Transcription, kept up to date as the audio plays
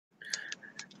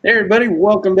Hey everybody,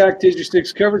 welcome back to Your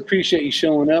Sticks Covered. Appreciate you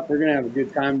showing up. We're going to have a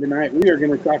good time tonight. We are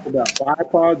going to talk about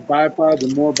bipods,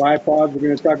 and more bipods. We're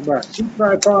going to talk about cheap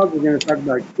bipods. We're going to talk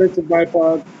about expensive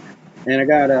bipods. And I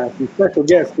got some special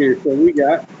guests here. So we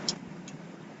got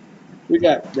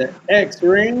the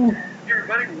X-Ring. Hey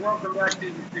everybody, welcome back to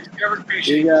Your Sticks Covered.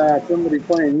 Appreciate We got somebody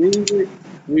playing music.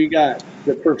 We got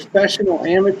the professional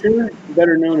amateur,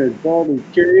 better known as Bald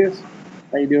and Curious.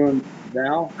 How you doing,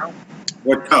 Val?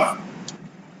 What's up?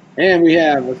 And we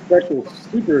have a special,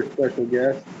 super special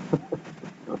guest,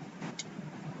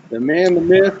 the man, the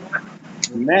myth,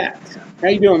 Matt. How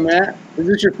you doing, Matt? Is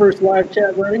this your first live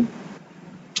chat, buddy?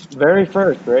 Very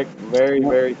first, Rick.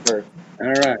 Very first.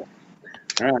 All right.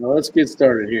 Well, let's get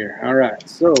started here. All right.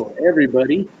 So,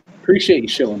 everybody, appreciate you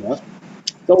showing up.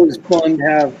 It's always fun to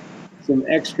have some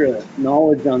extra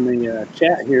knowledge on the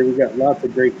chat here. We've got lots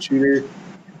of great shooters,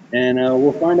 and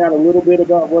we'll find out a little bit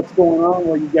about what's going on,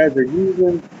 what you guys are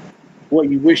using, what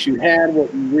you wish you had,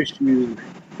 what you wish you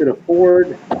could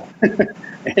afford.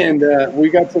 And we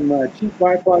got some cheap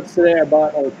bipods today. I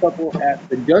bought a couple at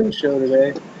the gun show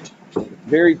today.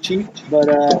 Very cheap, but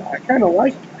I kind of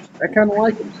like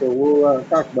them. So we'll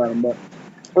talk about them. But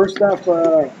first off,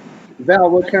 Val,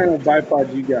 what kind of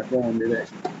bipods you got going today?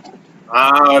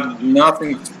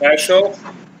 Nothing special.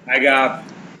 I got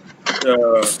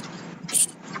the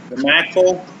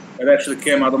Macpole that actually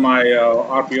came out of my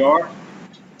RPR,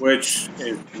 which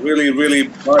is really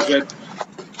budget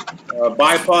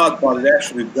bipod, but it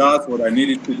actually does what I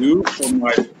needed to do for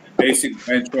my basic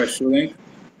bench press shooting.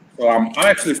 So I'm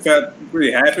actually felt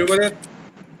pretty happy with it.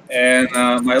 And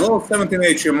my little 17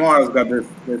 HMR has got this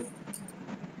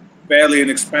fairly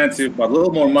inexpensive, but a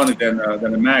little more money than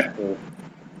the Macpole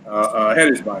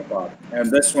Harris bipod. And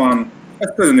this one,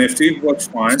 that's pretty nifty, works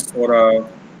fine for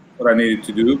what I needed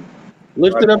to do.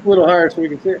 Lift it up a little higher so we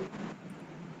can see it.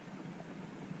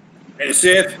 You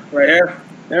see it right here?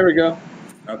 There we go.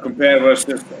 Compared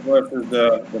versus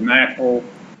the Macpole.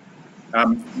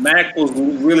 Macpole's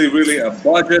really a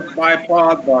budget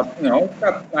bipod, but it's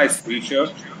got nice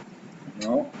features.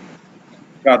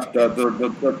 Got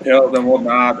the tails and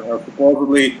whatnot.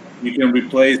 Supposedly you can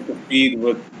replace the feed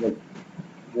with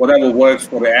whatever works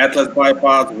for the Atlas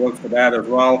bipods, works for that as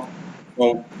well.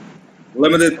 So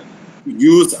limited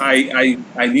use I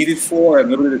need it for,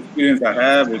 and limited experience I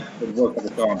have, it works for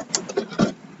the time.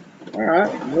 All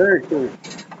right, very cool.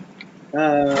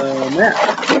 Matt,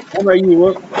 how about you?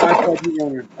 What bipod you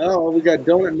want? Oh, we got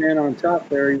Donut Man on top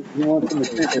there. He wants some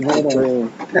attention. Hold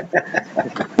on.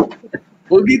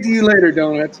 We'll get to you later,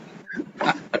 Donuts.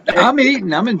 I'm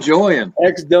eating. I'm enjoying.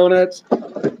 X Donuts. All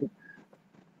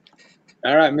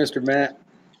right, Mr. Matt.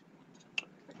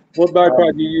 What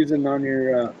bipod you using on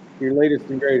your latest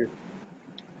and greatest?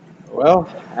 Well,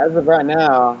 as of right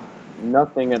now,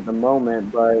 nothing at the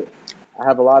moment, but I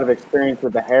have a lot of experience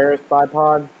with the Harris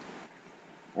bipod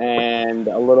and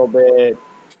a little bit,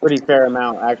 pretty fair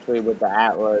amount actually with the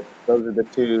Atlas. Those are the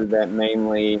two that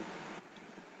mainly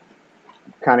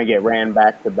kind of get ran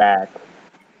back to back.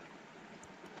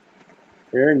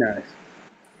 Very nice.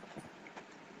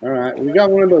 All right, we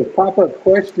got one of those pop-up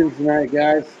questions tonight,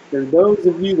 guys. For those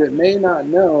of you that may not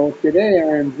know, today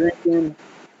I am drinking,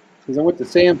 because I went to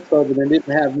Sam's Club and they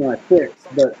didn't have my fix,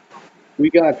 but we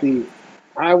got the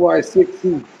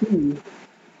IY6CT,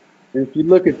 and if you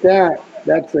look at that,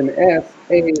 that's an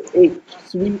SAH,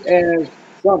 sweet as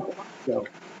something. So if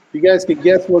you guys could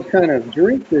guess what kind of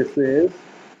drink this is,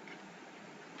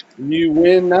 you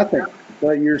win nothing,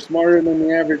 but you're smarter than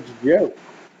the average Joe.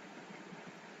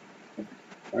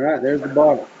 All right, there's the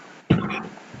bottle. All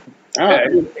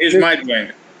right, here's my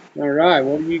drink. All right,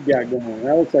 what do you got going?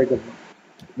 That looks like a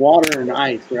water and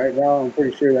ice, right, Val? I'm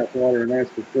pretty sure that's water and ice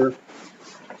for sure.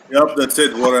 Yep, that's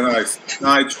it. Water and ice.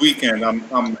 Tonight's weekend. I'm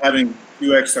having a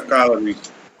few extra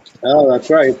calories. Oh, that's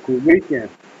right. It's the weekend.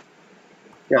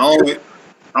 I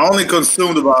only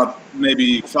consumed about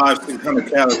maybe 500-600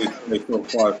 calories today so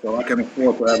far, so I can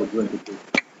afford to have a drink or two.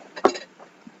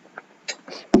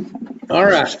 All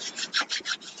right.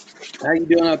 How you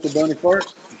doing out the Bunny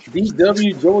Fart?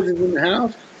 DW Georgia's in the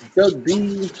house. Doug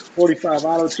B, 45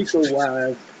 Auto, Chico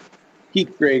Wise,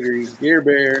 Keith Gregory, Deer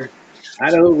Bear,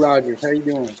 Idaho Rogers. How you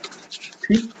doing?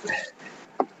 Pete.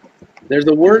 There's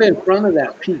a word in front of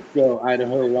that Pete, though,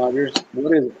 Idaho Rogers.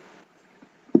 What is it?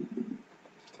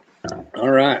 All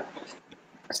right.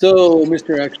 So,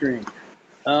 Mr. Extreme,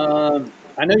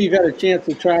 I know you've had a chance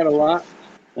to try it a lot.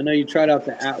 I know you tried out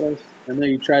the Atlas. I know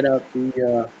you tried out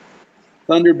the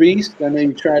Thunder Beast. I know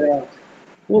you tried out,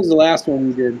 what was the last one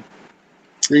you did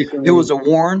recently? It was a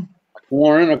Warren.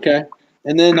 Warren, okay.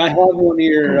 And then I have one of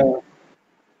your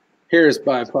Harris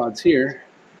bipods here.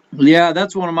 Yeah,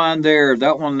 that's one of mine there.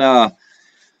 That one, that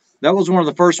was one of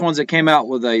the first ones that came out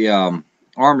with a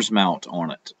arms mount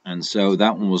on it. And so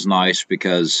that one was nice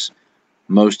because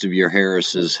most of your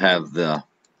Harrises have the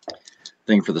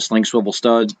thing for the sling swivel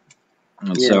stud.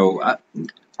 And so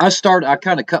I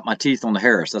kind of cut my teeth on the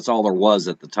Harris. That's all there was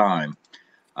at the time.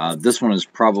 This one is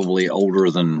probably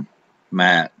older than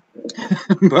Matt.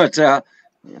 But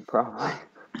Yeah, probably.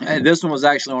 this one was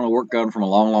actually on a work gun from a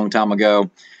long, long time ago.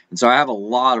 And so I have a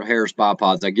lot of Harris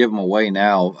bipods. I give them away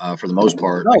now for the most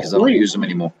part because I don't use them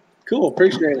anymore. Cool,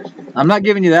 appreciate it. I'm not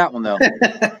giving you that one though.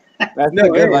 That's No, a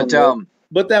good one.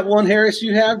 But that one Harris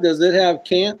you have, does it have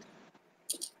cant?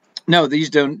 No, these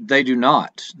don't. They do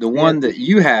not. The one that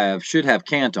you have should have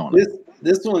cant on it.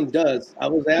 This one does. I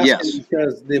was asking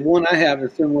because the one I have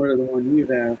is similar to the one you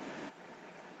have,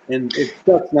 and it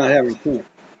sucks not having cant.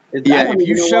 Yeah, if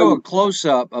you show a close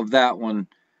up of that one,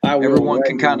 everyone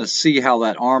can kind of see how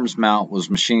that arms mount was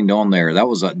machined on there.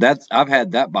 I've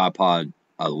had that bipod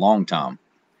a long time.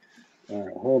 All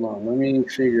right, hold on. Let me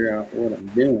figure out what I'm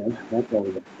doing. That's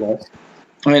always a plus.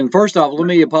 And first off, let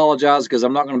me apologize because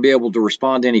I'm not going to be able to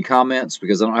respond to any comments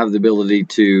because I don't have the ability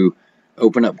to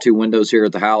open up 2 windows here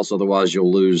at the house. Otherwise, I'll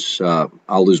lose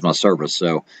my service.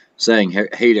 So saying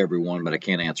hate everyone, but I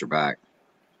can't answer back.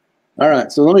 All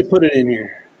right, so let me put it in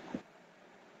here.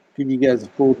 Give you guys the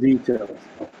full details.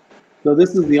 So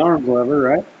this is the arms lever,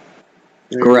 right?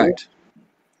 Correct.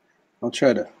 I'll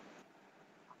try to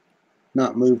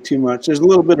not move too much. There's a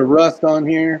little bit of rust on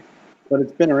here, but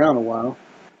it's been around a while.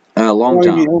 A long time.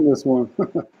 How long have you owned this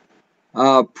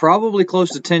one? Probably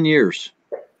close to 10 years.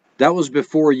 That was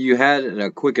before you had a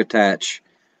quick attach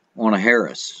on a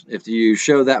Harris. If you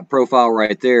show that profile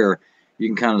right there, you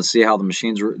can kind of see how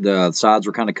the sides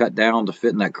were kind of cut down to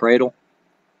fit in that cradle.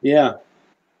 Yeah.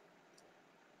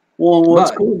 Well,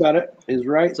 what's cool about it is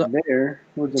right there.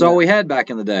 That's all we had back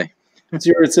in the day.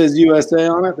 See where it says USA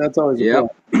on it? That's always a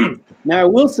plus. Now, I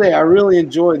will say I really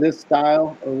enjoy this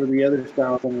style over the other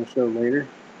styles I'm going to show later.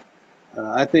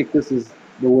 I think this is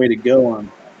the way to go on.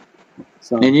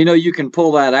 And you can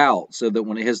pull that out so that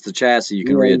when it hits the chassis, you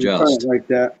can readjust. Like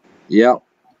that. Yep.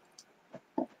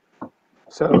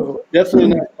 So definitely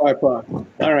not bipod.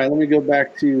 All right, let me go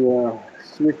back to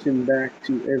switching back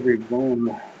to every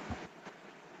bone.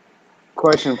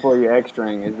 Question for you,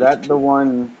 X-String. Is that the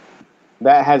one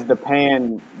that has the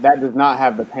pan, that does not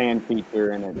have the pan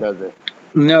feature in it, does it?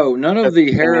 No, none of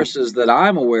the Harrises that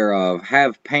I'm aware of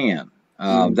have pan.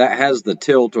 That has the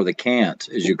tilt or the cant,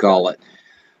 as you call it.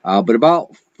 But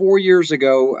about 4 years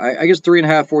ago, I guess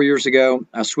 3.5, 4 years ago,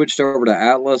 I switched over to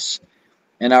Atlas,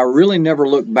 and I really never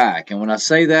looked back. And when I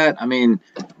say that, I mean,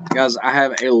 guys, I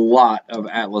have a lot of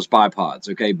Atlas bipods.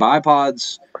 Okay,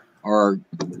 bipods are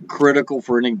critical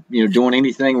for doing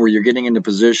anything where you're getting into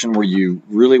position where you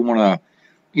really want to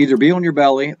either be on your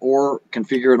belly or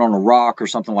configure it on a rock or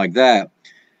something like that.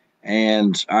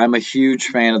 And I'm a huge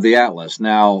fan of the Atlas.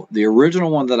 Now, the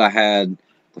original one that I had,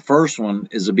 the first one,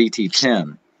 is a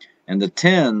BT10. And the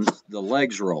 10s, the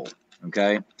legs roll,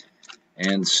 okay?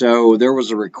 And so there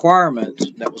was a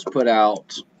requirement that was put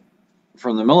out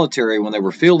from the military when they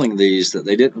were fielding these that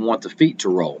they didn't want the feet to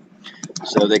roll.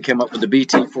 So they came up with the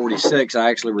BT46. I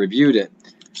actually reviewed it.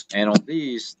 And on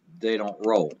these, they don't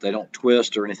roll. They don't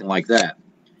twist or anything like that.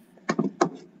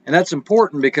 And that's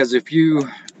important because if you're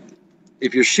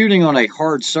shooting on a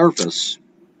hard surface,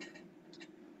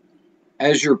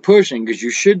 as you're pushing, because you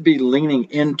should be leaning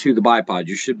into the bipod,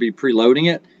 you should be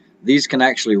preloading it, these can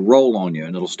actually roll on you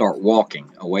and it'll start walking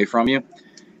away from you.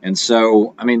 And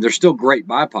so, I mean, they're still great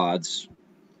bipods,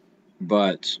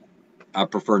 but I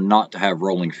prefer not to have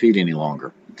rolling feet any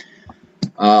longer.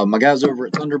 My guys over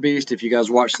at Thunder Beast, if you guys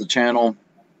watch the channel,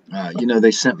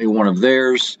 they sent me one of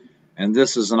theirs, and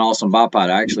this is an awesome bipod.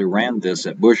 I actually ran this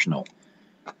at Bushnell,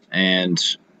 and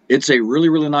it's a really,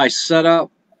 really nice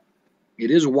setup. It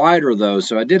is wider, though,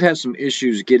 so I did have some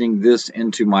issues getting this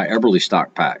into my Eberly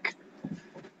stock pack.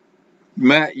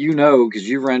 Matt, because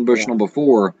you ran Bushnell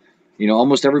before,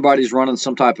 almost everybody's running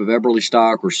some type of Eberly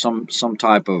stock or some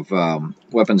type of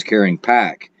weapons carrying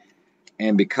pack.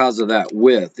 And because of that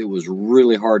width, it was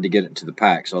really hard to get it into the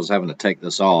pack. So I was having to take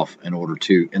this off in order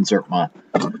to insert my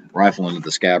rifle into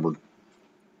the scabbard.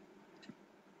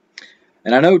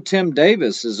 And I know Tim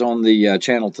Davis is on the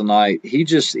channel tonight. He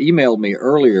just emailed me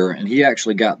earlier, and he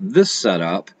actually got this set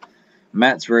up.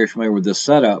 Matt's very familiar with this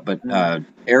setup, but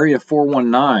Area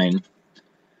 419,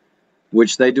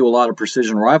 which they do a lot of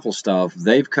precision rifle stuff,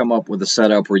 they've come up with a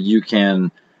setup where you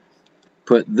can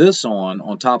put this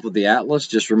on top of the Atlas,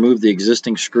 just remove the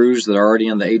existing screws that are already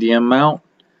in the ADM mount,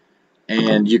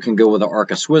 and you can go with an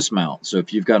Arca Swiss mount. So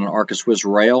if you've got an Arca Swiss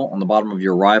rail on the bottom of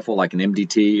your rifle, like an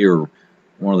MDT or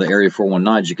one of the Area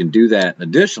 419s, you can do that.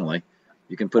 Additionally,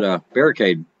 you can put a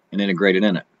barricade and integrate it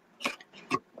in it.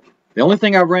 The only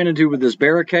thing I've ran into with this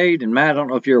barricade, and Matt, I don't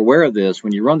know if you're aware of this,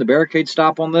 when you run the barricade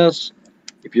stop on this,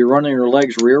 if you're running your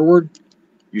legs rearward,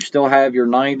 you still have your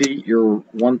 90, your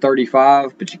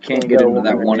 135, but you can't get into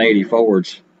that 180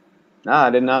 forwards. Nah, I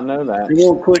did not know that. You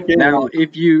won't click in. Now,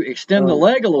 if you extend the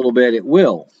leg a little bit, it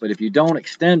will. But if you don't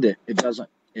extend it, it doesn't.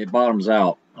 It bottoms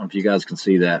out. I don't know if you guys can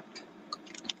see that.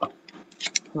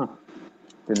 Huh.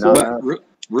 Did not know.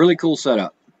 Really cool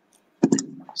setup.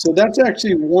 So that's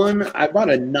actually one. I bought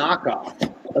a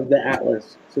knockoff of the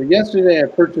Atlas. So yesterday I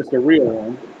purchased a real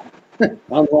one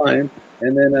online,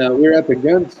 and then we were at the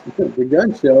gun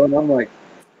show, and I'm like,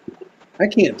 I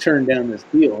can't turn down this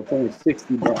deal. It's only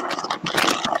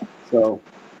 $60. So,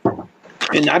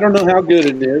 and I don't know how good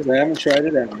it is. I haven't tried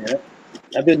it out yet.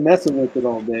 I've been messing with it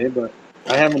all day, but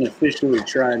I haven't officially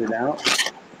tried it out.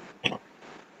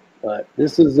 But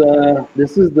this is the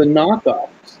knockoff.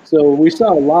 So we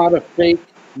saw a lot of fake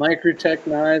Microtech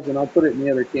knives, and I'll put it in the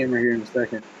other camera here in a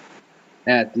second.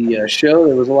 At the show,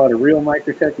 there was a lot of real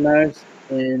Microtech knives,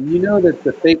 and you know that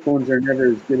the fake ones are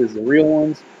never as good as the real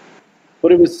ones.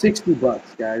 But it was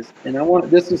 $60, guys. And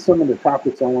this is some of the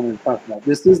topics I wanted to talk about.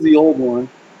 This is the old one,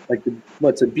 like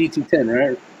what's a BT10,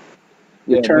 right?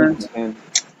 The turns. BT10.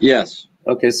 Yes.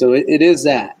 Okay, so it is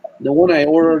that. The one I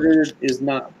ordered is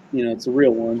not, it's a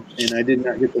real one, and I did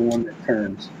not get the one that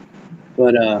turns.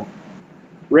 But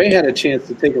Ray had a chance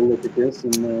to take a look at this,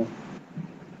 and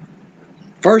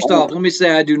first off, let me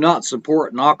say I do not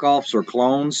support knockoffs or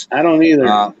clones. I don't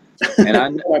either. And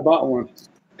I bought one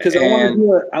because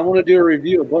I want to do a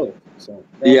review of both. So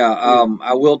yeah,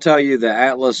 I will tell you the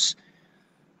Atlas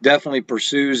definitely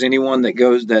pursues anyone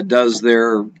that does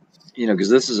their, because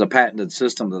this is a patented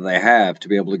system that they have to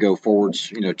be able to go forwards,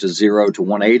 to 0 to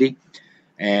 180,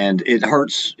 and it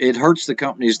hurts the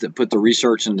companies that put the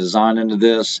research and design into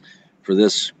this for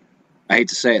this. I hate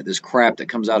to say it, this crap that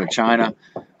comes out of China.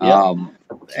 Yep.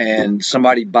 And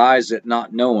somebody buys it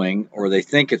not knowing, or they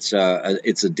think it's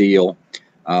a deal,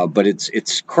 but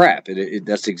it's crap.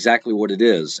 That's exactly what it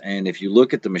is. And if you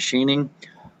look at the machining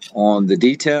on the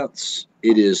detents,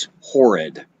 it is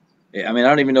horrid. I mean, I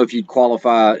don't even know if you'd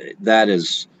qualify that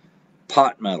as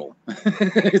pot metal.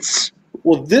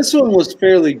 Well, this one was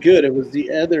fairly good. It was the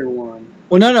other one.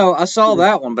 Well, no, I saw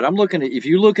that one, but I'm looking at, if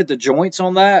you look at the joints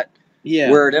on that,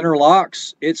 where it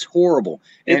interlocks, it's horrible.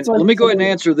 And let me go ahead and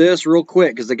answer this real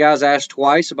quick, because the guys asked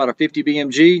twice about a 50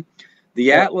 BMG.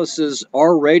 The Atlases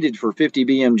are rated for 50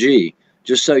 BMG,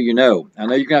 just so you know. I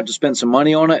know you're going to have to spend some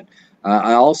money on it.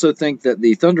 I also think that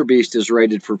the Thunder Beast is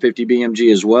rated for 50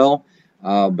 BMG as well,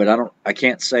 but I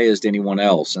can't say as to anyone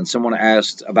else. And someone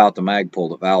asked about the mag pull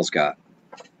that Val's got.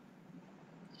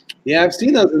 Yeah, I've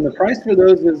seen those, and the price for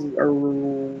those are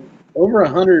over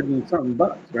 $100 and something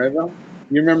bucks, right, Val?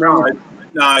 You remember?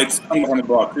 No, it's under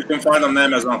 $100. You can find them on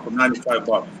Amazon for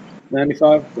 $95.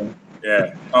 95. So.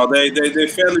 Yeah. Oh, they're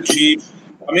fairly cheap.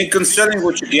 I mean, considering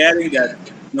what you're getting, that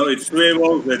it's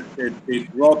swivels, it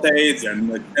rotates,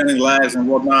 and extending legs and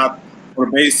whatnot for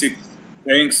basic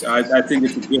things. I think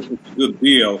it's a good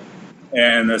deal.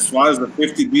 And as far as the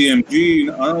 50 BMG,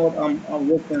 I know what I'm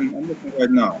looking right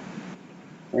now.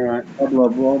 All right. Blah blah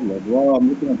blah blah blah. I'm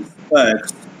looking at the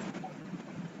specs.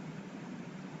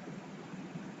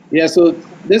 Yeah, so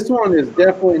this one is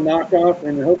definitely knockoff,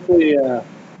 and hopefully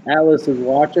Alice is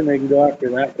watching. They can go after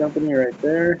that company right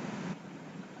there.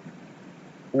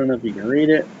 I don't know if you can read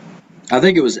it. I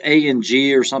think it was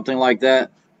A&G or something like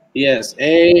that. Yes,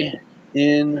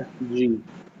 A-N-G.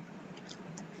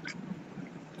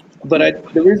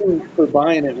 But the reason for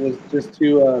buying it was just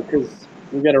to because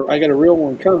I got a real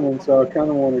one coming, so I kind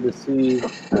of wanted to see,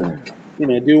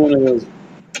 do one of those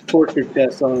torture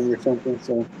tests on them or something.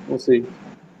 So we'll see.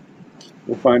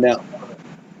 We'll find out.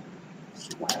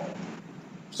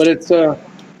 But it's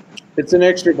an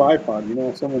extra bipod.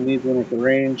 If someone needs one at the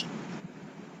range,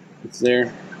 it's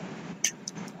there.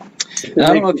 And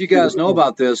I don't know if you guys know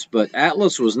about this, but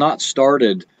Atlas was not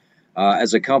started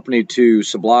as a company to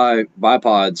supply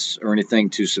bipods or anything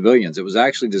to civilians. It was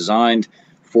actually designed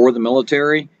for the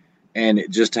military, and it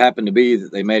just happened to be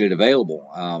that they made it available.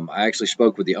 I actually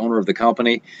spoke with the owner of the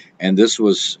company, and this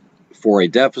was for a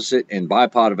deficit in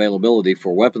bipod availability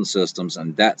for weapon systems,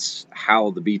 and that's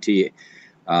how the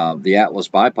Atlas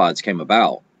bipods came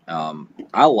about.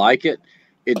 I like it.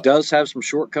 It does have some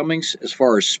shortcomings as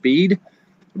far as speed,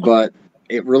 but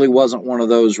it really wasn't one of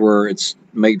those where it's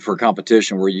made for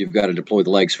competition where you've got to deploy the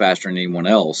legs faster than anyone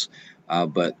else.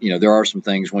 But, you know, there are some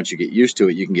things once you get used to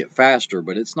it, you can get faster,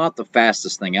 but it's not the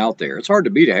fastest thing out there. It's hard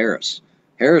to beat a Harris.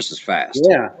 Harris is fast.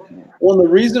 Yeah. Well, the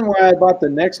reason why I bought the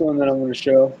next one that I'm going to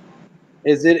show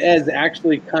is it is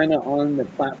actually kind of on the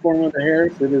platform of the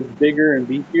Harris. It is bigger and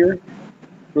beefier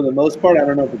for the most part. I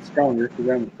don't know if it's stronger because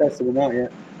I haven't tested them out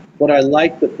yet. But I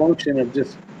like the function of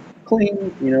just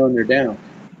cling, you know, and they're down.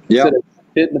 Yeah. Instead of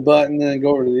hitting the button, then go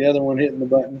over to the other one, hitting the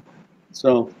button.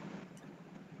 So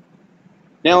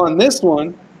now on this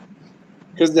one,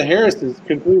 because the Harris is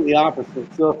completely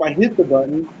opposite. So if I hit the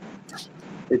button,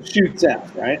 it shoots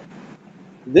out, right?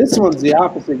 This one's the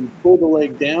opposite. You pull the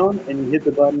leg down and you hit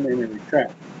the button and it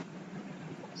retracts.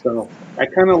 So I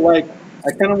kind of want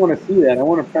to see that. I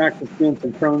want to practice doing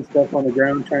some prone stuff on the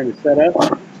ground, trying to set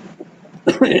up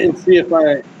and see if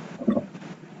I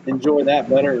enjoy that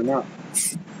better or not.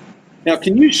 Now,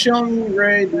 can you show me,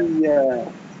 Ray,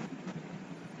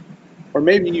 or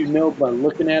maybe you know by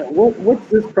looking at it, what's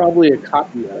this probably a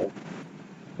copy of?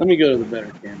 Let me go to the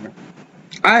better camera.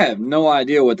 I have no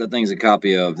idea what that thing's a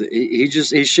copy of.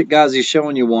 He's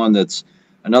showing you one that's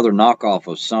another knockoff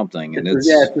of something, and it's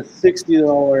a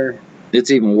 $60. It's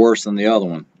even worse than the other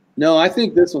one. No, I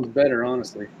think this one's better,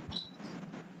 honestly.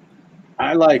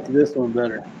 I like this one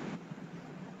better.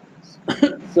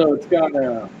 So it's got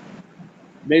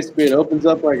basically it opens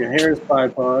up like a Harris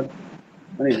bipod.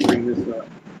 I need to bring this up.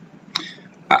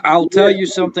 I'll tell you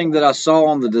something that I saw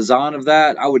on the design of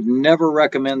that. I would never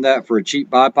recommend that for a cheap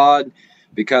bipod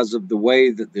because of the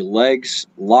way that the legs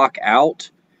lock out.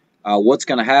 What's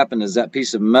going to happen is that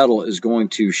piece of metal is going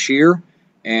to shear,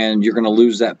 and you're going to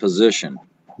lose that position.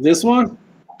 This one?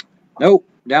 Nope.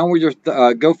 Down where your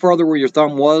go further where your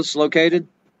thumb was located.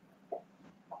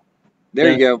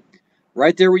 There you go.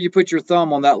 Right there where you put your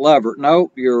thumb on that lever.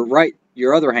 No,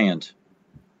 your other hand.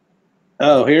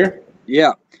 Oh, here?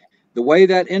 Yeah. The way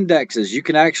that indexes, you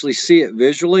can actually see it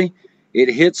visually. It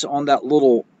hits on that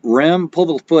little rim. Pull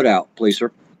the foot out, please,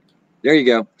 sir. There you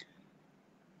go.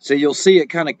 So you'll see it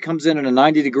kind of comes in at a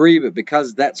 90 degree, but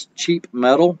because that's cheap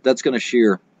metal, that's going to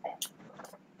shear.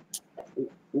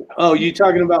 Oh, you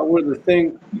talking about where the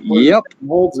thing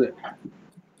holds it?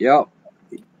 Yep.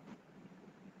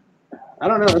 I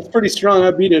don't know. It's pretty strong.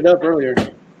 I beat it up earlier.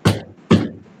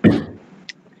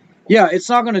 Yeah, it's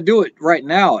not going to do it right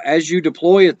now. As you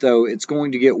deploy it, though, it's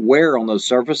going to get wear on those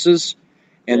surfaces,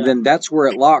 and then that's where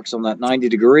it locks on that 90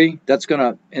 degree. That's going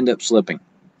to end up slipping.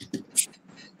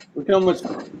 Look how much.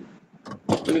 Look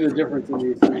at the difference in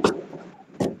these things.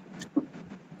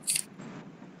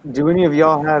 Do any of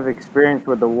y'all have experience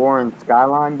with the Warren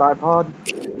Skyline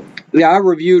bipod? Yeah, I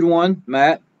reviewed one,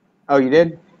 Matt. Oh, you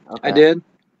did? Okay. I did.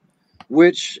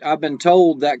 Which I've been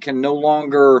told that can no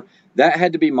longer, that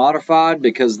had to be modified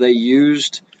because they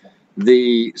used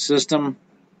the system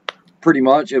pretty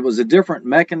much. It was a different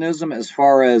mechanism as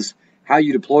far as how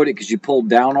you deployed it because you pulled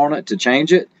down on it to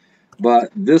change it.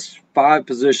 But this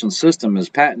 5-position system is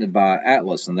patented by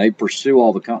Atlas, and they pursue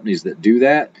all the companies that do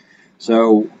that.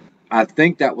 So I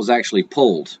think that was actually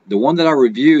pulled. The one that I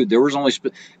reviewed, there was only,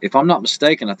 if I'm not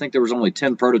mistaken, I think there was only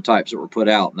 10 prototypes that were put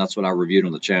out, and that's what I reviewed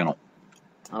on the channel.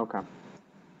 Okay.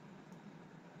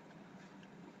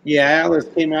 Yeah, Atlas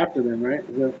came after them, right?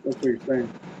 That's what you're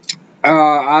saying.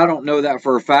 I don't know that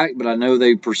for a fact, but I know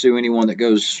they pursue anyone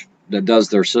that does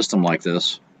their system like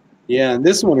this. Yeah, and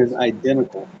this one is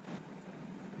identical.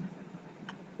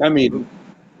 I mean,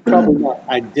 probably not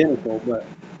identical, but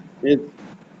it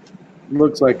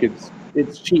looks like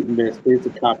it's cheating basically. It's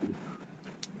a copy.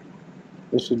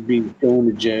 This should be going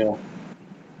to jail.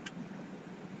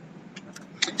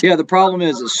 Yeah, the problem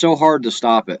is it's so hard to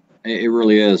stop it. It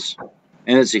really is.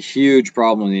 And it's a huge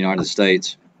problem in the United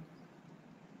States.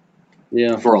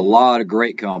 Yeah. For a lot of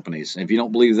great companies. If you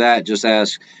don't believe that, just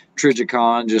ask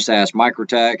Trigicon, just ask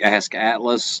Microtech, ask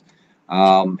Atlas.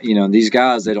 You know, these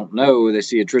guys, they don't know. They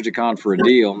see a Trigicon for a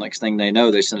deal. Next thing they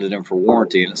know, they send it in for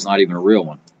warranty, and it's not even a real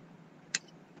one.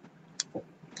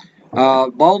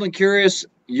 Bald and Curious,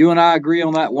 you and I agree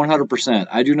on that 100%.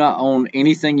 I do not own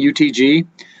anything UTG.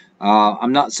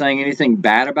 I'm not saying anything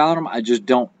bad about them. I just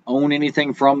don't own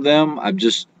anything from them. I've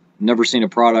just never seen a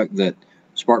product that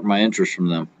sparked my interest from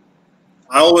them.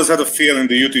 I always had a feeling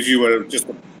the UTG were just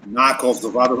knockoffs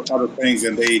of other things,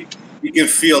 and you can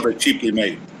feel they're cheaply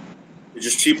made. They're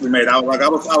just cheaply made. I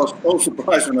was so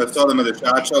surprised when I saw them at the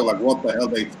SHOT Show. Like, what the hell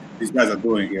these guys are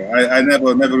doing here? I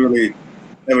never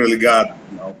really got,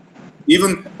 you know.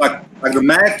 Even like the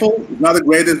Magpul is not the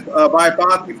greatest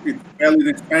bipod. It's fairly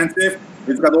inexpensive.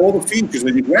 It's got all the features,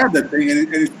 and you grab that thing, and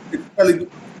it's fairly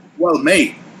well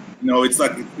made. You know, it's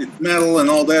like it's metal and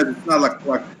all that. It's not like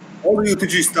all the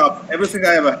UTG stuff. Everything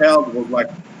I ever held was like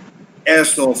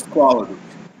airsoft quality.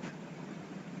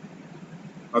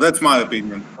 Oh, that's my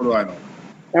opinion. What do I know?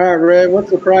 All right, Red,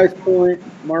 what's the price point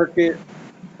market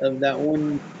of that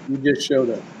one you just showed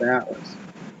us, the Atlas?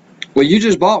 Well, you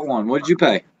just bought one. What did you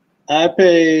pay? I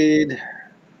paid,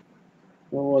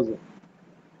 what was it?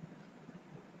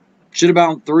 Should have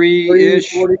been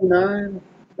 $3-ish. $349,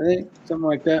 I think, something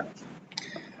like that.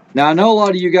 Now, I know a lot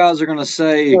of you guys are going to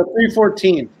say, No,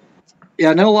 $314.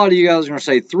 yeah, I know a lot of you guys are going to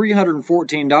say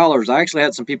 $314. I actually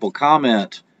had some people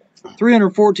comment,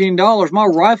 $314, my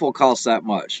rifle costs that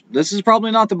much. This is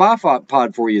probably not the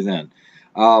bipod for you then.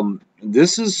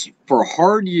 This is for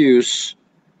hard use.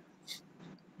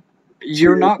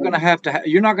 You're not going to have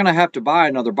to buy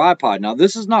another bipod. Now,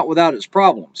 this is not without its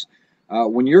problems.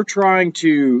 When you're trying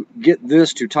to get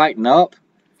this to tighten up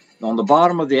on the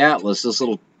bottom of the Atlas, this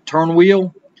little turn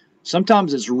wheel,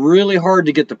 sometimes it's really hard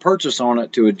to get the purchase on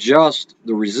it to adjust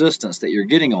the resistance that you're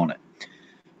getting on it.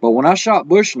 But when I shot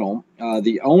Bushnell,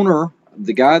 the owner,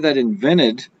 the guy that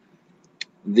invented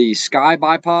the Sky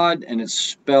bipod, and it's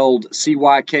spelled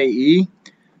C-Y-K-E,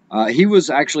 he was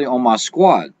actually on my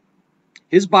squad.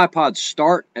 His bipods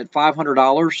start at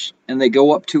 $500 and they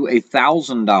go up to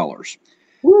 $1,000.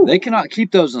 They cannot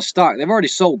keep those in stock. They've already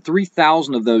sold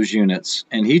 3,000 of those units,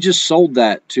 and he just sold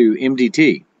that to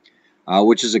MDT,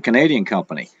 which is a Canadian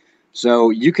company. So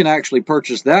you can actually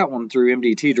purchase that one through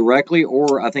MDT directly,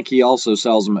 or I think he also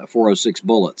sells them at 406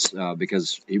 Bullets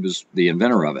because he was the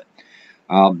inventor of it.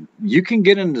 You can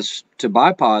get into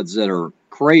bipods that are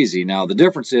crazy. Now, the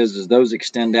difference is those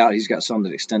extend out. He's got some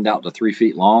that extend out to 3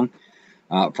 feet long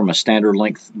from a standard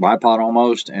length bipod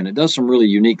almost, and it does some really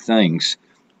unique things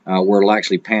where it'll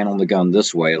actually pan on the gun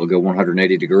this way. It'll go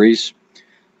 180 degrees.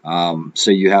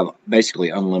 So you have basically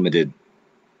unlimited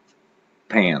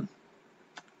pan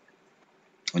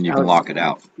when you can lock it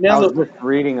out. I was just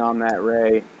reading on that,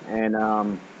 Ray, and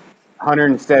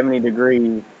 170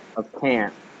 degrees of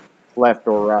cant left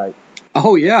or right.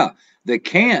 Oh, yeah. The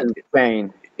cant. It's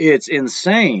insane. It's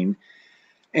insane.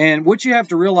 And what you have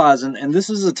to realize, and this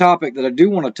is a topic that I do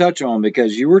want to touch on,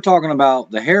 because you were talking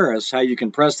about the Harris, how you can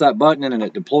press that button in and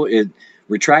it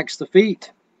retracts the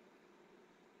feet.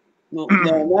 No,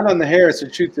 not on the Harris.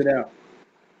 It shoots it out.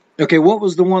 Okay, what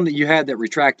was the one that you had that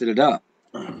retracted it up?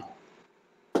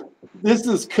 This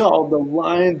is called the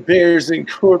Lion Bears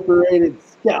Incorporated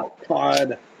Scout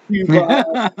Pod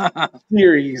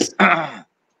series.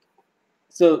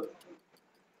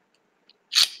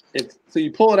 So you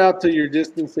pull it out to your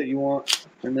distance that you want,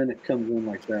 and then it comes in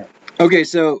like that. Okay,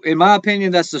 so in my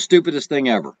opinion, that's the stupidest thing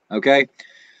ever. Okay,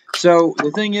 so the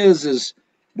thing is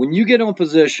when you get on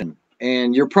position,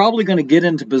 and you're probably going to get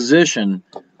into position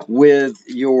with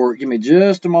your. Give me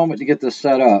just a moment to get this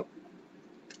set up.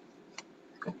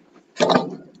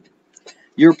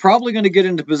 You're probably going to get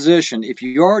into position if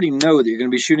you already know that you're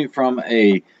going to be shooting from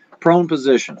a prone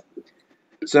position.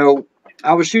 So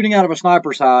I was shooting out of a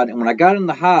sniper's hide, and when I got in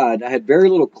the hide, I had very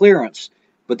little clearance,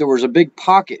 but there was a big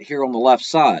pocket here on the left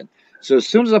side. So as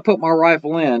soon as I put my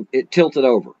rifle in, it tilted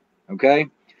over, okay?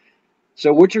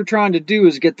 So what you're trying to do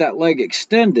is get that leg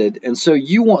extended, and so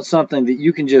you want something that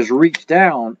you can just reach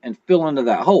down and fill into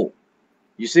that hole.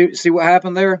 You see what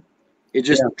happened there? It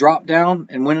just dropped down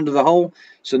and went into the hole.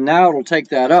 So now it'll take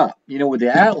that up. You know, with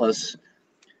the Atlas,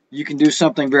 you can do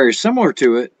something very similar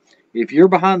to it. If you're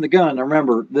behind the gun, now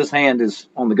remember, this hand is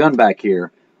on the gun back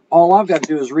here. All I've got to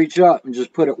do is reach up and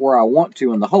just put it where I want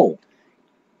to in the hole.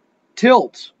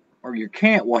 Tilt, or your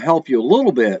cant, will help you a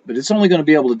little bit, but it's only going to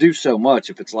be able to do so much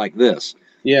if it's like this.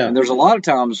 Yeah. And there's a lot of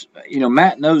times, you know,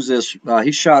 Matt knows this.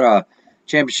 He shot a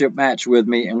championship match with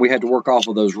me, and we had to work off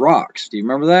of those rocks. Do you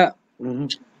remember that? Mm-hmm.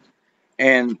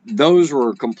 And those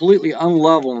were completely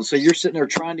unlevel, and so you're sitting there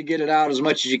trying to get it out as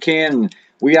much as you can. And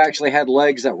we actually had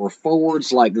legs that were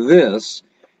forwards like this,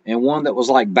 and one that was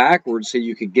like backwards, so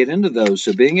you could get into those.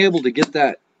 So being able to get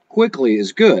that quickly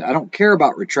is good. I don't care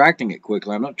about retracting it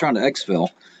quickly. I'm not trying to exfil,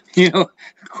 you know,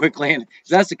 quickly. And if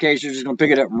that's the case, you're just going to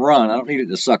pick it up and run. I don't need it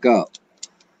to suck up.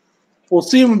 Well,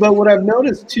 see, but what I've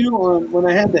noticed too when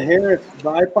I had the Harris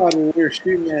bipod when we were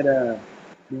shooting at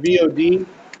VOD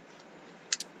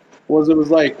was it was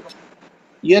like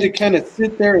you had to kind of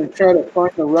sit there and try to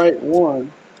find the right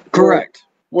one. Correct.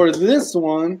 Where this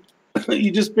one, you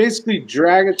just basically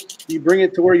drag it, you bring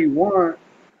it to where you want.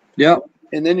 Yep.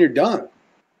 And then you're done.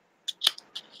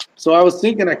 So I was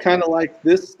thinking I kind of like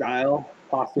this style,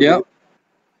 possibly. Yep.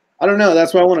 I don't know.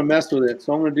 That's why I want to mess with it.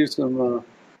 So I'm going to do some,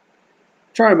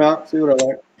 try them out, see what I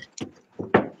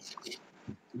like.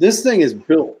 This thing is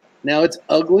built. Now it's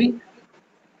ugly,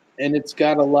 and it's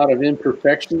got a lot of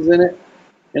imperfections in it.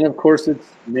 And, of course, it's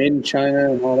made in China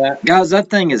and all that. Guys, that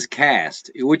thing is cast.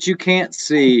 What you can't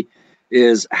see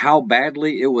is how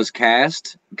badly it was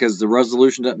cast, because the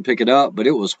resolution doesn't pick it up, but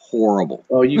it was horrible.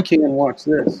 Oh, you can watch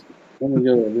this. Let me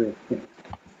go over there.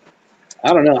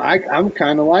 I don't know. I'm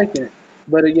kind of liking it.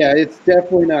 But yeah, it's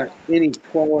definitely not any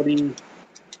quality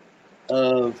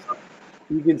of,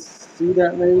 you can see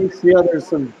that maybe? See how there's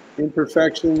some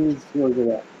imperfections? Look at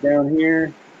that. Down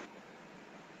here.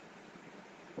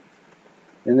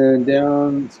 And then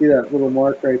down, see that little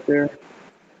mark right there?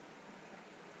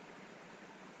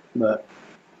 But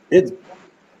it's,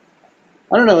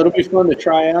 I don't know, it'll be fun to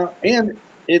try out. And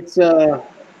it's, it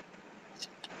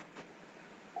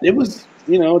was,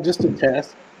 you know, just a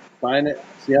test. Find it,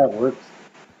 see how it works.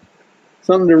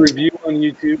 Something to review on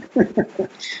YouTube.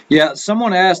 Yeah,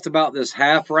 someone asked about this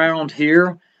half round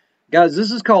here. Guys, this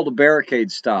is called a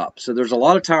barricade stop. So there's a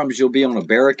lot of times you'll be on a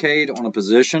barricade on a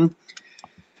position.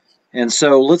 And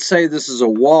so let's say this is a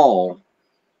wall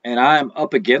and I'm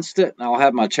up against it and I'll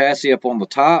have my chassis up on the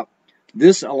top.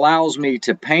 This allows me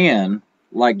to pan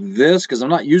like this because I'm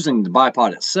not using the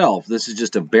bipod itself. This is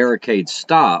just a barricade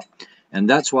stop. And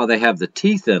that's why they have the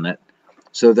teeth in it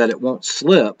so that it won't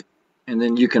slip. And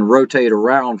then you can rotate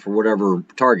around for whatever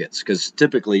targets, because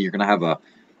typically you're going to have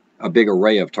a big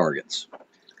array of targets.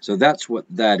 So that's what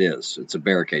that is. It's a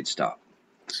barricade stop.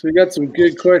 So we got some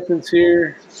good questions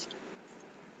here.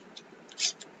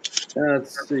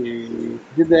 Let's see.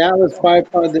 Did the Atlas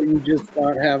bipod that you just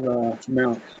bought have a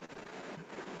mount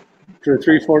for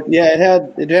 3/4? Yeah,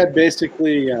 it had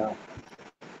basically a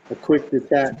quick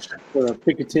detach for a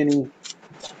Picatinny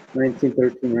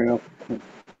 1913 rail.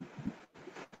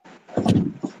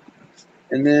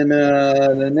 And then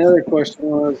another question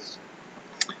was,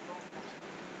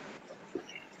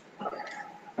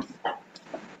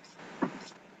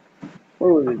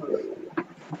 where was it?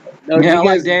 No, yeah, I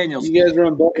like Daniels. You guys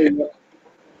run bubble?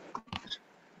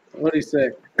 What do you say?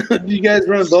 Do you guys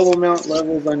run bubble mount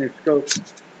levels on your scope?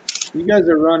 You guys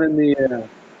are running the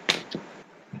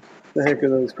heck are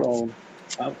those called?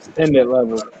 Send it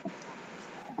level.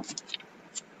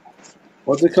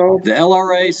 What's it called? The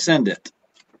LRA Send It.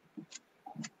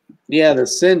 Yeah, the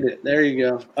Send It. There you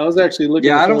go. I was actually looking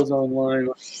at those online.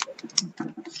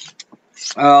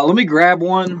 Let me grab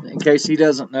one in case he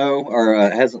doesn't know or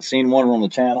hasn't seen one on the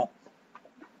channel.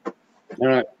 All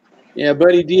right. Yeah,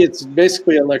 Buddy D, it's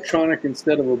basically electronic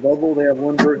instead of a bubble. They have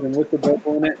one version with the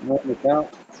bubble in it and one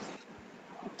without.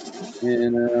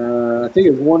 And I think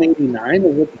it was $189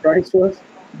 is what the price was.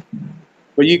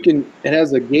 But you can, it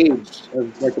has a gauge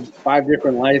of like 5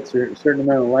 different lights or a certain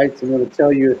amount of lights, and it'll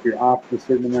tell you if you're off a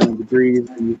certain amount of degrees,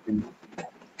 and you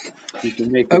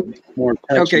can make it more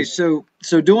touchy. Okay,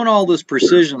 so doing all this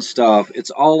precision stuff, it's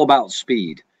all about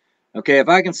speed. Okay, if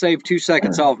I can save 2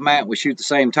 seconds off Matt, we shoot the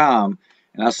same time,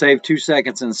 and I save 2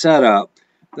 seconds in setup,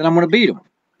 then I'm going to beat him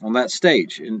on that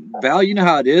stage. And Val, you know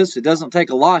how it is. It doesn't take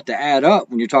a lot to add up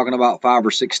when you're talking about 5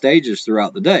 or 6 stages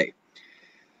throughout the day.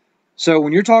 So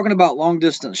when you're talking about long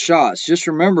distance shots, just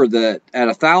remember that at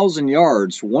 1,000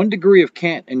 yards, 1 degree of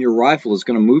cant in your rifle is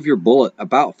going to move your bullet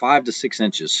about 5 to 6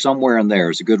 inches. Somewhere in there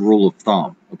is a good rule of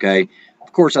thumb. Okay.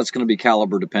 Of course, that's going to be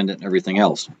caliber dependent and everything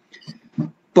else.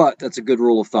 But that's a good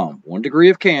rule of thumb. 1 degree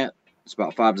of cant is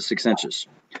about 5 to 6 inches.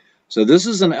 So this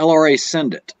is an LRA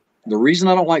Send It. The reason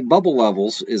I don't like bubble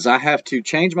levels is I have to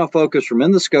change my focus from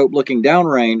in the scope looking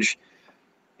downrange,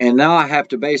 and now I have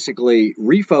to basically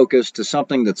refocus to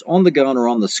something that's on the gun or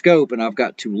on the scope, and I've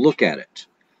got to look at it.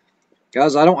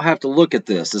 Guys, I don't have to look at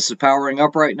this. This is powering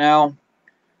up right now,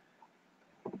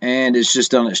 and it's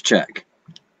just done its check.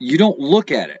 You don't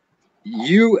look at it.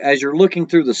 You, as you're looking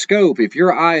through the scope, if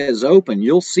your eye is open,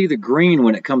 you'll see the green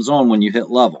when it comes on when you hit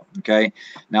level, okay?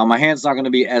 Now, my hand's not going to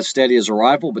be as steady as a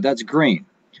rifle, but that's green.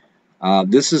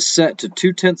 This is set to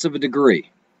 0.2 of a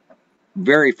degree.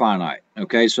 Very finite,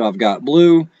 okay? So I've got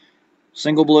blue,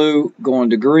 single blue, going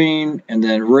to green, and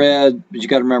then red, but you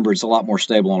got to remember it's a lot more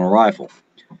stable on a rifle.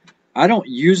 I don't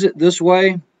use it this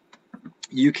way.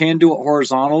 You can do it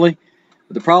horizontally.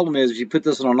 But the problem is if you put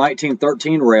this on a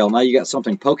 1913 rail, now you got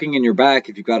something poking in your back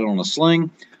if you've got it on a sling,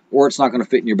 or it's not going to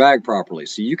fit in your bag properly.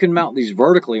 So you can mount these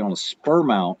vertically on a spur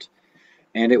mount,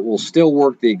 and it will still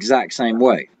work the exact same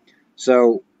way.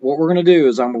 So what we're going to do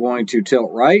is I'm going to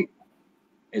tilt right.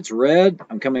 It's red.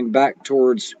 I'm coming back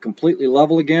towards completely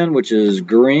level again, which is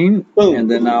green. Boom. And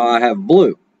then now I have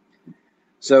blue.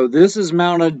 So this is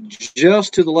mounted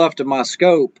just to the left of my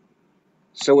scope.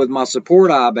 So with my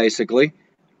support eye, basically,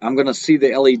 I'm going to see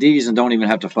the LEDs and don't even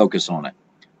have to focus on it.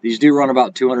 These do run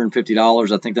about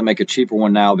 $250. I think they make a cheaper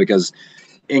one now because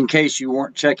in case you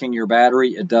weren't checking your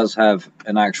battery, it does have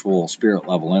an actual spirit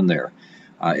level in there.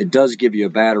 It does give you a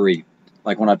battery.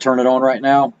 Like when I turn it on right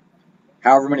now,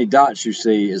 however many dots you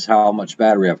see is how much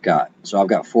battery I've got. So I've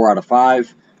got 4 out of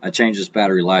 5. I changed this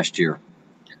battery last year.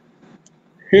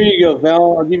 Here you go,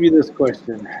 Val. I'll give you this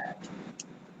question.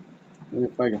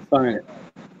 If I can find it.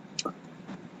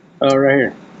 Oh, right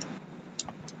here.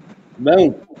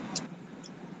 Boom.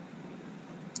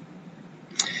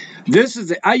 This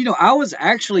is, I was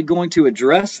actually going to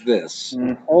address this.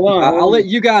 Hold on. I'll let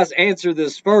you guys answer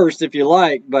this first if you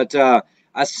like, but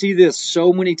I see this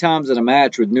so many times in a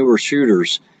match with newer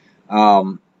shooters,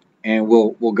 and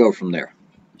we'll go from there.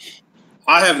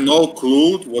 I have no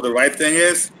clue what the right thing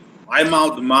is. I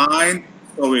mount mine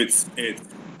so it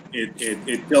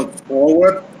tilts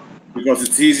forward because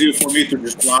it's easier for me to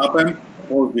just drop them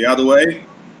or the other way.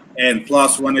 And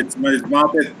plus, when it's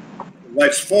mounted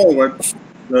legs forward,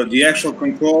 the actual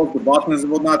controls, the buttons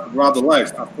will not drop the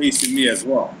legs are facing me as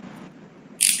well.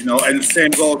 You know, and the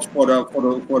same goes for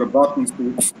the buttons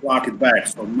to lock it back.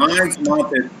 So mine's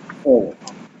mounted forward.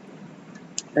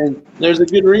 And there's a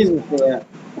good reason for that.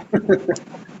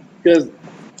 Because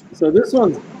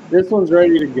this one's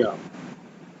ready to go.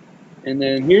 And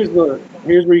then here's where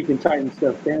you can tighten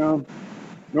stuff down.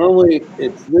 Normally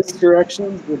it's this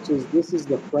direction, this is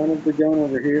the front of the gun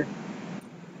over here.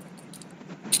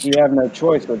 You have no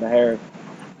choice with the Harris.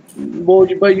 Well,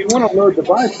 but you want to load the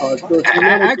bipod. So if you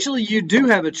actually, you do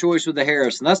have a choice with the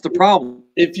Harris, and that's the problem.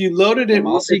 If you loaded it,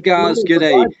 I'll see guys get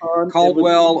a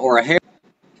Caldwell or a Harris.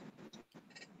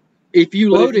 If you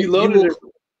load it, you will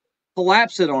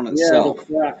collapse it on itself. Yeah,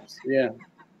 collapse. Yeah.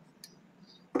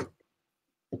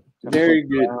 Very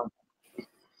good.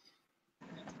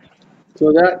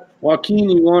 So that, Joaquin,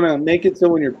 you want to make it so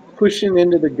when you're pushing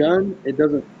into the gun, it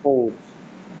doesn't fold.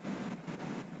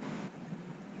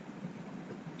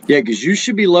 Yeah, because you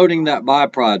should be loading that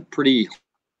bipod pretty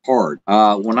hard.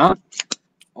 When I'm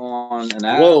on an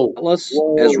Atlas,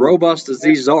 as robust as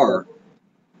these are,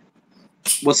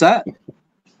 what's that?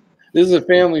 This is a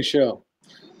family show.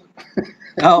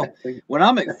 Oh, when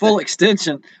I'm at full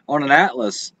extension on an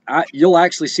Atlas, you'll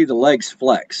actually see the legs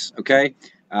flex. Okay,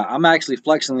 I'm actually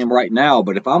flexing them right now.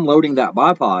 But if I'm loading that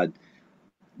bipod,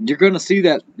 you're going to see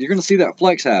that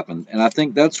flex happen. And I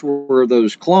think that's where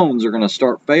those clones are going to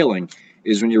start failing.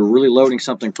 Is when you're really loading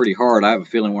something pretty hard. I have a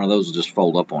feeling one of those will just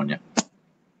fold up on you.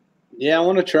 Yeah, I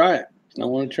want to try it.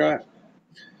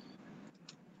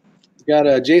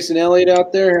 Got Jason Elliott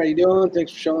out there. How you doing?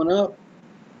 Thanks for showing up.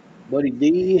 Buddy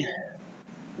D.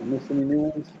 I missed any new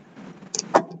ones?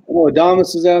 Oh,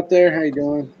 Adamas is out there. How you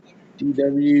doing?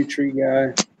 DW, Tree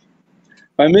Guy.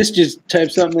 If I missed, just type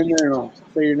something in there and I'll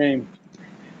say your name.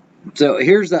 So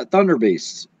here's that Thunder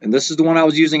Beast. And this is the one I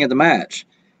was using at the match.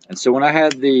 And so when I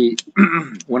had the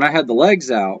legs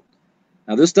out,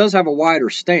 now this does have a wider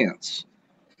stance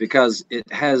because it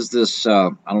has this, I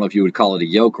don't know if you would call it a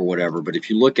yoke or whatever, but if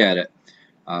you look at it,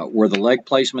 where the leg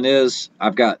placement is,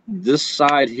 I've got this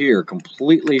side here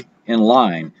completely in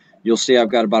line. You'll see I've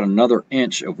got about another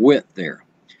inch of width there.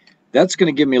 That's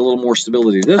going to give me a little more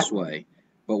stability this way.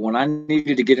 But when I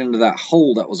needed to get into that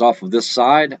hole that was off of this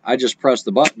side, I just pressed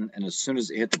the button, and as soon as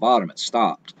it hit the bottom, it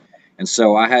stopped. And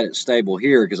so I had it stable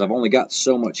here because I've only got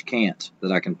so much cant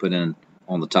that I can put in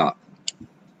on the top.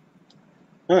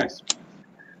 Nice.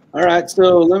 All right,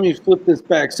 so let me flip this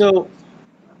back. So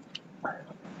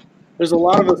there's a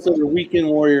lot of us that are weekend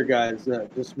warrior guys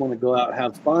that just want to go out and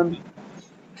have fun.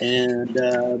 And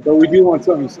but we do want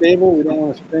something stable. We don't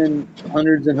want to spend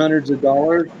hundreds and hundreds of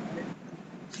dollars.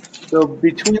 So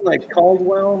between like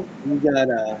Caldwell, you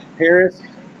got Harris,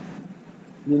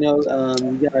 you got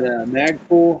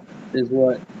Magpul is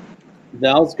what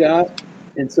Val's got,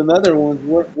 and some other ones.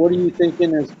 What are you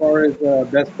thinking as far as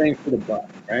best bang for the buck,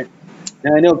 right?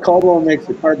 Now I know Caldwell makes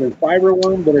a carbon fiber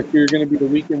one, but if you're going to be the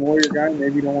weekend warrior guy,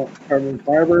 maybe you don't want carbon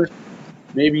fiber.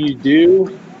 Maybe you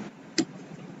do.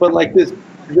 But like this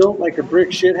built like a brick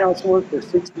shithouse one for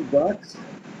 $60,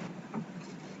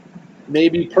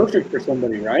 maybe perfect for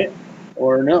somebody, right?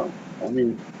 Or no? I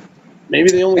mean,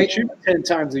 maybe they only shoot 10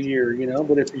 times a year,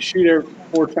 but if you shoot every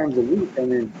 4 times a week, I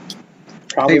mean,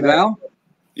 probably. Hey, Val?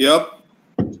 Yep.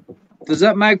 Does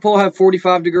that Magpul have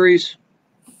 45 degrees?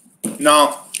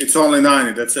 No, it's only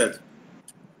 90. That's it.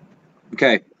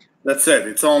 Okay. That's it.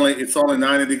 It's only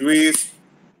 90 degrees,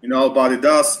 but it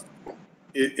does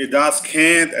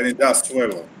cant and it does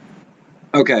swivel.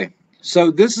 Okay.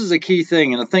 So this is a key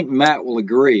thing, and I think Matt will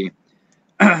agree.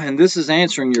 And this is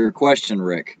answering your question,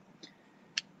 Rick.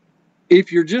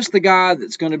 If you're just the guy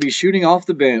that's going to be shooting off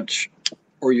the bench,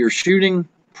 or you're shooting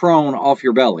prone off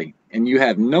your belly, and you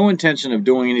have no intention of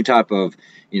doing any type of,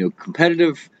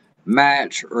 competitive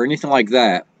match or anything like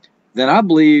that, then I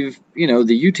believe, the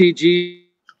UTG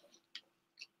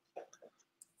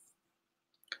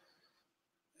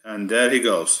And there he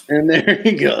goes. And there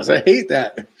he goes. I hate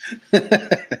that.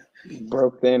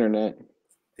 Broke the internet.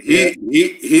 He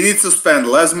needs to spend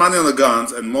less money on the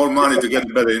guns and more money to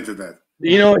get better internet.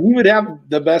 You know, he would have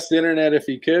the best internet if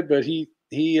he could, but he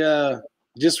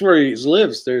just where he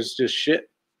lives, there's just shit.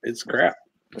 It's crap.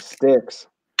 The sticks.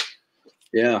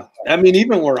 Yeah, I mean,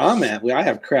 even where I'm at, I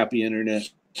have crappy internet.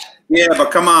 Yeah,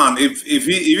 but come on, if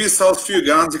he sells few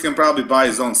guns, he can probably buy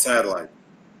his own satellite.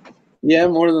 Yeah,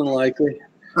 more than likely.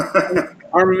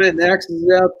 Armament and Axes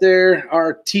is out there.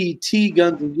 RTT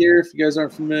Guns and Gear. If you guys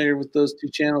aren't familiar with those two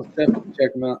channels, definitely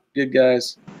check them out. Good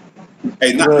guys.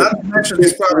 Hey, not to mention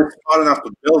he's probably smart enough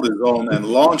to build his own and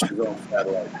launch his own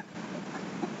satellite.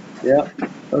 Yeah.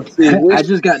 Let's see. I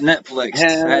just got Netflix.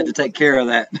 I had to take care of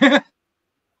that.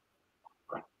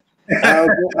 I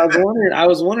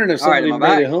was wondering if somebody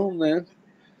made it home then.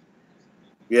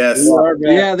 Yes.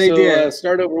 Yeah, they did.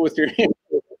 Start over with your hand.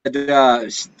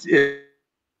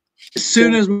 As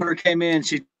soon as Mother came in,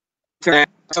 she turned.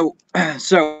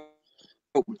 So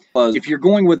if you're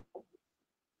going with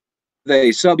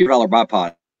a sub-$1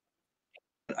 bipod,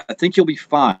 I think you'll be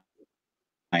fine.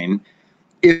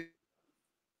 If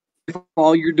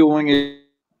all you're doing is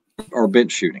or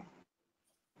bench shooting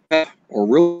or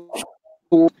real.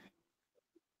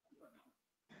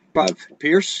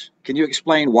 Pierce, can you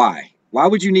explain why? Why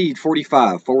would you need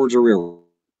 45 forwards or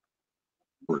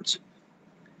rearwards?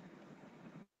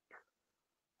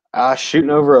 Shooting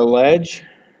over a ledge,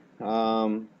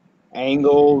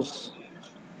 angles,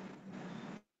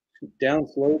 down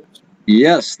slopes.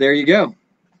 Yes, there you go.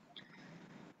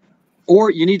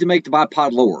 Or you need to make the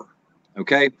bipod lower.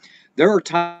 Okay, there are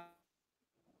times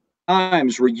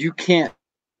where you can't.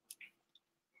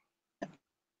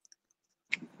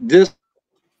 This.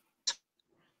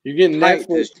 You're getting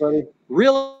Netflixed, buddy.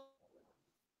 Really?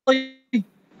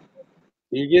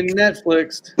 You're getting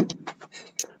Netflixed.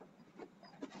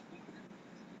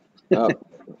 Oh,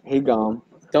 he gone.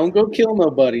 Don't go kill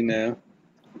nobody now.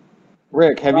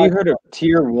 Rick, have you heard of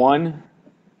Tier 1?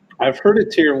 I've heard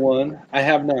of Tier 1. I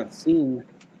have not seen.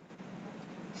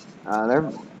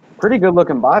 They're pretty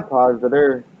good-looking bipods, but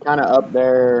they're kind of up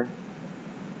there.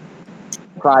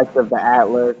 Price of the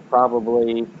Atlas,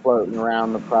 probably floating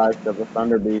around the price of the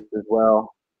Thunder Beast as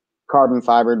well. Carbon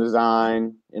fiber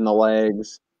design in the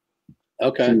legs.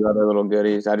 Okay. A few other little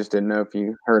goodies. I just didn't know if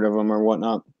you heard of them or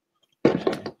whatnot.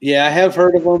 Yeah, I have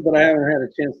heard of them, but I haven't had a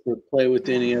chance to play with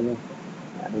any of them.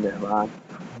 Neither have I.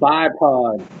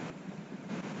 Bipod.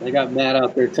 They got Matt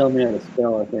out there telling me how to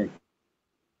spell, I think.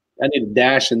 I need a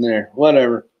dash in there.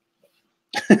 Whatever.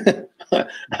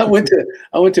 I went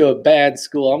to a bad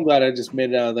school. I'm glad I just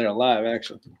made it out of there alive,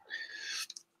 actually.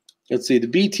 Let's see. The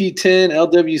BT10,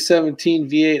 LW17,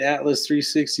 V8 Atlas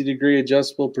 360-degree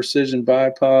adjustable precision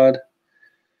bipod.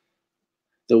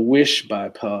 The Wish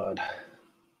bipod.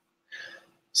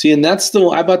 See, and that's the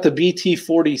one. I bought the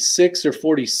BT46 or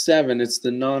 47. It's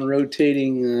the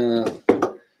non-rotating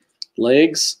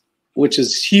legs, which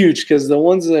is huge because the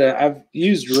ones that I've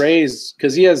used Ray's,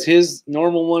 because he has his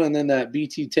normal one, and then that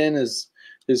BT10 is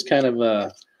kind of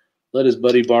let his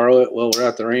buddy borrow it while we're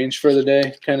at the range for the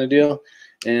day kind of deal.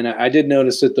 And I did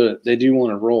notice that they do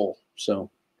want to roll. So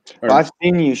I've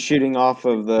seen you shooting off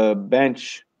of the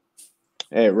bench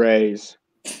at Ray's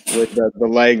with the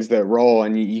legs that roll,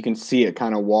 and you can see it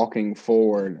kind of walking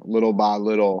forward little by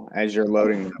little as you're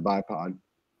loading the bipod.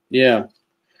 Yeah.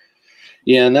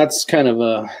 Yeah, and that's kind of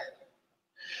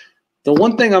the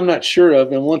one thing I'm not sure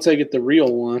of, and once I get the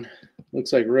real one,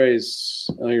 looks like Ray's.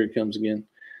 Oh, here he comes again.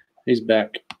 He's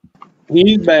back.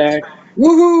 He's back.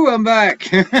 Woohoo! I'm back.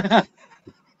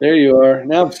 There you are.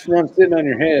 Now I'm sitting on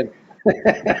your head.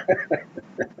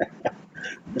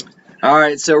 All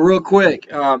right, so real quick,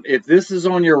 if this is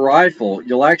on your rifle,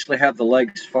 you'll actually have the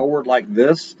legs forward like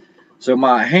this. So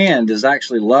my hand is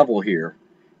actually level here,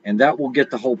 and that will get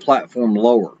the whole platform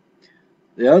lower.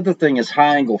 The other thing is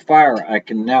high angle fire. I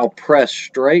can now press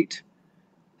straight,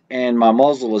 and my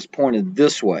muzzle is pointed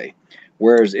this way,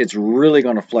 whereas it's really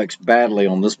going to flex badly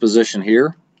on this position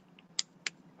here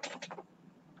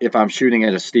if I'm shooting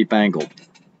at a steep angle.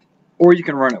 Or you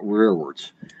can run it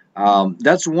rearwards.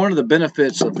 That's one of the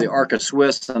benefits of the Arca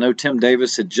Swiss. I know Tim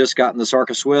Davis had just gotten this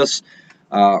Arca Swiss,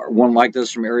 one like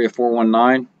this from Area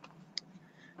 419.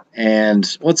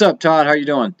 And what's up, Todd? How you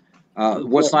doing?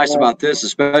 What's nice about this,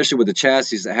 especially with the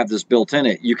chassis that have this built in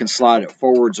it, you can slide it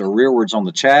forwards or rearwards on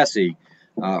the chassis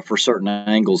for certain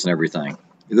angles and everything.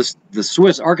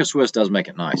 The Arca Swiss does make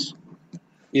it nice.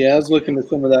 Yeah, I was looking at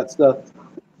some of that stuff.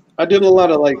 I did a lot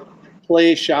of like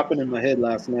play shopping in my head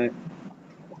last night,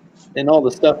 and all the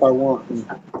stuff I want.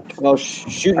 Well,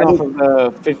 shooting off of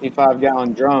the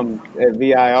 55-gallon drum at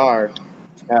VIR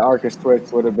that Arcus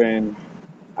Twist would have been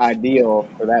ideal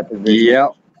for that position. Yeah.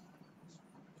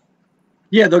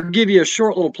 Yeah, they'll give you a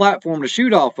short little platform to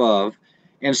shoot off of.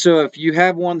 And so if you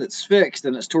have one that's fixed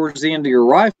and it's towards the end of your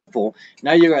rifle,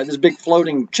 now you got this big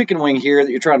floating chicken wing here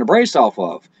that you're trying to brace off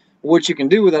of. What you can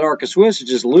do with that Arcus Twist is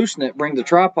just loosen it, bring the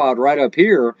tripod right up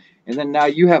here, and then now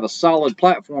you have a solid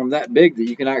platform that big that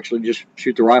you can actually just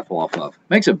shoot the rifle off of.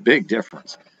 Makes a big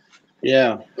difference.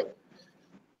 Yeah.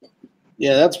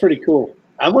 Yeah, that's pretty cool.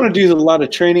 I want to do a lot of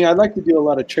training. I'd like to do a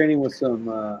lot of training with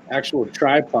some actual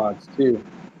tripods too.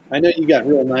 I know you got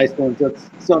real nice ones. That's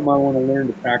something I want to learn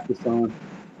to practice on.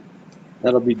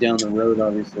 That'll be down the road,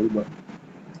 obviously, but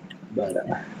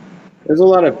there's a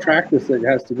lot of practice that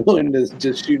has to go into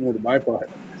just shooting with a bipod,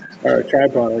 or a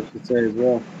tripod, I should say, as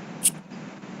well.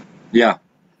 Yeah.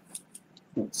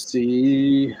 Let's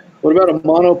see. What about a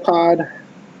monopod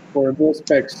for a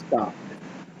mil-spec stock?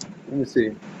 Let me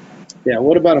see. Yeah,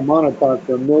 what about a monopod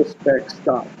for a mil-spec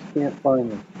stock? Can't find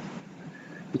them.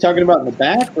 You talking about in the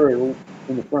back or in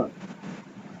the front?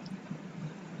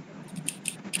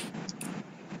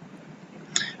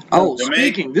 Oh,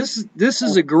 speaking, this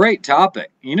is a great topic.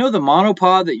 You know the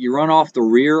monopod that you run off the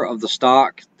rear of the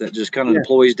stock that just kind of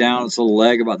deploys down its little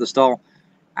leg about the stall?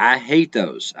 I hate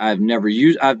those. I've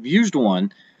used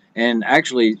one and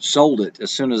actually sold it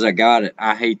as soon as I got it.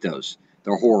 I hate those.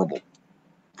 They're horrible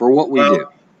for what we do.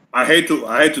 I hate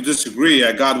to disagree.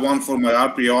 I got one for my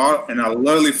RPR, and I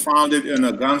literally found it in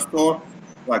a gun store,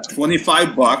 like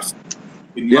 $25.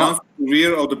 It mounts the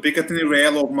rear of the Picatinny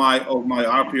rail of my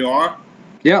RPR.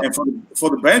 Yeah. And for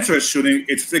the bench rest shooting,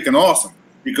 it's freaking awesome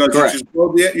because you just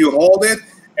go there, you hold it,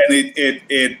 and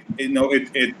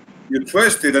you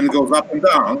twist it and it goes up and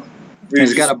down.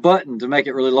 It's got a button to make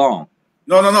it really long.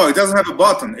 No. It doesn't have a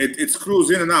button. It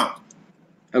screws in and out.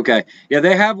 Okay. Yeah,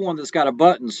 they have one that's got a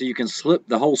button so you can slip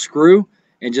the whole screw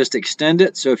and just extend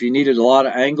it. So if you needed a lot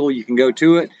of angle, you can go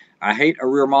to it. I hate a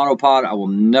rear monopod. I will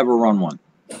never run one.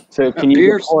 So can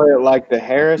you deploy it like the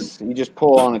Harris? You just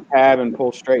pull on a tab and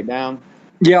pull straight down?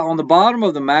 Yeah, on the bottom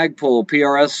of the Magpul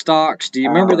PRS stocks, do you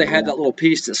remember they had that little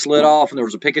piece that slid off and there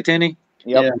was a Picatinny?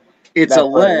 Yep. Yeah. It's a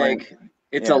leg.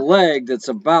 It's a leg that's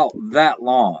about that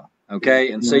long,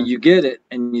 okay? And so you get it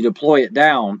and you deploy it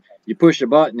down, you push a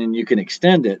button and you can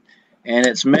extend it, and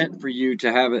it's meant for you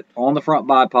to have it on the front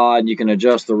bipod and you can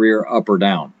adjust the rear up or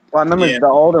down. Well, I remember the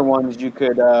older ones, you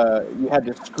could you had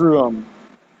to screw them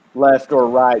left or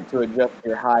right to adjust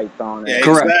your height on it. Yeah,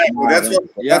 correct.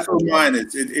 Exactly. That's what mine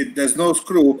is. There's no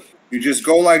screw. You just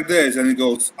go like this, and it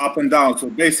goes up and down. So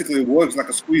basically, it works like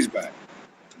a squeeze bag.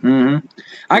 Mm-hmm.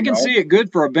 I can see it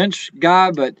good for a bench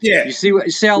guy, but you see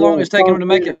how long it's taking him to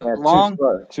make it long?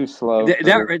 Too slow.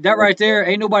 That right there,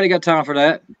 ain't nobody got time for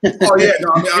that. Oh yeah,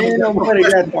 no, Ain't nobody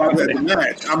got time for the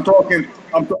match. I'm talking.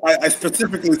 I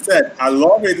specifically said I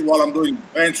love it while I'm doing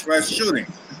bench rest shooting.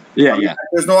 Yeah.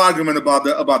 There's no argument about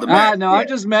the match. No, I'm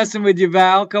just messing with you,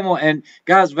 Val. Come on, and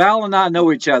guys, Val and I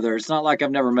know each other. It's not like I've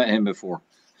never met him before.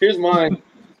 Here's mine.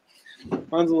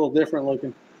 Mine's a little different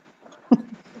looking.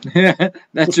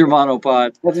 That's your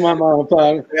monopod. That's my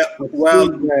monopod. Yeah.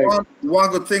 Well,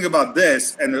 one good thing about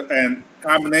this and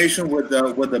combination with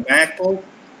the Magpul,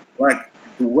 like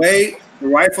the way the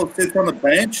rifle sits on the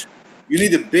bench, you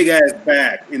need a big ass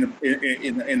bag in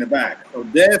the back. So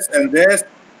this and this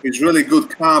is really good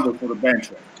combo for the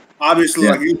bench rest. Obviously,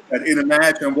 like you said, in a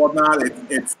match and whatnot,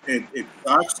 it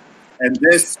sucks. And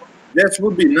this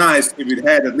would be nice if it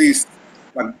had at least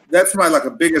that's my a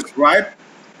biggest gripe.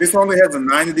 This only has a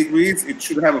 90 degrees. It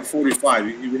should have a 45.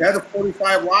 If it had a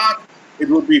 45 watt, it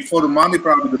would be for the money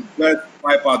probably the best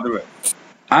bipod there is.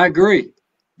 I agree.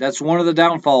 That's one of the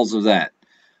downfalls of that.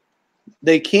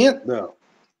 They can't though.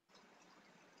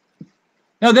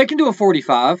 No, they can do a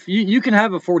 45. You can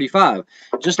have a 45,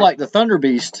 just like the Thunder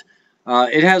Beast.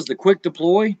 It has the quick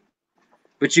deploy,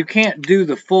 but you can't do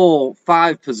the full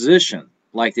 5 position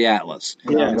like the Atlas.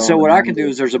 Yeah. So what I can do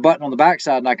is there's a button on the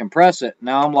backside and I can press it.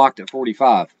 Now I'm locked at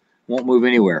 45. Won't move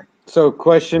anywhere. So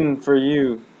question for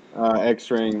you,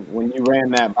 X-Ring. When you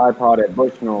ran that bipod at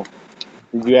Bushnell,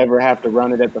 did you ever have to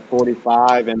run it at the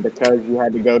 45? And because you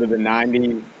had to go to the 90,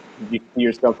 did you see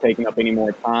yourself taking up any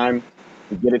more time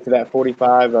to get it to that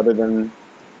 45 other than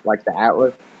like the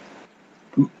Atlas?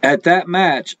 At that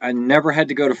match, I never had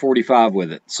to go to 45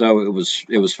 with it. So it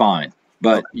was fine.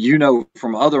 But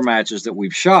from other matches that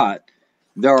we've shot,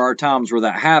 there are times where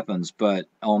that happens. But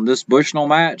on this Bushnell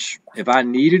match, if I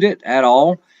needed it at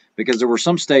all, because there were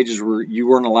some stages where you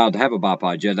weren't allowed to have a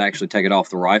bipod, you had to actually take it off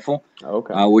the rifle.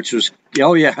 Okay. Which was,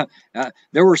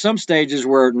 there were some stages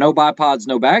where no bipods,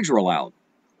 no bags were allowed.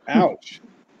 Ouch.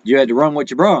 you had to run what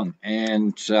you brung,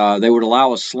 and they would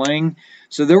allow a sling.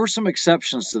 So there were some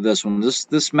exceptions to this one.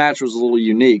 This match was a little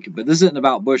unique, but this isn't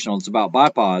about Bushnell. It's about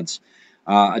bipods.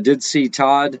 I did see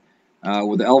Todd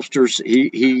with the Elfsters.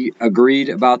 He agreed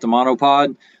about the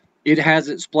monopod. It has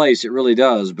its place, it really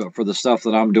does. But for the stuff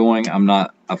that I'm doing, I'm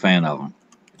not a fan of them.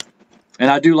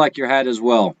 And I do like your hat as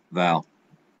well, Val.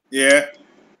 Yeah,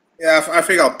 yeah. I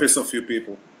think I'll piss a few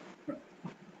people.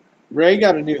 Ray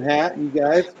got a new hat. You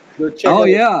guys go check. Oh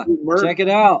yeah, check it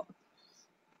out.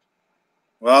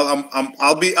 Well,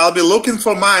 I'll be looking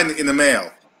for mine in the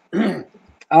mail.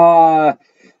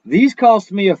 These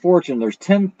cost me a fortune. There's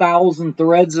 10,000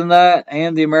 threads in that,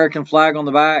 and the American flag on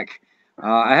the back.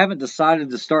 I haven't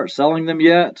decided to start selling them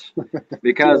yet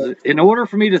because in order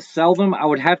for me to sell them, I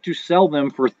would have to sell them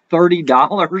for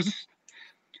 $30.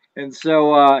 And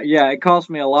so, yeah, it cost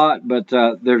me a lot, but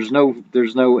there's no,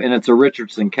 and it's a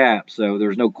Richardson cap, so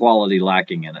there's no quality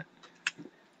lacking in it.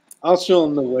 I'll show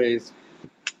them the ways,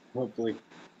 hopefully.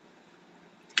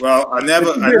 Well, I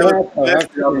never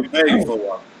I'll be paying for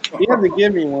one. He hasn't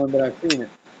given me one, but I've seen it.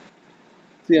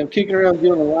 See, I'm kicking around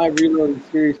doing a live reloading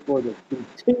series for the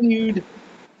continued,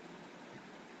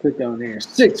 click on here,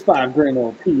 6.5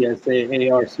 Grendel PSA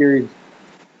AR series.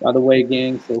 By the way,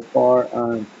 gang, so far,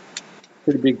 I'm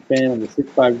pretty big fan of the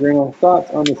 6.5 Grendel.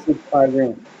 Thoughts on the 6.5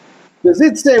 Grendel? Does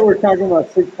it say we're talking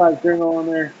about 6.5 Grendel on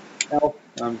there? No,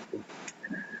 I'm just kidding.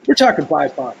 We're talking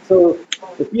bipod. So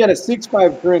if you had a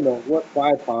 6.5 Grendel, what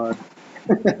bipod?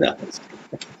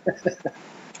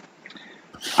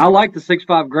 I like the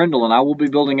 6.5 Grendel, and I will be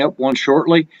building up one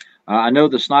shortly. I know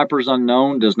the Sniper's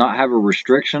Unknown does not have a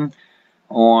restriction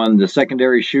on the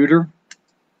secondary shooter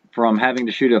from having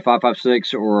to shoot a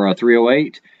 5.56 or a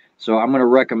 308. So I'm going to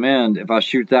recommend, if I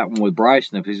shoot that one with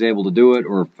Bryson, if he's able to do it,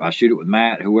 or if I shoot it with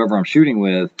Matt, whoever I'm shooting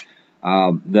with,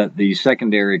 that the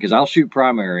secondary, because I'll shoot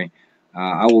primary,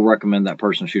 I will recommend that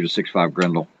person shoot a 6.5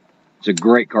 Grendel. It's a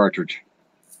great cartridge.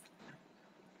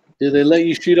 Do they let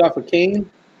you shoot off a cane?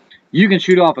 You can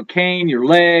shoot off a cane, your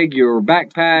leg, your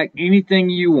backpack, anything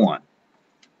you want.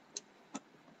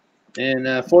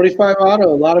 And 45 auto,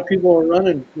 a lot of people are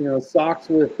running, you know, socks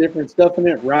with different stuff in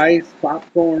it, rice,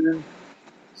 popcorn,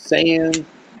 sand.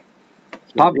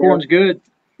 Popcorn's good.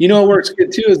 You know what works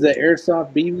good too is the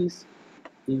airsoft BBs.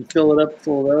 You can fill it up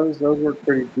full of those. Those work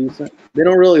pretty decent. They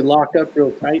don't really lock up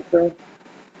real tight though.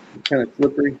 They're kind of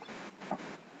slippery.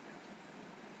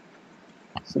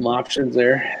 Some options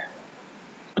there.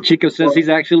 Chico says he's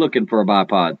actually looking for a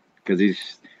bipod because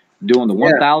he's doing the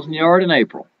 1,000 yard in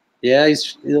April. Yeah,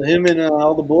 him and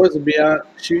all the boys will be out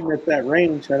shooting at that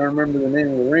range. I don't remember the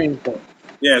name of the range, but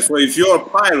yeah. So if you're a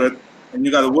pirate and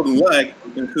you got a wooden leg,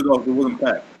 you can shoot off the wooden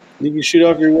peg. You can shoot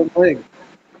off your wooden leg.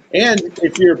 And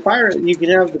if you're a pirate, you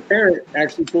can have the parrot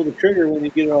actually pull the trigger when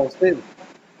you get it all steady.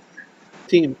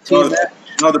 Team match.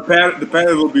 No, the parrot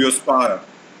will be your spotter.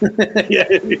 Yeah,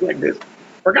 it'll be like this.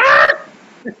 Forgot!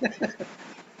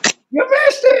 You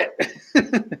missed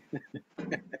it!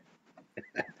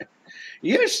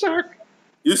 You suck.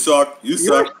 You suck. You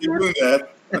suck. Keep doing that.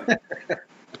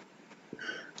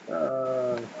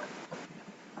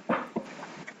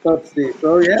 Let's see.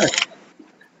 So, yeah.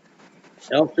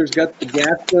 Elfster's got the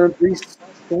gas gun,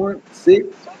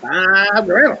 3.65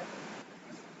 Grendel.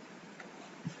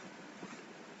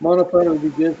 Monopod would be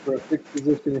good for a fixed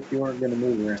position if you weren't going to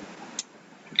move around.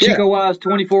 Chico Wise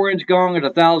 24-inch gong at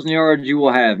 1,000 yards, you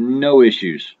will have no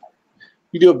issues.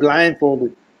 You do it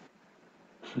blindfolded.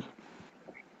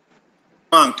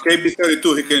 On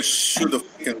KB32, he can shoot a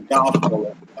freaking golf ball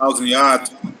at 1,000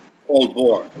 yards, cold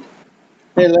bore.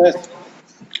 Hey, Les.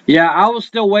 Yeah, I was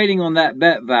still waiting on that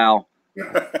bet, Val.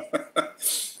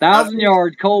 1,000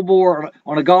 yard cold bore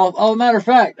on a golf. Oh, matter of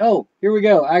fact, here we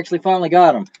go. I actually finally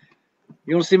got them.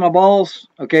 You want to see my balls?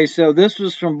 Okay, so this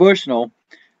was from Bushnell,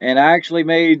 and I actually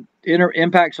made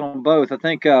impacts on both. I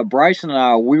think Bryson and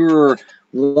I, we were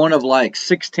one of like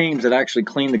 6 teams that actually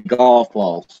cleaned the golf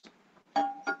balls.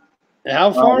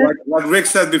 How far? Like Rick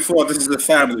said before, this is a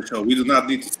family show. We do not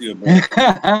need to see a ball.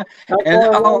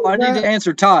 I need to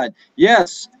answer Todd.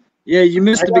 Yes. Yeah, you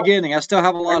missed the beginning. I still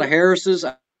have a lot of Harris's.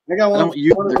 I got one.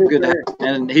 They're good at,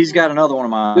 and he's got another one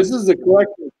of mine. This is the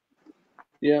collection.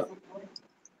 Yeah.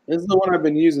 This is the one I've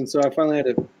been using, so I finally had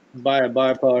to buy a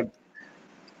bipod.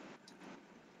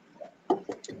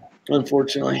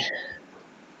 Unfortunately.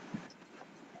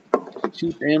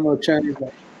 Cheap ammo Chinese.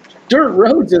 Dirt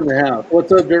Road's in the house.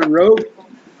 What's up, Dirt Road?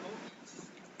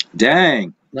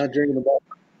 Dang. Not drinking the ball.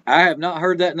 I have not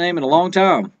heard that name in a long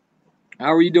time.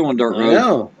 How are you doing, Dirt Road? I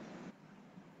know.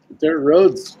 Dirt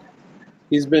Road's,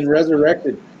 he's been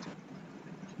resurrected.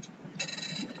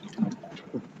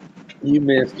 You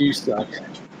missed. You suck.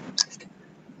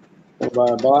 by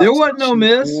a box. There wasn't no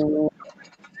miss.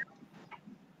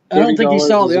 I don't think he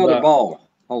saw the other ball.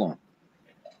 Hold on.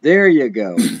 There you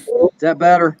go. Is that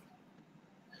better?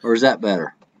 Or is that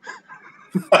better?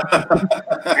 There,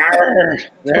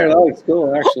 that looks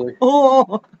cool, actually.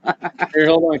 Oh. Here,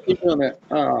 hold on. Keep doing that.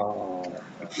 Oh.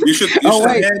 You should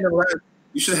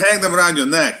hang them around your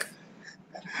neck.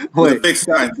 With a big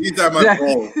sign. These are my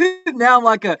goals. Now I'm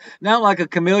like a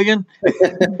chameleon.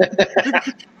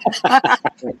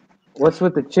 What's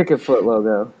with the chicken foot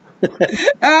logo?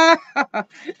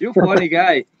 You're a funny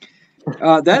guy.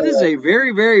 That is a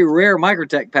very, very rare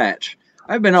Microtech patch.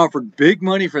 I've been offered big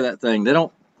money for that thing. They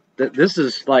don't. This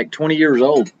is like 20 years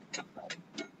old.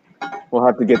 We'll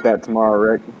have to get that tomorrow,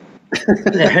 Rick.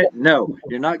 No,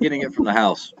 you're not getting it from the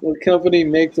house. What company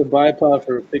makes a bipod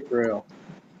for a pick rail?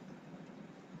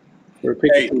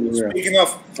 Hey, speaking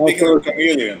of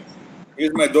chameleon,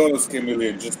 here's my daughter's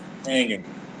chameleon just hanging.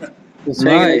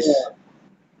 Nice.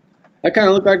 That kind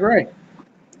of looked like Ray.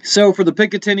 So for the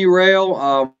Picatinny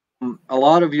rail, a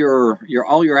lot of your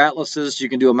all your Atlases, you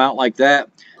can do a mount like that.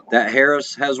 That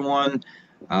Harris has one.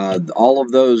 All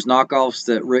of those knockoffs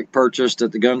that Rick purchased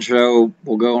at the gun show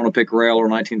will go on a pick rail or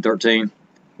 1913.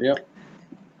 Yep.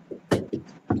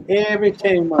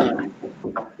 Everything mine.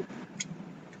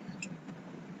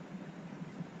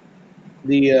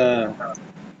 There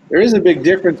is a big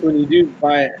difference when you do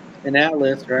buy an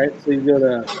Atlas, right? So you go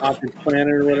to Optics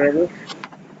Planet or whatever,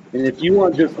 and if you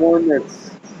want just one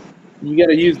that's, you got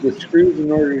to use the screws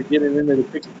in order to get it into the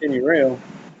Picatinny rail.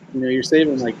 You know, you're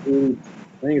saving like I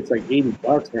think it's like $80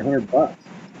 or $100,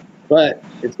 but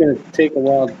it's going to take a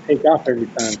while to take off every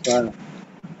time. So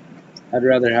I'd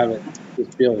rather have it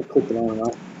just be able to clip it on and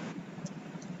off.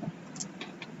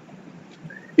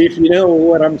 If you know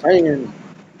what I'm saying.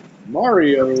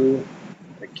 Mario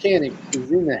Mechanic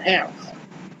is in the house.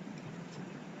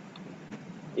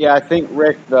 Yeah, I think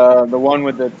Rick, the one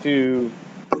with the 2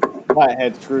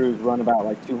 flathead screws run about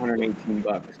like $218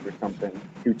 or something,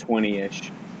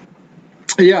 220-ish.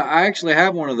 Yeah, I actually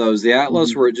have one of those, the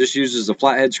Atlas, where it just uses a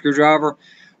flathead screwdriver.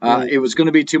 It was going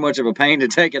to be too much of a pain to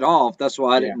take it off. That's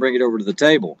why I didn't bring it over to the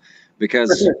table,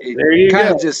 because it kind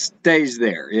of just stays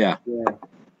there. Yeah.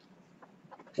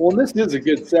 Well, this is a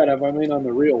good setup. I mean, on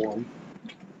the real one,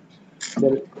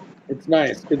 but it's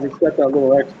nice because it's got that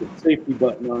little extra safety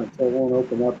button on it, so it won't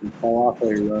open up and fall off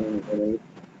while you're running it.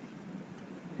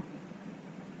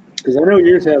 Because I know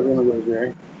yours has one of those,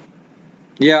 right?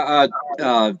 Yeah.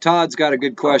 Todd's got a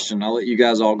good question. I'll let you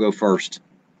guys all go first.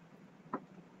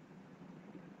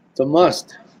 It's a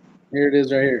must. Here it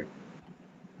is, right here.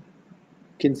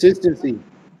 Consistency.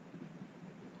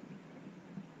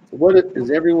 What is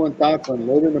everyone's thoughts on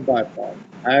loading a bipod?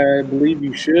 I believe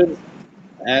you should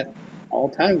at all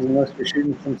times, unless you're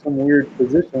shooting from some weird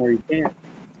position where you can't.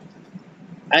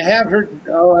 I have heard.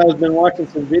 I've been watching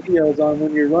some videos on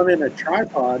when you're running a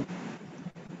tripod.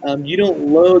 You don't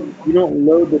load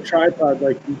the tripod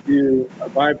like you do a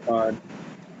bipod.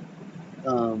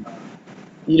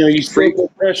 You still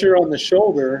put pressure on the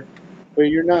shoulder, but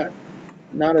you're not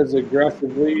as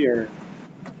aggressively or.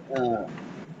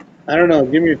 I don't know.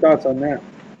 Give me your thoughts on that.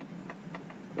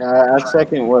 I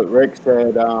second what Rick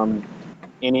said.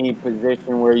 Any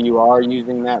position where you are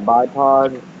using that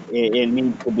bipod, it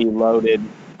needs to be loaded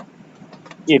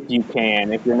if you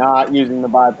can. If you're not using the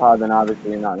bipod, then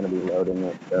obviously you're not going to be loading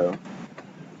it. So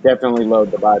definitely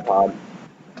load the bipod.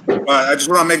 I just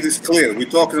want to make this clear. We're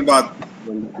talking about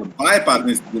the bipod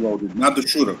needs to be loaded, not the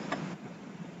shooter.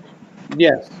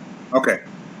 Yes. Okay.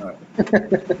 All right.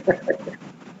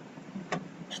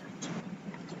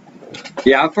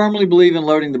 Yeah, I firmly believe in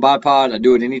loading the bipod. I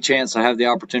do it any chance I have the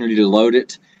opportunity to load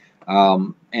it.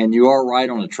 And you are right,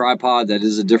 on a tripod, that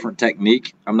is a different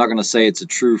technique. I'm not going to say it's a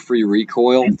true free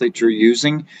recoil that you're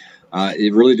using.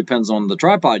 It really depends on the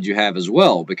tripod you have as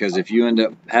well, because if you end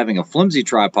up having a flimsy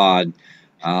tripod,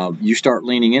 you start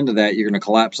leaning into that, you're going to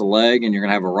collapse a leg and you're going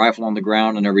to have a rifle on the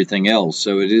ground and everything else.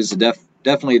 So it is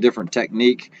definitely a different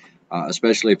technique,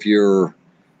 especially if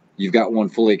you've got one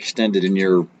fully extended and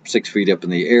you're 6 feet up in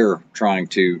the air trying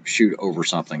to shoot over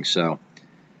something. So,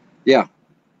 yeah,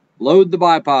 load the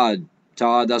bipod,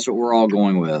 Todd. That's what we're all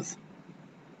going with.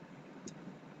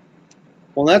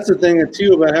 Well, that's the thing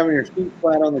too about having your feet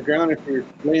flat on the ground. If you're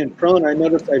laying prone, I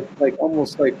noticed I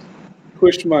almost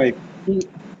pushed my feet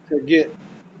to get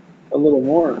a little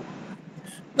more.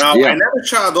 Now, I never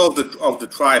shot off the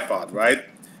tripod, right?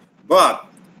 But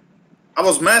I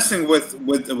was messing with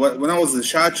when I was at the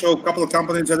SHOT Show. A couple of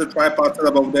companies had a tripod set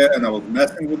up over there, and I was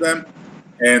messing with them.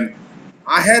 And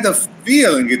I had a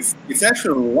feeling it's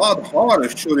actually a lot harder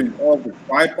shooting off the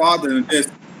tripod than it is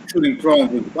shooting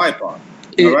prone with the bipod.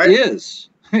 It is.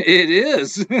 It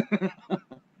is.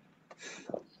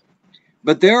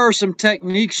 But there are some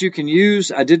techniques you can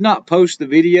use. I did not post the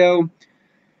video.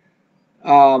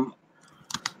 You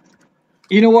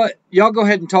know what? Y'all go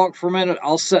ahead and talk for a minute.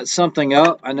 I'll set something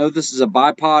up. I know this is a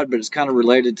bipod, but it's kind of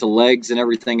related to legs and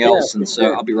everything else. And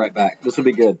so I'll be right back. This will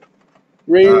be good.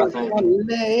 Raise on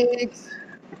legs.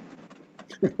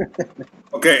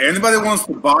 Okay, anybody wants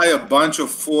to buy a bunch of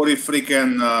 40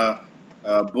 freaking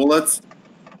bullets?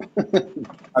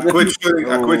 I quit shooting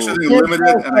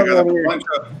limited, and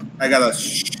I got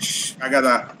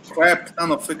a crap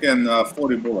ton of freaking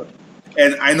 40 bullets.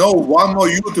 And I know one more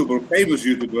YouTuber, famous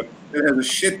YouTuber, that has a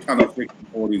shit ton of freaking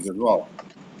 40s as well.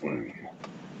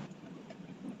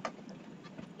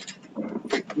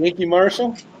 Yankee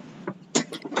Marshall?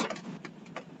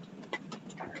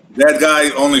 That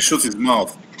guy only shoots his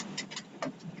mouth.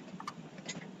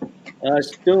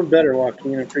 It's doing better,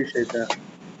 Joaquin. I appreciate that.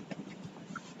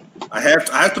 I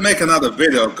have to make another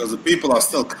video because the people are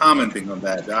still commenting on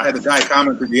that. I had a guy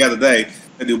commented the other day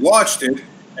that he watched it,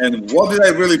 and what did I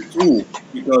really prove?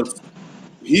 Because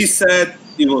he said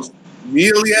it was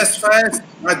nearly as fast,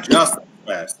 not just as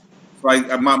fast.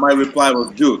 So my reply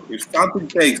was, dude, if something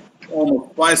takes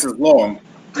almost twice as long,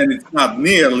 then it's not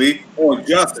nearly or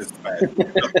just as fast.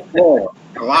 It's just slower,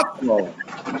 a lot slower.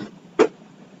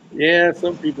 Yeah,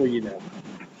 some people, you know.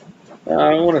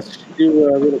 I want to do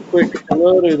a little quick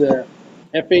hello to the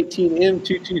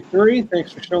F-18M223.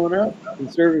 Thanks for showing up.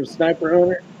 Conservative Sniper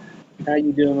Hunter. How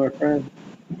you doing, my friend?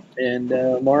 And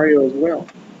Mario as well.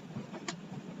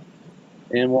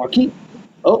 And Joaquin.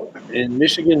 Oh, and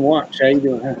Michigan Watch. How you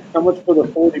doing? How much for the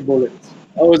 40 bullets?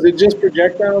 Oh, is it just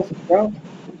projectiles? Well,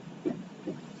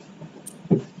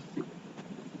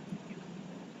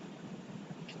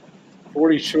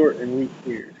 40 short and weak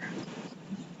here.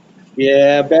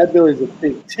 Yeah, Bad Billy's a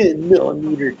big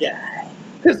 10mm guy.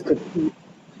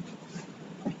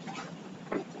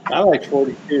 I like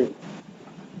 42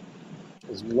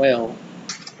 as well.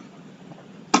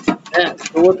 Yeah,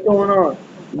 so what's going on?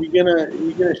 You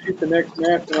gonna shoot the next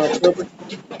match in October?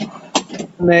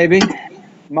 Maybe.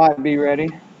 Might be ready.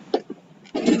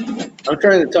 I'm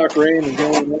trying to talk Ray into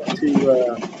going up to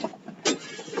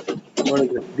what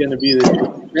is it gonna be,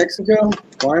 the Mexico?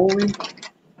 Wyoming?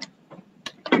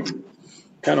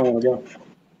 Kind of want to go.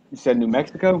 You said New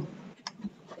Mexico?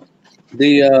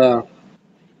 The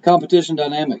Competition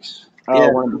dynamics. Oh, Yeah.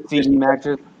 one of the CD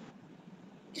matches.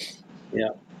 Yeah.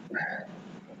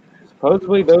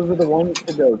 Supposedly, those are the ones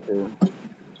to go to.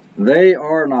 They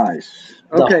are nice.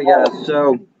 Okay, guys.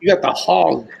 So you got the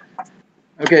hog.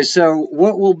 Okay, so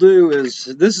what we'll do is,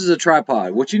 this is a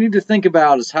tripod. What you need to think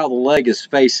about is how the leg is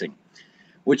facing.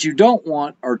 What you don't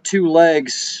want are two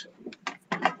legs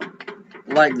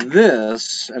like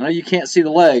this. I know you can't see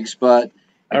the legs, but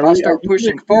if I start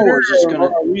pushing forwards, it's going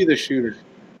to... Are we the shooter?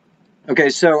 Okay,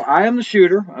 so I am the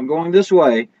shooter. I'm going this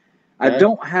way. I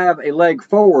don't have a leg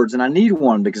forwards, and I need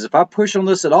one, because if I push on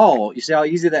this at all, you see how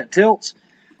easy that tilts?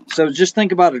 So just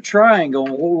think about a triangle,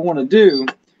 and what we want to do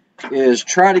is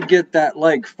try to get that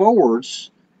leg forwards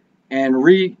and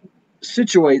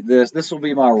re-situate this. This will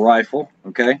be my rifle,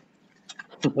 okay?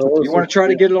 You want to try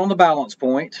to get it on the balance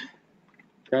point.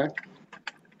 Okay.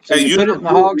 So you put it in the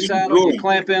hog saddle, you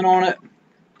clamp in on it.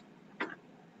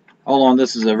 Hold on,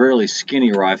 this is a really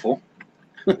skinny rifle.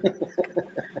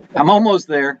 I'm almost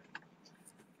there.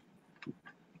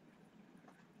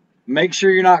 Make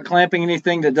sure you're not clamping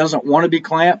anything that doesn't want to be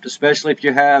clamped, especially if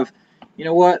you have, you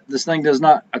know what, this thing does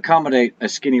not accommodate a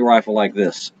skinny rifle like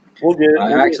this. We'll get it.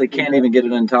 I actually can't even get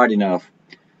it in tight enough.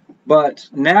 But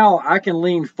now I can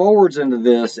lean forwards into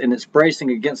this, and it's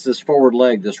bracing against this forward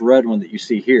leg, this red one that you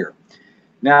see here.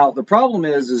 Now, the problem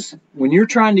is when you're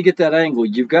trying to get that angle,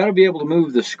 you've got to be able to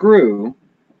move the screw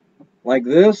like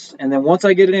this, and then once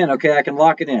I get it in, okay, I can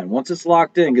lock it in. Once it's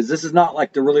locked in, because this is not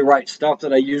like the really right stuff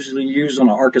that I usually use on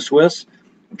an Arca Swiss.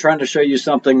 I'm trying to show you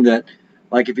something that,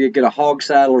 like if you get a hog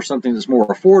saddle or something that's more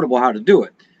affordable, how to do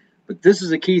it. But this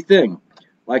is a key thing.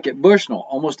 Like at Bushnell,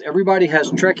 almost everybody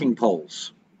has trekking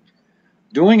poles.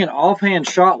 Doing an offhand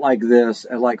shot like this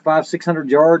at like 500-600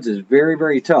 yards is very,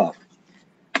 very tough.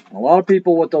 A lot of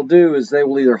people, what they'll do is they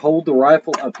will either hold the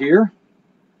rifle up here,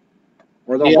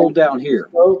 or they'll hold down here.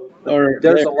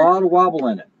 There's a lot of wobble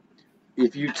in it.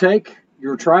 If you take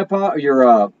your tripod,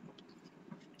 your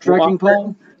trekking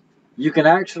pole, you can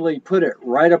actually put it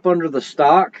right up under the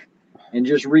stock and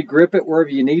just re-grip it wherever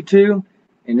you need to,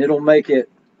 and it'll make it,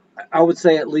 I would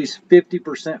say, at least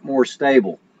 50% more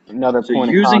stable. Another so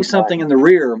point using something in the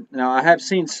rear. Now, I have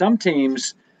seen some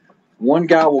teams, one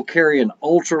guy will carry an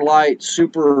ultralight,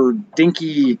 super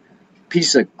dinky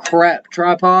piece of crap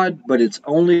tripod, but it's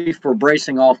only for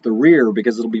bracing off the rear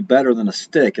because it'll be better than a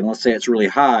stick. And let's say it's really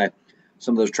high,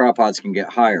 some of those tripods can get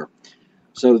higher.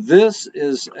 So this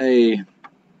is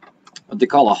what they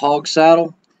call a hog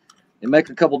saddle. They make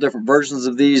a couple different versions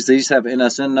of these. These have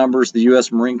NSN numbers. The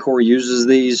U.S. Marine Corps uses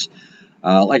these.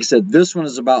 Like I said, this one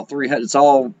is about 300. It's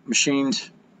all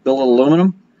machined billet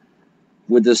aluminum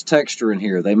with this texture in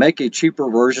here. They make a cheaper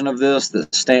version of this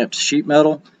that's stamped sheet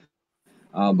metal,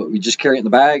 but we just carry it in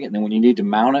the bag, and then when you need to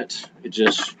mount it, it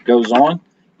just goes on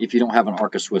if you don't have an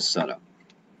Arca Swiss setup.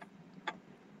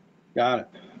 Got it.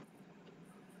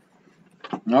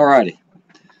 All righty.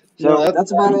 So No,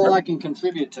 that's about all I can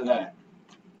contribute to that.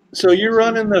 So you're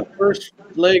running the first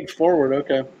leg forward,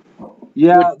 okay?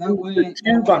 Yeah, that way The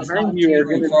two behind you are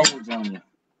going to be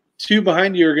two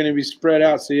behind you are going to be spread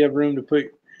out, so you have room to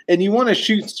put. And you want to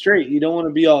shoot straight. You don't want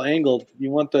to be all angled.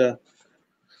 You want to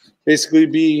basically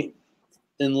be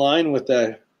in line with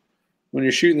that. When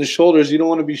you're shooting the shoulders, you don't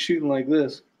want to be shooting like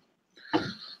this.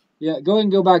 Yeah, go ahead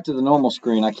and go back to the normal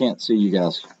screen. I can't see you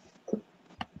guys.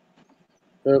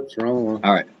 Oops, wrong one.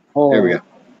 All right, Hold there on. we go.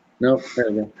 Nope,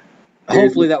 there we go.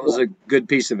 Hopefully that was a good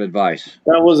piece of advice.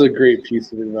 That was a great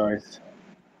piece of advice.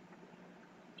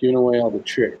 Giving away all the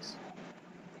tricks.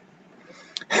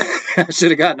 I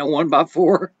should have gotten a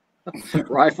 1x4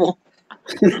 rifle.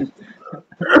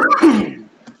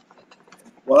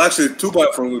 Well, actually,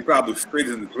 2x4 would probably fit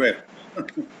in the grip.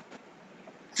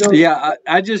 So, Yeah,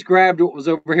 I just grabbed what was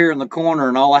over here in the corner,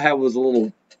 and all I had was a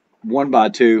little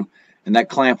 1x2, and that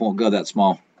clamp won't go that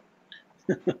small.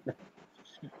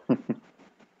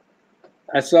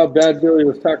 I saw Bad Billy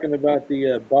was talking about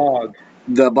the bog.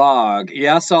 The bog.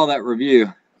 Yeah, I saw that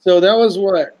review. So that was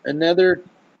what? Another,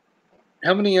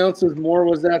 how many ounces more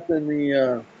was that than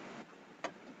the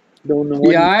one?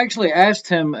 Yeah, I actually asked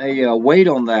him a weight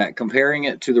on that, comparing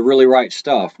it to the Really Right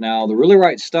Stuff. Now, the Really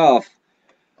Right Stuff,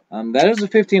 that is a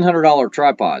 $1,500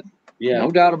 tripod. Yeah. No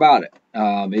doubt about it.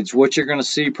 It's what you're going to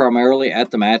see primarily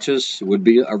at the matches. It would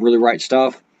be a Really Right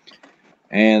Stuff.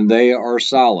 And they are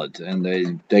solid,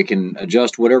 and they can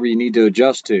adjust whatever you need to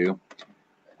adjust to.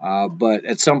 But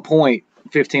at some point,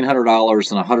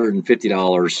 $1,500 and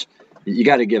 $150, you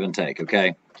got to give and take,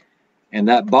 okay? And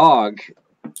that bog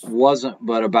wasn't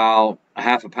but about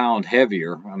half a pound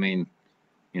heavier. I mean,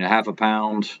 half a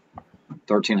pound,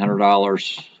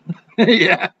 $1,300.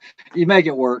 Yeah, you make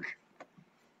it work.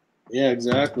 Yeah,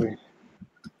 exactly.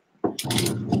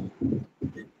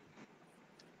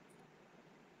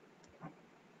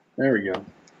 There we go.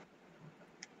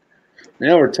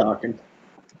 Now we're talking.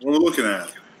 What are we looking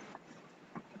at?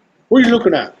 What are you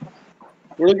looking at?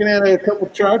 We're looking at a couple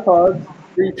tripods,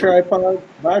 3 tripods,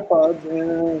 bipods,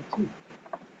 and 2.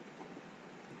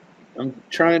 I'm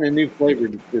trying a new flavor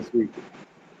this week.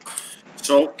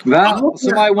 So Well,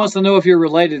 somebody wants to know if you're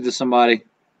related to somebody.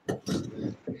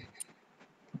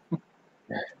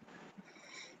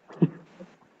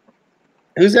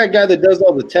 Who's that guy that does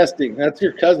all the testing? That's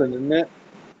your cousin, isn't it?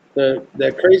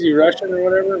 The crazy Russian or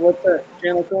whatever? What's that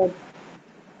channel called?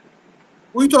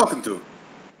 who are you talking to?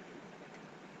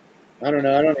 I don't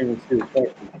know. I don't even see the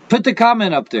question. Put the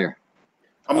comment up there.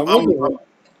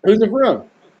 Who's it from?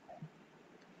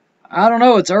 I don't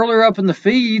know. It's earlier up in the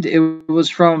feed. It was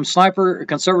from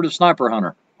Conservative Sniper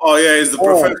Hunter. Oh, yeah, it's the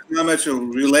professional amateur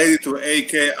related to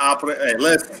AK operator. Hey,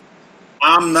 listen,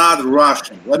 I'm not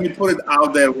Russian. Let me put it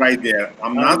out there right there.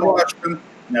 I'm not Russian.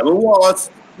 Never was.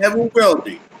 Never will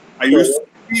be. I used to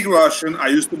speak Russian. I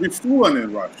used to be fluent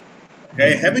in Russian.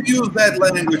 Okay? Haven't used that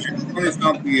language in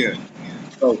 20-something years.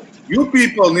 So you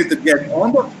people need to get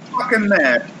on the fucking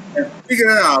map and figure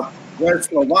out where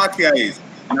Slovakia is.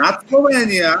 Not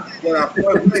Slovenia, where our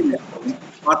president is,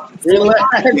 but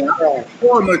Slovakia,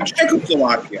 former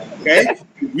Czechoslovakia. Okay?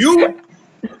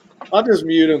 I'll just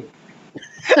mute him.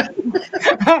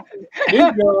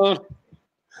 He's gone.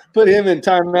 Put him in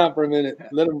timeout for a minute.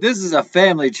 Let him. This is a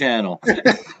family channel.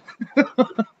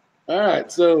 All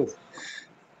right, so at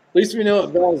least we know what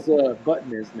Val's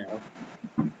button is now.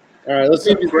 All right, let's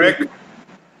see if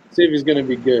he's going to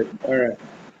be good. All right.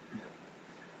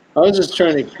 I was just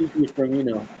trying to keep you from,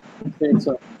 saying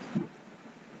something.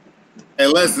 Hey,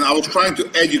 listen, I was trying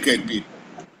to educate people.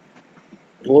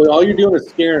 Well, all you're doing is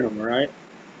scaring them, right?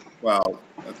 Well,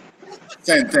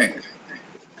 same thing.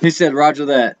 He said, Roger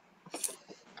that.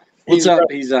 What's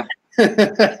up, Isa?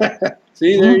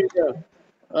 See, there you go.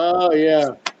 Oh,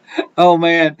 yeah. Oh,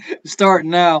 man.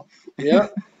 Starting now.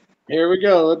 Yep. Here we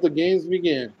go. Let the games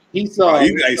begin. He saw.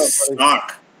 You guys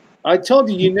suck. I told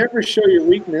you, you never show your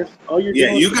weakness. All you're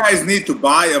doing you guys need to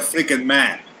buy a freaking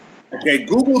map. Okay,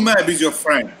 Google Map is your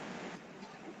friend.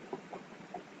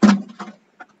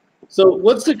 So,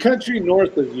 what's the country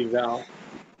north of you, Val?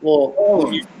 Well,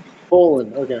 Poland.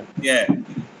 Poland. Okay. Yeah.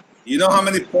 You know how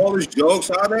many Polish jokes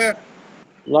are there?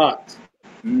 Lots.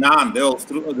 None. They're all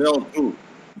true.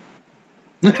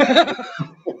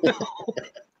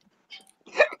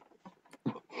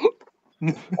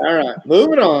 All right,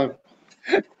 moving on.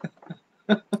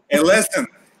 Hey, listen.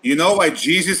 You know why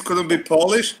Jesus couldn't be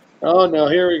Polish? Oh no,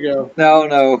 here we go.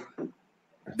 No.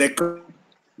 They couldn't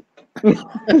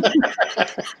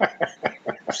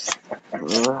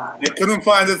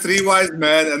find the 3 wise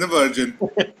men and the virgin.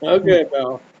 Okay,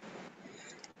 Val.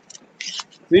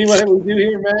 See what we do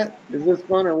here, Matt? Is this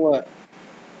fun or what?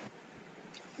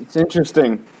 It's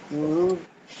interesting. Mm-hmm.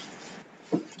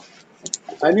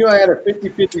 I knew I had a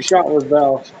 50-50 shot with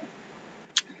Val.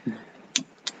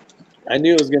 I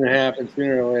knew it was going to happen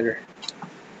sooner or later.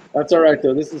 That's all right,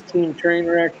 though. This is Team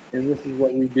Trainwreck, and this is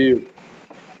what we do.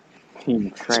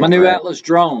 Team It's my new Atlas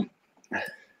drone. It's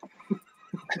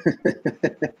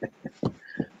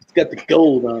got the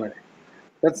gold on it.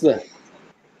 That's the...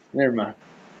 Never mind.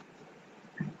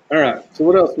 All right, so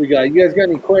what else we got? You guys got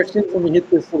any questions? Let me hit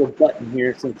this little button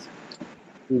here since,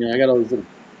 I got all these little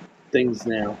things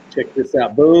now. Check this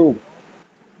out. Boom.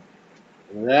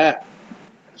 Look at that.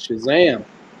 Shazam.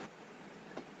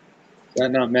 Is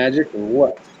that not magic or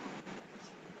what?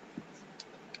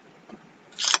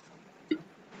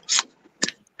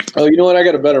 Oh, you know what? I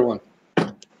got a better one.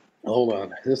 Hold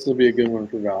on. This will be a good one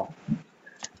for Val.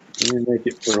 Let me make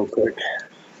it real quick.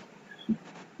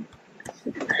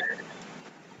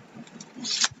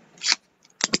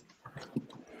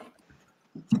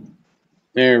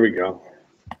 There we go.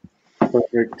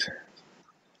 Perfect.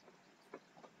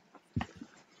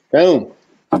 Boom.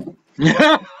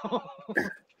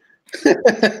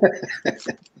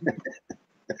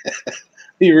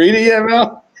 You read it yet,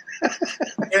 Val? I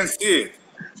can't see it.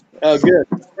 Oh, good.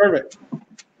 Perfect.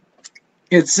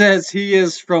 It says he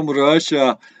is from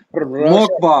Russia. From Russia.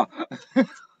 Mokba.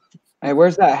 Hey,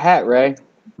 where's that hat, Ray?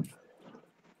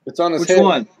 It's on his Which head.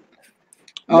 one?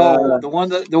 Oh, the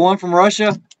one from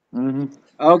Russia? Mm-hmm.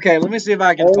 Okay, let me see if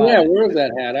I can Oh, find yeah. it. Where's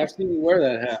that hat? I've seen you wear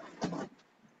that hat.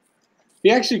 He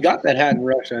actually got that hat in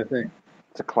Russia, I think.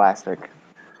 It's a classic.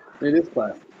 It is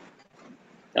classic.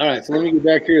 All right, so let me get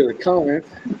back here to the comments.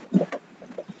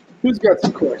 Who's got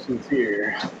some questions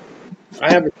here?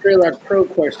 I have a Trailer Pro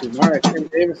question. All right, Tim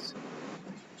Davis.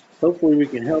 Hopefully we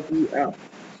can help you out.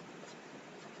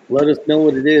 Let us know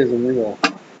what it is, and we will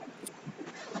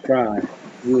try.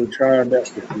 We will try our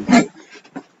best with you.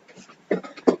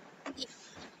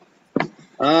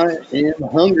 I am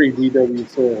hungry, DW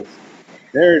says.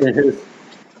 There it is.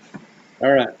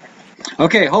 All right.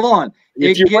 Okay, hold on.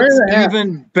 If It you're wearing gets the hat-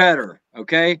 even better,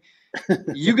 okay?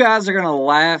 You guys are going to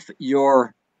laugh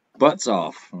your butts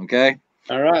off, okay?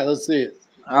 All right, let's see it.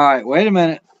 All right, wait a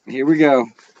minute. Here we go.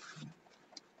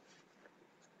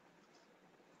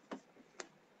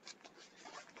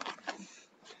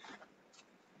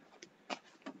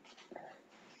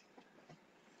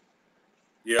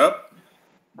 Yep.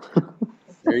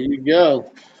 There you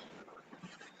go.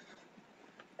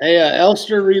 Hey,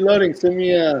 Elster Reloading, send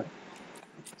me a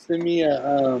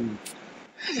email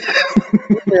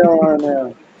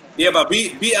on Yeah, but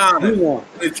be honest. email.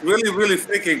 It's really, really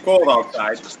freaking cold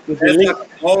outside. With That's the not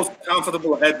the most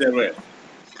comfortable head there is.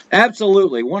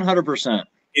 Absolutely, 100%.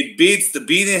 It beats the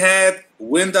beanie head.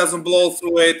 Wind doesn't blow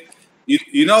through it.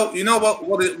 You know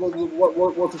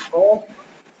what's it called?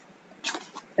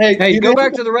 Hey, do go they back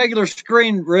have to the regular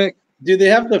screen, Rick. Do they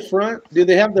have the front? Do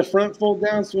they have the front fold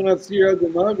down so we don't see your ugly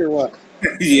mug or what?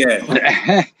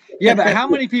 Yeah. Yeah, but how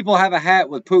many people have a hat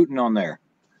with Putin on there?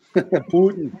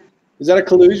 Putin. Is that a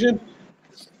collusion?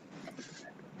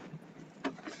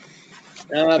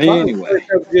 Anyway.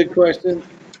 That's a good question.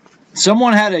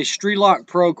 Someone had a Straylock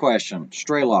Pro question.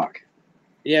 Straylock.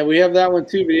 Yeah, we have that one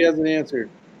too, but he hasn't answered.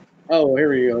 Oh, here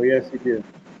we go. Yes, he did.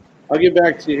 I'll get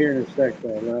back to you here in a sec,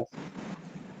 though, Les.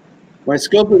 My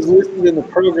scope is listed in the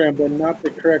program, but not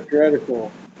the correct reticle.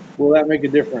 Will that make a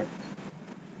difference?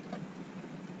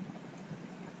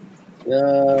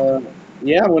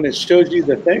 Yeah, when it shows you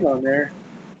the thing on there.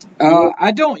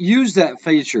 I don't use that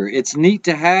feature. It's neat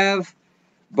to have,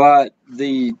 but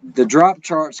the drop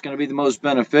chart's going to be the most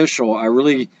beneficial. I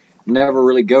really never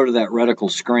really go to that reticle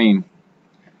screen.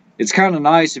 It's kind of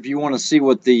nice if you want to see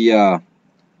what the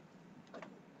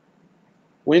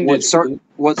what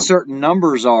certain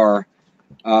numbers are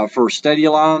for steady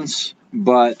lines,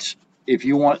 but if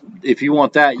you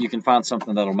want that, you can find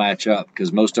something that'll match up,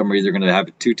 because most of them are either going to have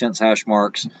 2/10 hash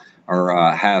marks or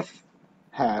half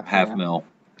mil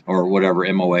or whatever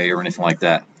MOA or anything like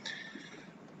that.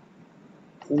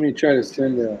 Let me try to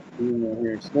send an email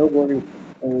here. Snowboarding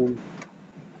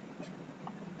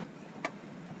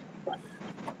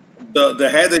The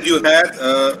head that you had,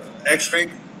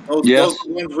 X-Ring, Yes. those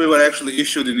ones we were actually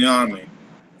issued in the army.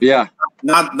 Yeah.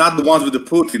 Not the ones with the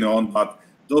Putin on, but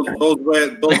those were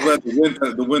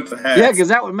the winter hats. Yeah, because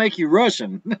that would make you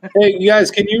Russian. Hey, you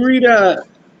guys, can you read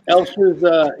Elsher's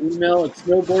email? It's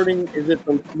snowboarding. Is it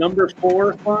the number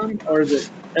 4 fun or is it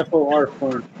FOR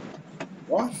fun?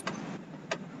 What?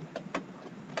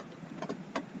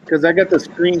 Because I got the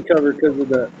screen covered because of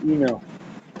the email.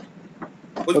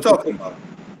 What are you talking about?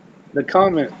 The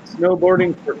comment,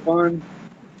 snowboarding for fun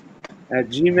at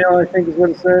Gmail, I think is what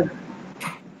it said.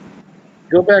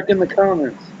 Go back in the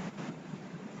comments.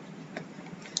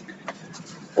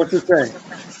 What's it say?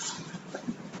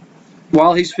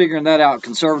 While he's figuring that out,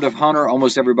 conservative hunter,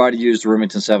 almost everybody used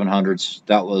Remington 700s.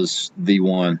 That was the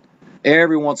one.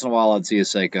 Every once in a while, I'd see a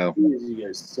Seiko. You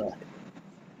guys suck.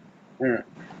 All right.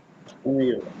 Let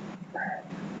me go.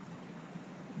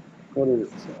 What did it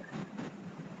say?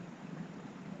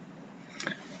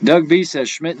 Doug B says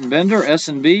Schmidt and Bender,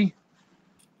 S&B.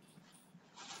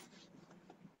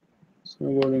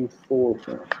 Snowboarding 4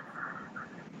 fun.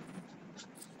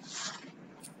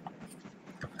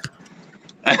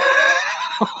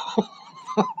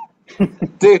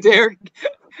 Dude, Eric,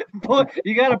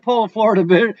 you got to pull a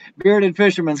Florida bearded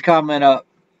fisherman's comment up.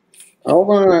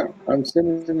 Hold on. I'm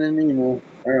sending an email.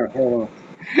 All right, hold on.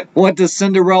 What does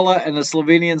Cinderella and the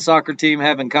Slovenian soccer team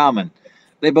have in common?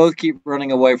 They both keep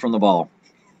running away from the ball.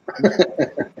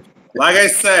 Like I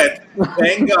said,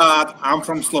 thank God I'm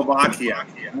from Slovakia,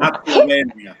 not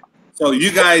Slovenia. So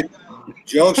you guys,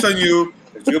 jokes on you,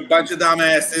 because you're a bunch of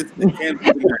dumbasses. They can't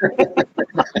do that.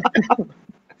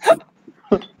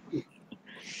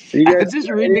 You guys Just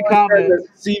read the comments.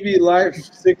 CV Life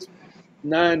 6'9"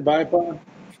 bipod.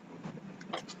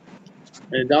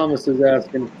 And Damas is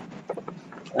asking.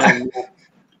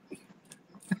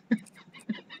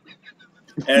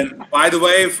 And by the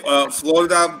way,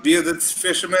 Florida bearded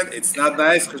fishermen, it's not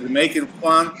nice because they're making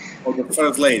fun of the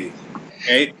first lady.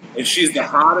 Okay? And she's the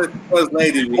hottest first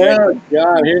lady we have. Oh,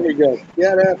 God, here we go.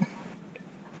 Get up.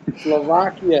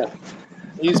 Slovakia.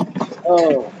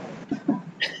 Oh.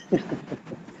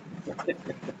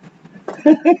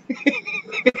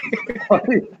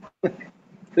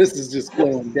 This is just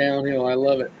going downhill. I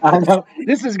love it. I know.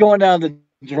 This is going down the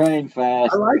drain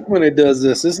fast. I like when it does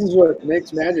this. This is what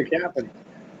makes magic happen.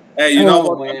 Hey, you know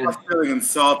what? Man. I'm not feeling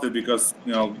insulted because,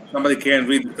 somebody can't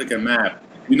read the freaking map.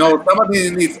 Somebody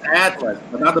needs atlas,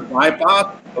 but not a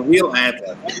bipod, a real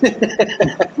atlas.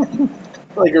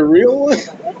 Like a real one?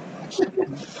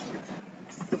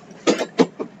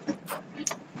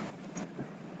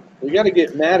 We got to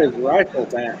get Matt his rifle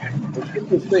back. Let's get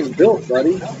this thing built,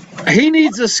 buddy. He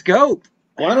needs a scope.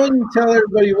 Why don't you tell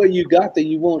everybody what you got that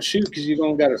you won't shoot because you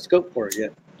don't got a scope for it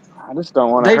yet? I just don't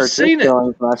want to hurt your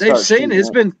feelings when I They've start seen it. It's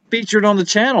shooting been featured on the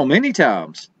channel many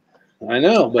times. I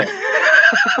know, but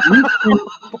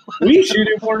we shoot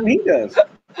it more than he does.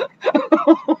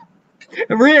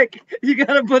 Rick, you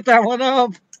got to put that one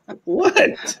up. What?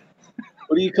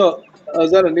 What do you call? Oh,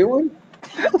 is that a new one?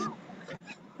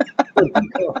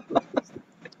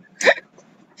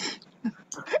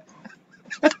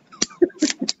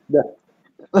 No.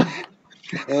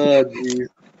 Oh, geez.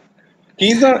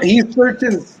 He's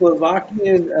searching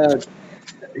Slovakian.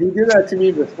 He did that to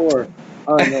me before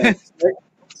on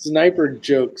sniper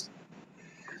jokes.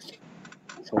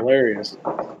 It's hilarious.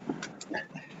 All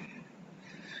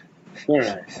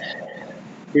right.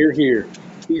 Here.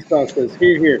 Peace Talk says,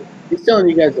 here. He's telling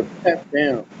you guys to pep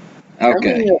down. Okay. How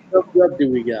many thumbs up do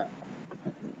we got?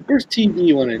 Where's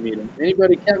TV when I need him?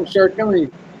 Anybody? Captain Shark, how many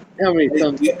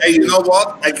thumbs up? Hey, you know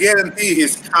what? I guarantee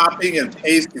he's copying and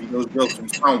pasting those jokes from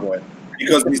somewhere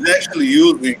because he's actually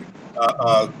using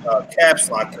caps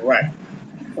lock correct.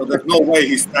 So there's no way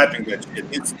he's typing that shit.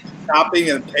 He's copying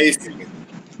and pasting it.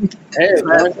 Hey,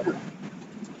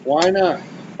 why not?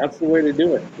 That's the way to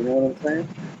do it. You know what I'm saying?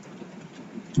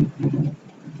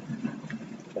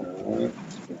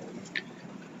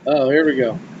 Oh, here we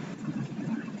go.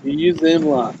 You use the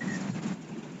M-lock.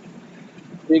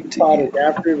 Big pot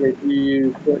adapter that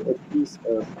you put a piece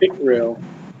of pick rail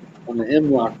on the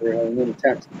M-lock rail and then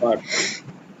attach the pod.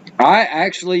 I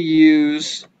actually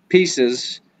use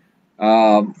pieces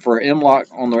for M-lock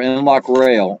on the M-lock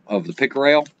rail of the pick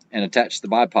rail and attach the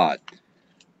bipod.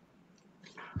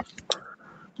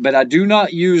 But I do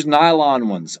not use nylon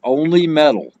ones, only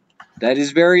metal. That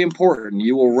is very important.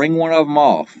 You will wring one of them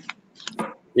off.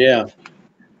 Yeah.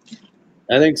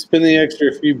 I think spending the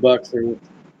extra few bucks are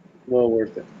well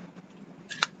worth it.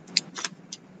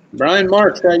 Brian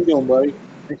Marks, how you doing, buddy?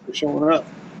 Thanks for showing up.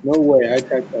 No way, I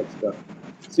typed that stuff.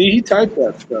 See, he typed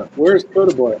that stuff. Where's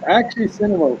Coda Boy? I actually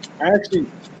sent him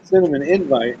an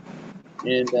invite,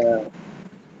 and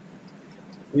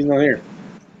he's not here.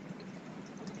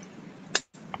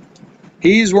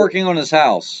 He's working on his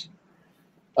house.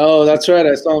 Oh, that's right.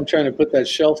 I saw him trying to put that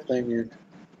shelf thing in.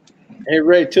 Hey,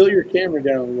 Ray, tilt your camera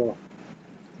down a little.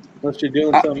 Unless you're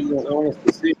doing something you don't want us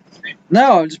to see.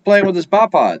 No, I'm just playing with this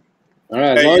bipod. All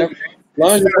right. Hey, As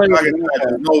long as you're playing with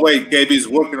there's no way KB's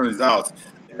working on his house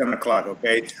at 10 o'clock,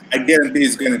 okay? I guarantee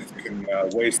he's going to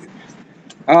freaking waste it.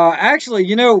 Actually,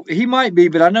 you know, he might be,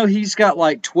 but I know he's got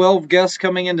like 12 guests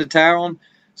coming into town,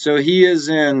 so he is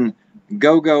in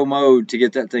go-go mode to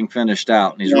get that thing finished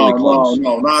out, and he's really close.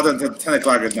 No, not until 10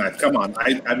 o'clock at night. Come on.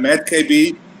 I met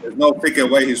KB. There's no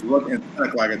freaking way he's working at 10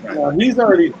 o'clock at night. No, he's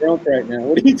already drunk right now.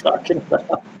 What are you talking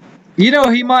about? You know,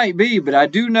 he might be, but I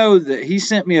do know that he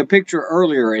sent me a picture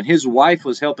earlier, and his wife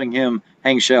was helping him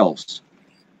hang shelves.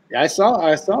 Yeah, I saw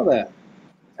that.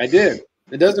 I did.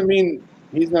 It doesn't mean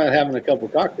he's not having a couple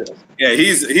cocktails. Yeah,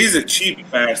 he's a cheap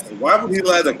bastard. Why would he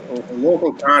let a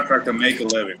local contractor make a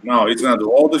living? No, he's going to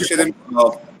do all the shit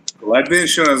himself, collect the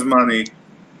insurance money.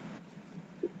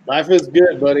 Life is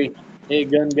good, buddy. Hey,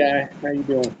 gun guy, how you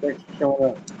doing? Thanks for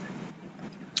showing up.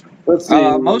 Let's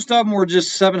see. Most of them were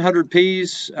just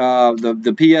 700Ps,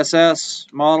 the PSS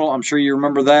model. I'm sure you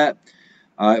remember that.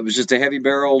 It was just a heavy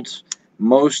barreled.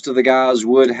 Most of the guys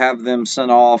would have them sent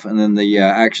off, and then the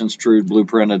actions trued,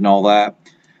 blueprinted, and all that.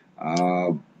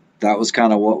 That was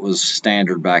kind of what was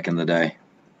standard back in the day.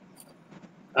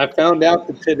 I found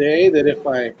out today that if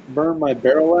I burn my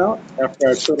barrel out after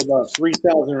I put about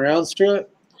 3,000 rounds through it,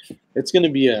 it's going to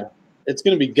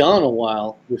be gone a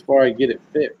while before I get it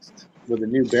fixed with a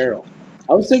new barrel.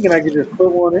 I was thinking I could just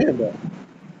put one in, but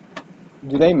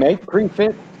Do they make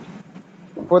pre-fit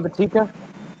for the Tika?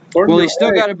 Well, he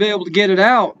still got to be able to get it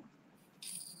out.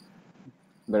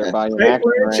 Better buy your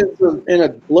paper action inches and a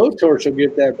blowtorch will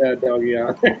get that bad doggy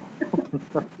out there.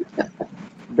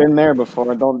 Been there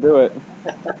before. Don't do it.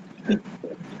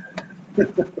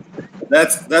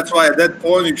 That's why at that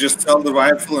point you just sell the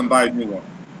rifle and buy a new one.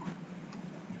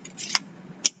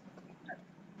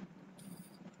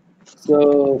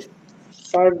 So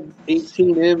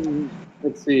 518M,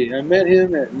 let's see. I met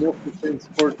him at Milton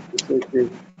Sports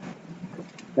Association.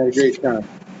 Had a great time.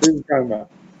 What are you talking about?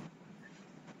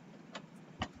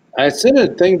 I sent a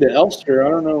thing to Elster. I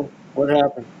don't know what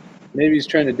happened. Maybe he's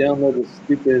trying to download the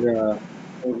stupid.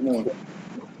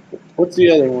 What's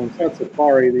the other one? It's not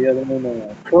Safari. The other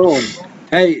one, Chrome.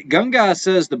 Hey, Gun Guy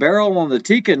says the barrel on the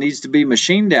Tika needs to be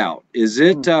machined out. Is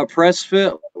it press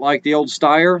fit like the old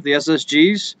Steyr, the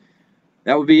SSGs?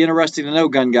 That would be interesting to know,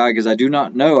 Gun Guy, because I do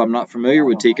not know. I'm not familiar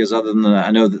with Tikas other than I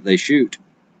know that they shoot.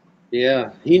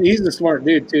 Yeah, he's a smart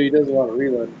dude, too. He does a lot of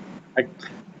reloading.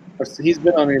 He's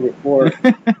been on here before.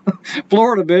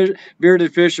 Florida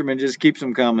bearded fisherman just keeps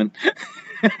them coming.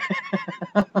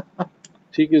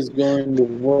 Tika's going to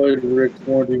avoid Rick's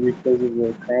warranty because of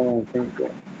the Carlin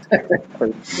Pinko.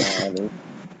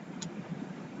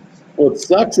 What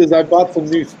sucks is I bought some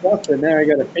new stuff and now I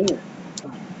got to paint it.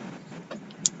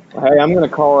 Hey, I'm going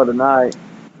to call it a night.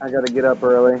 I got to get up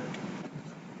early.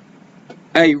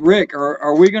 Hey, Rick,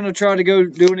 are we going to try to go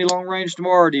do any long range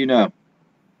tomorrow, or do you know?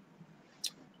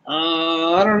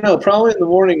 I don't know. Probably in the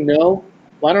morning, no.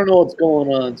 I don't know what's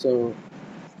going on, so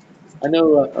I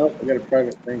know. Oh, I got a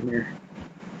private thing here.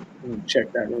 Let me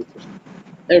check that real quick.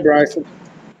 Hey, Bryson.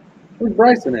 Where's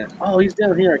Bryson at? Oh, he's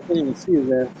down here. I can't even see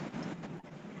his ass.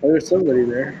 Oh, there's somebody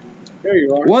there. There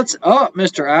you are. What's up,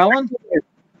 Mr. Allen?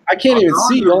 I can't even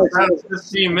see you.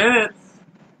 15 minutes.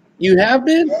 You have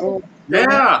been? Oh,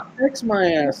 Yeah. Text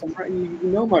my ass. I'm right. You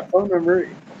know my phone number.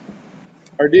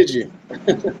 Or did you?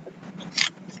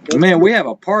 Man, we have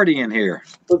a party in here.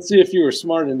 Let's see if you were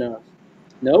smart enough.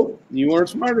 Nope, you weren't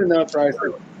smart enough,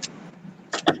 Bryson.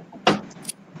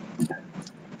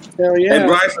 Hell yeah. Hey,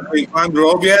 Bryson, have you climbed the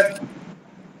rope yet?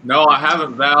 No, I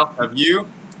haven't, Val. Have you?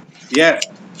 Yes.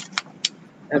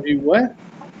 Have you what?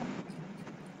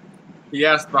 He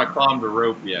asked if I climbed the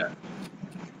rope yet.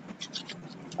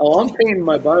 Oh, I'm painting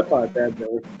my bipod bad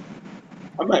though.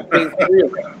 I might paint 3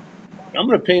 of them. I'm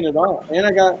gonna paint it all, and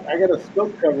I got a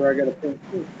scope cover I gotta paint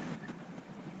too.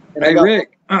 And Hey,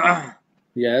 Rick.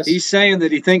 Yes. He's saying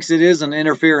that he thinks it is an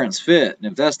interference fit, and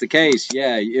if that's the case,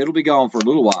 yeah, it'll be gone for a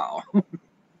little while.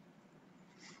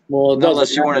 Well,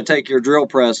 unless you want to take your drill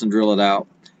press and drill it out.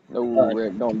 No,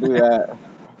 Rick, don't do that.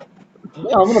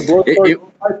 Yeah, I'm gonna blow the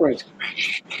pipe wrench.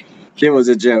 It was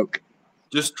a joke.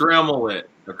 Just Dremel it.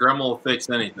 A Dremel will fix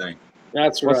anything.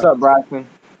 That's right. What's up, Bryson?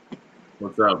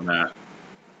 What's up, Matt?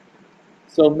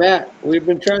 So Matt, we've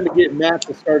been trying to get Matt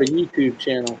to start a YouTube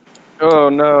channel. Oh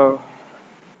no.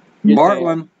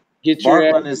 Bartland. Get your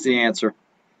Bartland is the answer.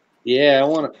 Yeah, I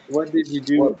want to. What did you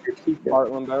do with your Tika?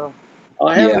 Bartland barrel. Oh,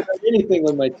 I haven't done anything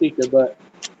with my Tika, but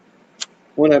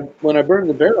when I burn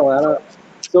the barrel out,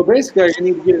 so basically I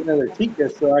need to get another Tika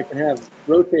so I can have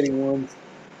rotating ones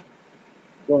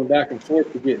going back and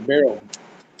forth to get barrel.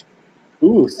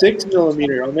 Ooh, 6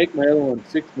 millimeter. I'll make my other one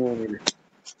 6 millimeter.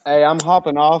 Hey, I'm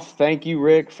hopping off. Thank you,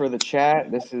 Rick, for the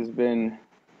chat. This has been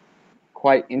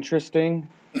quite interesting.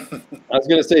 I was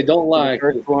gonna say, don't lie.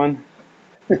 First one.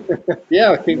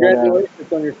 Yeah,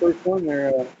 congratulations on your first one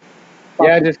there.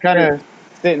 Yeah, just kind of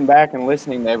sitting back and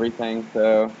listening to everything.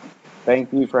 So,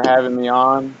 thank you for having me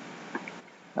on.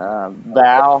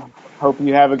 Val, hope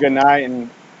you have a good night and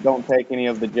don't take any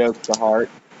of the jokes to heart.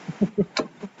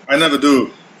 I never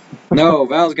do. No,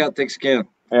 Val's got thick skin.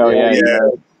 Hell yeah.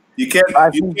 You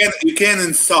can't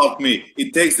insult me.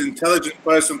 It takes an intelligent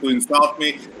person to insult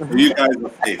me. You guys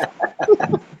are safe.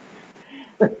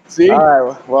 See? All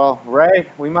right. Well, Ray,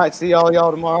 we might see all y'all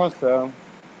tomorrow. So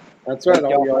that's right.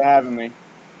 Thank y'all for having me.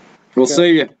 We'll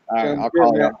see you. All right, I'll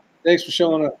call you. Thanks for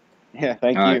showing up. Yeah,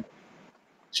 thank you. Right.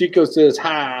 Chico says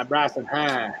hi, Bryson,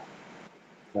 hi.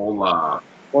 Hola.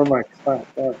 Or my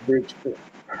bridge.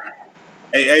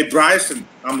 Hey, Bryson,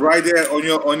 I'm right there on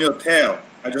your tail.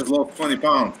 I just lost 20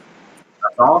 pounds.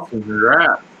 That's awesome.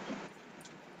 Congrats.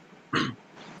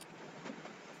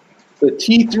 The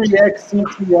T3X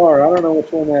CTR. I don't know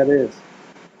which one that is.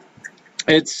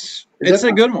 It's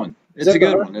a good one. It's a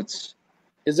good one.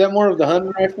 Is that more of the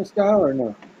hunting rifle style or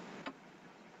no?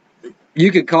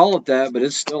 You could call it that, but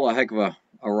it's still a heck of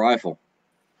a rifle.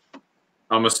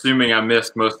 I'm assuming I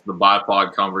missed most of the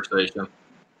bipod conversation.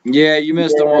 Yeah, you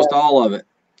missed almost all of it.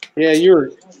 Yeah,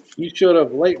 you showed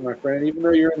up late, my friend, even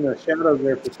though you're in the shadows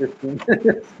there for 15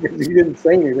 minutes because you didn't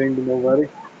say anything to nobody.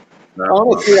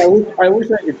 Honestly, I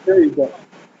wish I could show you, but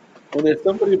when there's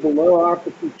somebody below, I'll have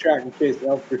to keep track in case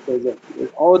Elster shows up.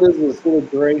 All it is this little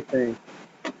gray thing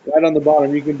right on the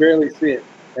bottom. You can barely see it.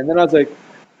 And then I was like,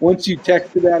 once you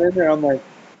texted that in there, I'm like,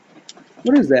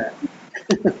 what is that?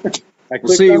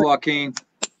 We'll see you, Joaquin.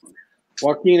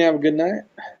 Joaquin, have a good night.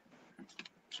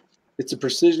 It's a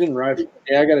precision rifle.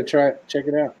 Yeah, I got to try it. Check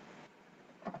it out.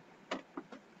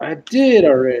 I did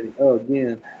already. Oh,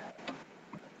 again.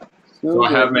 So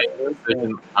I have made a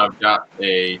decision. I've got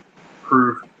a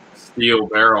proof steel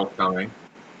barrel coming.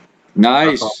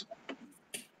 Nice.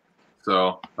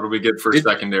 So that'll be good for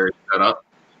secondary setup.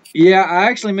 Yeah, I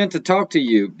actually meant to talk to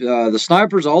you. The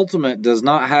Sniper's Ultimate does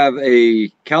not have a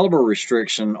caliber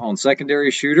restriction on secondary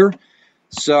shooter.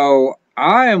 So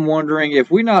I am wondering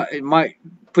if it might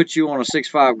put you on a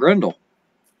 6.5 Grendel.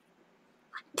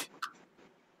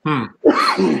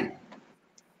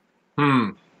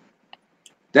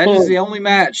 That is the only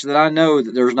match that I know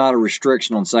that there's not a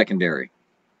restriction on secondary.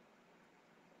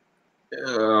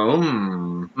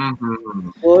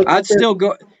 I'd still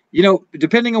go,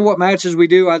 depending on what matches we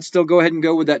do, I'd still go ahead and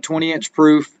go with that 20-inch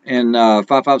proof and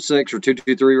 5.56 or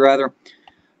 2.23 rather.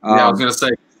 Yeah, I was going to say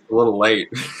a little late.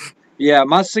 Yeah,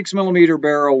 my 6 millimeter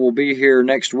barrel will be here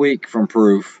next week from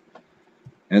proof.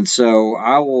 And so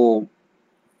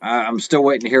I'm still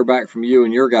waiting to hear back from you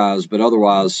and your guys, but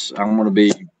otherwise I'm going to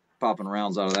be popping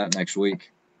rounds out of that next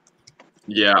week.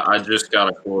 Yeah, I just got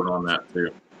a quote on that too.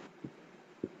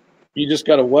 You just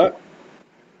got a what?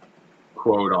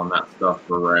 Quote on that stuff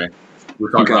for Ray. We're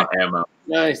talking about ammo.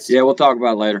 Nice. Yeah, we'll talk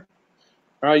about it later.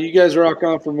 All right, you guys rock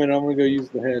on for a minute. I'm going to go use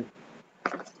the head.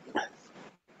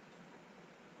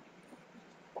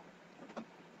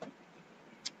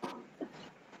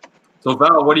 So,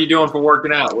 Val, what are you doing for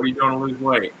working out? What are you doing to lose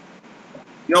weight?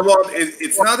 You know what?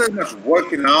 It's not as much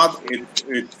working out.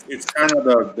 It's kind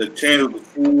of the change of the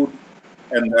food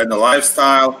and the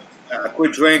lifestyle. I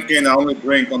quit drinking. I only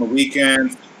drink on the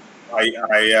weekends.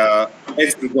 I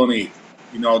basically don't eat.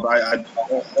 I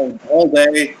all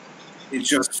day. It's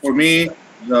just for me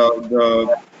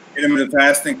the intermittent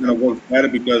fasting kind of works better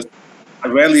because I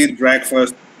rarely eat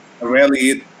breakfast. I rarely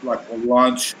eat like for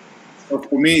lunch. So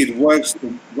for me, it works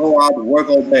to go out and work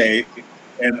all day,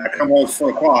 and I come home at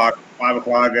 4 o'clock, 5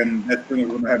 o'clock, and that's when I'm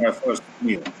going to have my first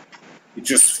meal. It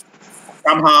just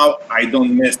somehow I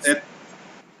don't miss it,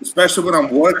 especially when I'm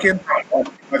working.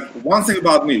 Like one thing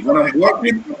about me, when I'm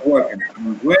working, I'm working. I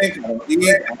don't drink, I don't eat,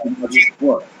 I just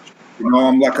work.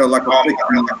 I'm like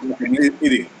an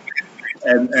idiot.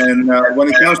 And when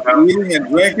it comes to eating and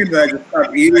drinking, then I just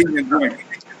start eating and drinking.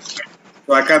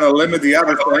 So I kind of limit the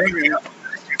other thing and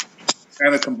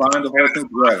kind of combine the whole thing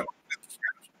together.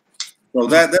 So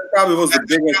that probably was the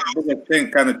biggest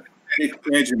thing, kind of big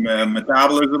change in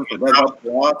metabolism. So that helped a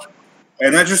lot.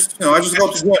 And I just go to the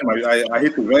gym. I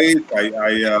hit the weights. I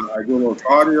do a little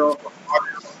cardio.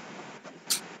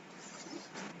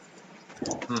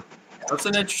 That's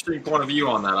an interesting point of view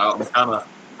on that. I'm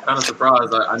kind of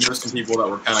surprised. I know some people that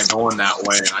were kind of going that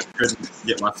way, and I couldn't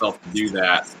get myself to do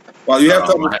that. Well, you have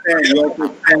to understand, you're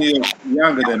also 10 years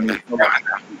younger than me. So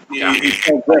it's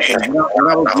so different. When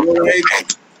I was your age,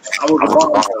 I was a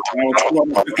bodybuilder. I was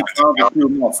 250 pounds and pure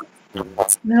muscle.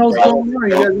 What the hell's going on? You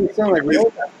guys don't sound like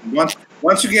real.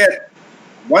 Once you get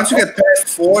past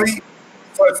 40,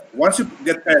 once you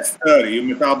get past 30, your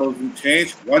metabolism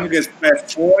change. Once you get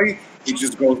past 40, it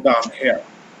just goes downhill.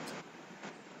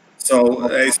 So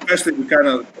especially if you kind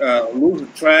of lose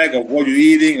track of what you're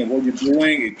eating and what you're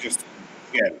doing, it just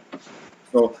get it.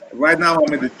 So right now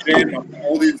I'm in the gym.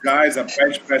 All these guys are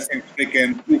bench pressing,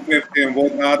 taking 250 and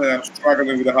whatnot, and I'm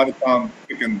struggling with 100-pound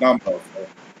freaking dumbbells. So,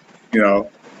 you know.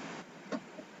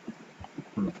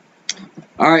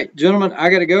 All right, gentlemen, I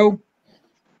got to go.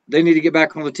 They need to get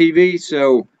back on the TV.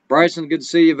 So, Bryson, good to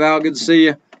see you. Val, good to see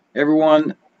you.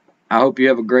 Everyone, I hope you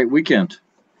have a great weekend.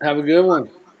 Have a good one.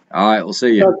 All right, we'll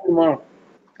see you. Talk tomorrow.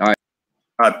 All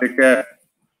right, take care.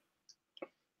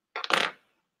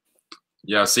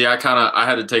 Yeah, see, I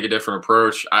had to take a different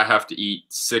approach. I have to eat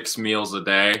 6 meals a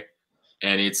day,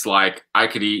 and it's like I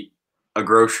could eat a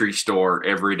grocery store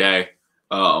every day.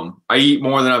 I eat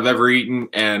more than I've ever eaten,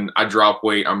 and I drop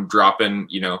weight. I'm dropping,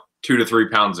 2 to 3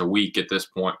 pounds a week at this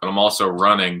point, but I'm also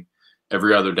running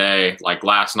every other day. Like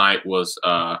last night was,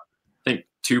 I think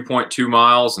 2.2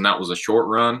 miles, and that was a short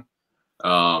run.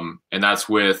 And that's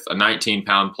with a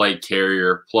 19-pound plate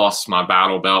carrier plus my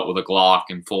battle belt with a Glock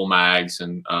and full mags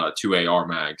and 2 AR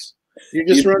mags. You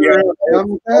just running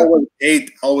around. I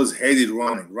always hated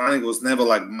running. Running was never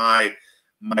like my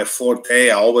forte.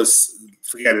 I always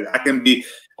forget it.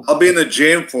 I'll be in the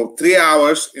gym for 3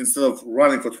 hours instead of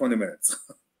running for 20 minutes.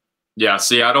 Yeah,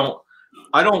 see, I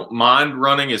don't mind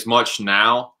running as much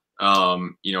now.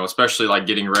 Especially like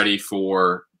getting ready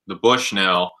for the Bush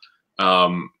now.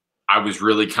 I was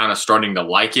really kind of starting to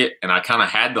like it, and I kind of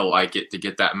had to like it to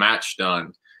get that match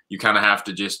done. You kind of have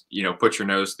to just, put your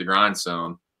nose to the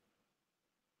grindstone.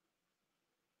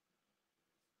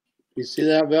 You see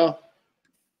that, Val?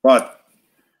 What?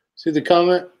 See the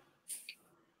comment?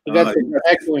 I got the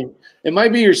echoing. It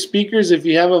might be your speakers if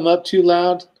you have them up too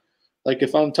loud. Like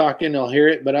if I'm talking, I'll hear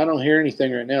it, but I don't hear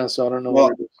anything right now, so I don't know.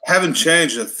 Well, I haven't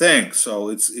changed a thing, so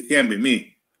it can't be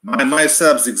me. My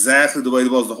setup's exactly the way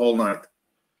it was the whole night.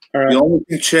 All right. The only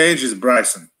thing changed is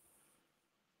Bryson.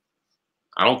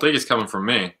 I don't think it's coming from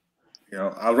me.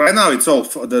 Right now it's all.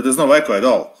 There's no echo at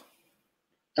all.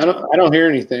 I don't hear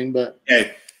anything, but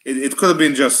yeah, it could have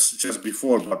been just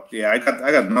before, but yeah, I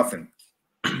got nothing.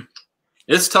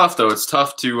 It's tough though. It's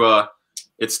tough to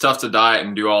diet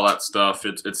and do all that stuff.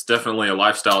 It's definitely a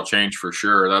lifestyle change for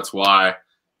sure. That's why,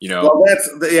 Well,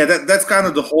 that's kind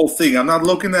of the whole thing. I'm not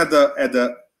looking at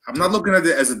I'm not looking at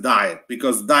it as a diet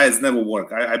because diets never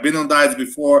work. I've been on diets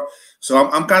before, so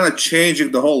I'm kind of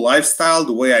changing the whole lifestyle,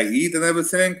 the way I eat and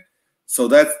everything. So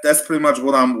that's pretty much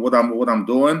what I'm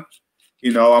doing.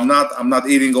 I'm not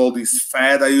eating all this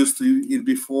fat I used to eat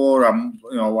before. I'm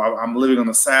living on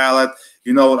a salad.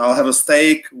 I'll have a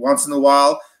steak once in a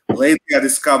while. Lately, I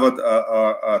discovered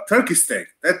a turkey steak.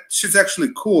 That shit's actually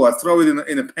cool. I throw it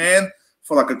in a pan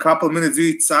for like a couple of minutes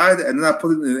each side, and then I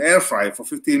put it in an air fryer for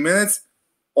 15 minutes.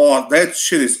 Oh, that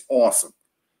shit is awesome.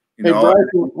 Hey,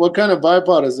 Bryson, what kind of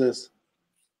bipod is this?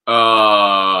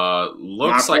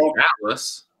 Looks like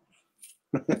Atlas.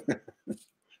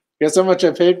 Guess how much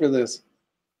I paid for this?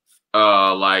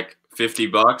 Like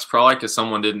 $50 probably, because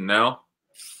someone didn't know.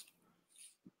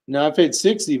 No, I paid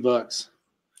 $60.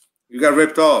 You got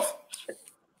ripped off.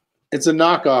 It's a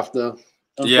knockoff, though.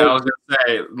 Yeah, I was gonna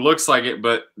say it looks like it,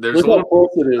 but there's look a how close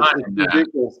it is. It's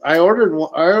ridiculous. I ordered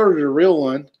a real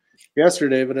one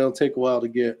yesterday, but it'll take a while to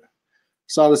get.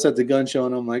 Saw this at the gun show,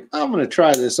 and I'm like, I'm gonna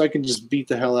try this. I can just beat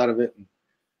the hell out of it. And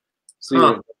see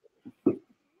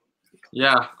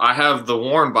Yeah, I have the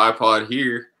worn bipod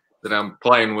here that I'm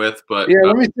playing with, but yeah,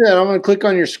 let me see that. I'm gonna click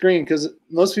on your screen because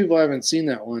most people haven't seen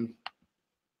that one.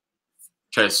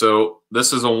 Okay, so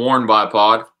this is a worn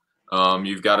bipod.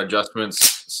 You've got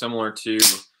adjustments similar to.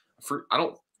 I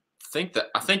think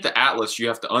the Atlas you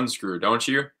have to unscrew, don't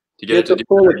you, to get it to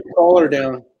pull the collar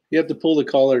down. You have to pull the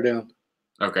collar down.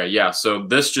 Okay, yeah. So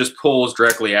this just pulls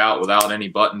directly out without any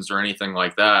buttons or anything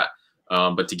like that.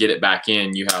 But to get it back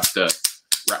in, you have to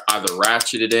either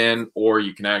ratchet it in, or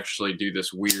you can actually do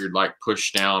this weird like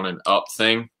push down and up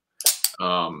thing.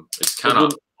 It's kind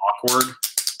of awkward.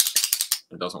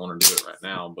 It doesn't want to do it right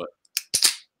now, but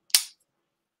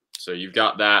so you've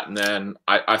got that, and then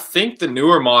I think the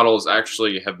newer models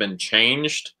actually have been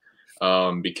changed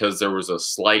because there was a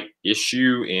slight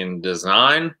issue in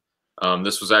design.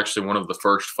 This was actually one of the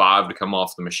first 5 to come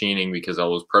off the machining because I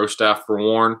was pro staff for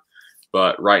Warren.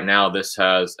 But right now this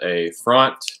has a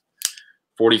front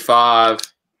 45,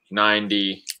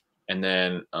 90, and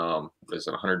then is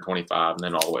it 125, and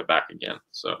then all the way back again.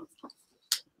 So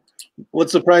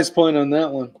what's the price point on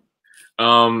that one?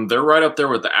 They're right up there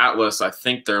with the Atlas. I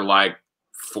think they're like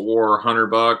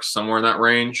 $400, somewhere in that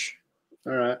range.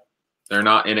 All right. They're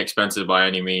not inexpensive by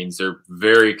any means. They're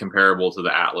very comparable to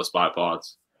the Atlas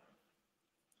bipods.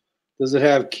 Does it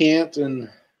have cant and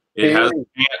it has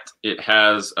cant? It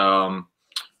has all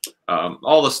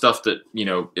the stuff that, you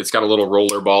know, it's got a little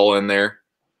roller ball in there.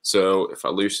 So if I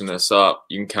loosen this up,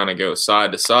 you can kind of go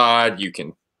side to side. You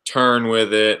can turn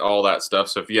with it, all that stuff.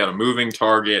 So if you had a moving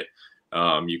target,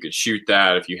 you could shoot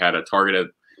that. If you had a target at,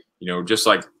 you know, just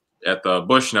like at the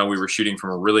Bushnell, we were shooting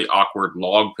from a really awkward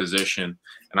log position.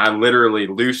 And I literally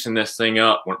loosened this thing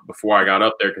up before I got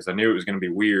up there because I knew it was going to be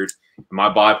weird. My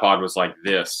bipod was like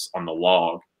this on the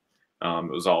log.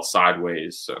 It was all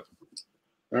sideways. So,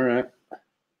 all right.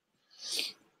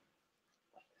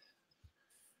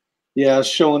 Yeah, I was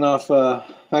showing off. I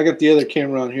got the other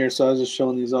camera on here, so I was just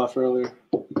showing these off earlier.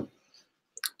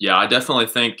 Yeah, I definitely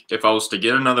think if I was to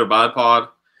get another bipod,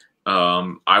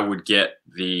 I would get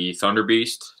the Thunder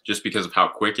Beast just because of how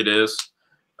quick it is.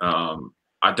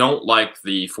 I don't like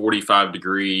the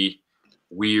 45-degree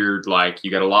weird, like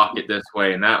you got to lock it this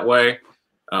way and that way.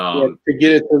 Yeah, to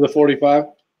get it to the 45?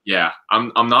 Yeah,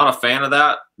 I'm not a fan of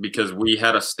that because we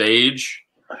had a stage,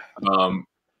 and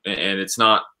it's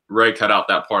not Ray cut out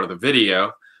that part of the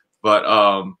video, but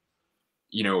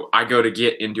you know, I go to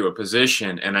get into a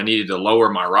position and I needed to lower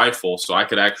my rifle so I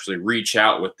could actually reach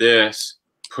out with this,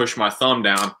 push my thumb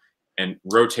down, and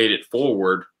rotate it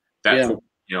forward.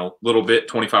 You know, little bit,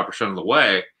 25% of the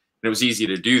way, and it was easy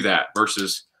to do that.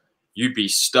 Versus, you'd be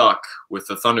stuck with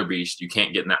the Thunder Beast. You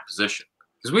can't get in that position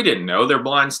because we didn't know they're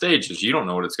blind stages. You don't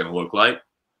know what it's going to look like.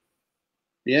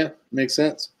 Yeah, makes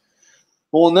sense.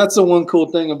 Well, and that's the one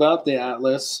cool thing about the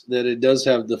Atlas, that it does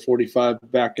have the 45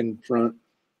 back and front.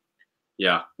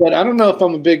 Yeah. But I don't know if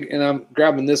I'm a big, and I'm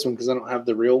grabbing this one because I don't have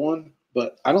the real one,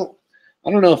 but I don't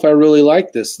know if I really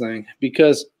like this thing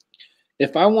because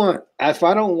if I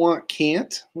don't want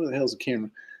cant, where the hell's the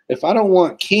camera? If I don't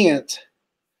want cant,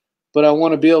 but I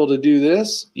want to be able to do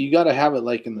this, you got to have it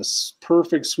like in this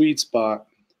perfect sweet spot,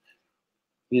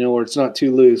 you know, where it's not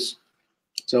too loose.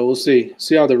 So we'll see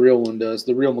how the real one does,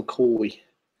 the real McCoy.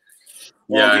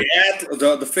 Well, yeah,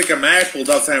 the freaking Maxwell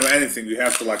doesn't have anything. You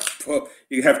have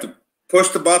to push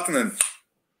the button and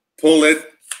pull it.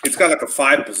 It's got like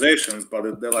 5 positions,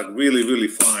 but they're like really, really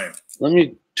fine. Let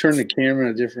me turn the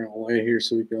camera a different way here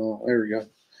so we can. There we go.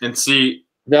 And see,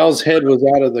 Val's head was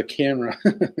out of the camera.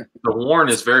 The Warren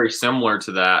is very similar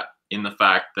to that in the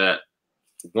fact that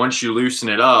once you loosen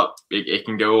it up, it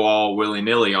can go all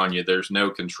willy-nilly on you. There's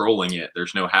no controlling it.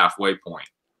 There's no halfway point.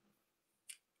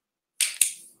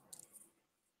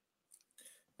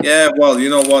 Yeah, well, you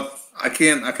know what? I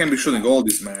can't be shooting all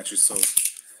these matches, so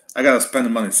I gotta spend the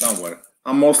money somewhere.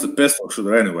 I'm mostly pistol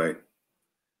shooter anyway.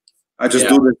 I just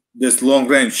do this long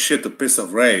range shit to piss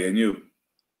off Ray and you.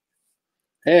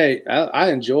 Hey,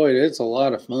 I enjoyed it. It's a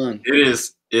lot of fun. It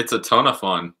is. It's a ton of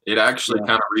fun. It actually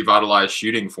kind of revitalized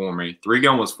shooting for me.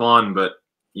 3-gun was fun, but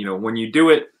you know, when you do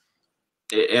it,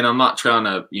 and I'm not trying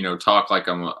to, you know, talk like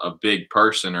I'm a big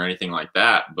person or anything like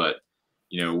that, but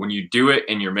you know, when you do it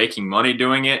and you're making money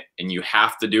doing it and you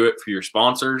have to do it for your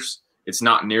sponsors, it's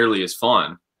not nearly as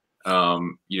fun. You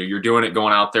know, you're doing it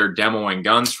going out there demoing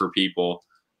guns for people.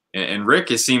 And Rick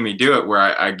has seen me do it where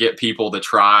I get people to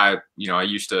try, you know, I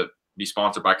used to be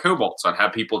sponsored by Cobalt, so I'd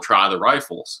have people try the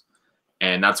rifles.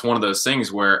 And that's one of those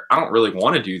things where I don't really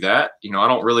want to do that. You know, I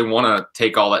don't really want to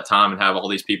take all that time and have all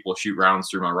these people shoot rounds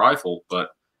through my rifle,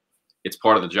 but it's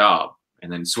part of the job.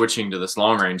 And then switching to this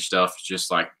long range stuff,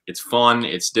 just like, it's fun,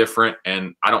 it's different,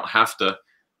 and I don't have to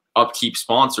upkeep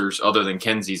sponsors other than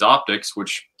Kenzie's Optics,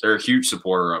 which they're a huge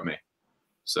supporter of me.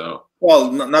 So,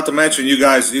 well, not to mention you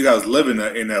guys live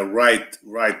in a right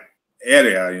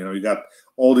area. You know, you got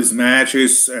all these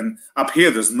matches, and up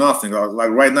here there's nothing. Like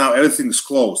right now, everything's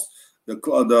closed.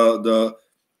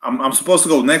 I'm supposed to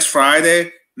go next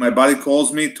Friday. My buddy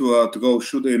calls me to go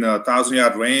shoot in a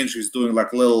 1,000-yard range. He's doing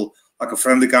like a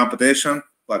friendly competition,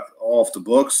 like off the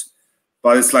books.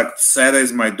 But it's like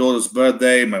Saturday's my daughter's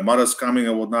birthday. My mother's coming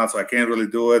and whatnot, so I can't really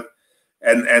do it.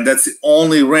 And that's the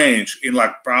only range in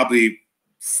like probably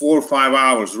 4 or 5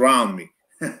 hours around me.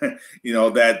 You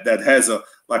know, that has a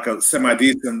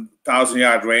semi-decent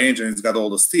 1,000-yard range, and it's got all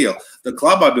the steel. The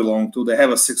club I belong to, they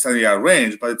have a 600-yard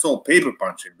range, but it's all paper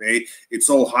punching. It's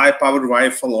all high-powered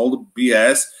rifle, all the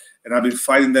BS, and I've been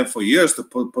fighting them for years to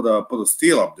put a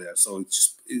steel up there. So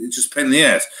it's just pain in the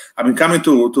ass. I've been coming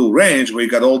to range where you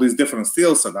got all these different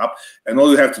steels set up, and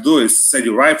all you have to do is set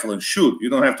your rifle and shoot. You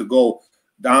don't have to go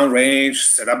down range,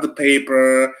 set up the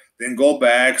paper, then go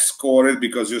back, score it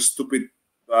because your stupid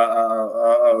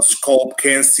scope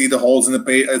can't see the holes in the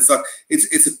paper. It's like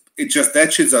it's just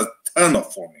that shit's a turn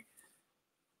off for me.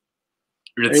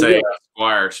 It's a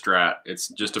Squire strat. It's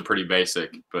just a pretty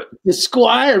basic, but the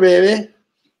Squire, baby.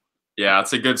 Yeah,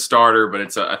 it's a good starter,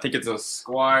 but I think it's a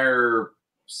Squire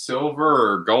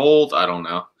silver or gold. I don't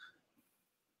know.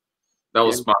 That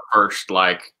was my first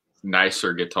like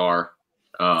nicer guitar.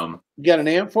 You got an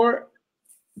amp for it?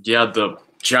 Yeah, the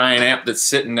giant amp that's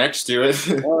sitting next to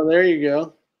it. Oh, there you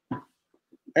go.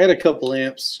 I had a couple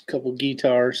amps, a couple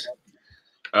guitars.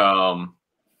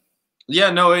 Yeah,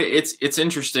 no, it's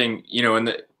interesting, you know,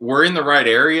 and we're in the right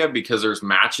area because there's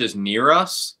matches near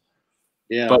us.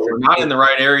 Yeah. But we're not in the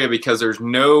right area because there's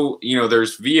no, you know,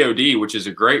 there's VOD, which is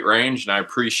a great range, and I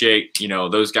appreciate, you know,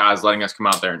 those guys letting us come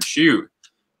out there and shoot.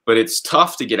 But it's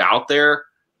tough to get out there,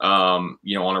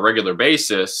 you know, on a regular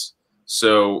basis.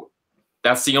 So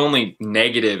that's the only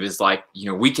negative is like, you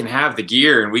know, we can have the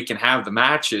gear and we can have the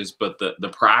matches, but the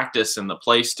practice and the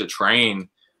place to train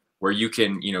where you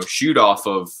can, you know, shoot off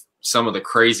of some of the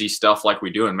crazy stuff like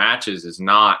we do in matches is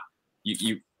not,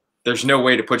 there's no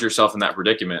way to put yourself in that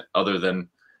predicament other than,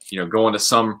 you know, going to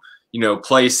some, you know,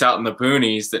 place out in the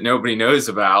boonies that nobody knows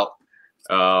about.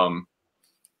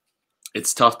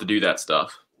 It's tough to do that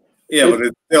stuff. Yeah,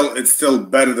 but it's still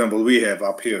better than what we have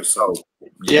up here. So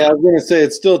yeah, I was gonna say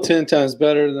it's still 10 times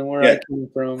better than where I came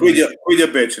from. Quit your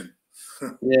bitching.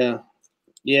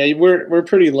 Yeah, we're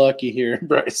pretty lucky here,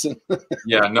 Bryson.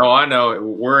 Yeah, no, I know.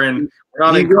 We're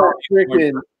not in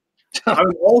freaking. I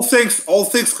mean, all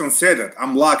things considered,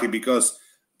 I'm lucky because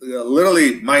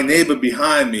literally my neighbor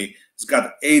behind me has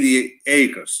got 80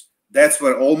 acres. That's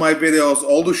where all my videos,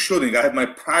 all the shooting, I have my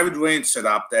private range set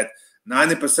up that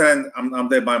 90% I'm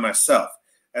there by myself.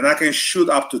 And I can shoot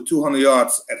up to 200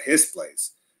 yards at his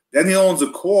place. Then he owns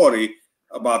a quarry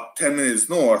about 10 minutes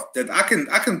north that I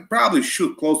can probably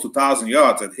shoot close to 1,000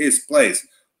 yards at his place.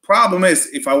 Problem is,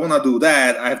 if I want to do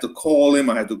that, I have to call him,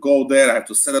 I have to go there, I have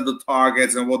to set up the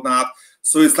targets and whatnot.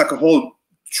 So it's like a whole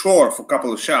chore for a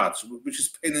couple of shots, which is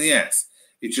pain in the ass.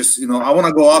 It's just, you know, I want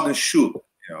to go out and shoot,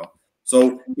 you know.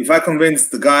 So if I convince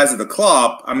the guys at the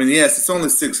club, I mean, yes, it's only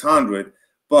 600,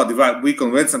 but if we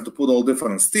convince them to put all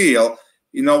different steel,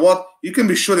 you know what? You can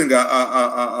be shooting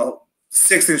a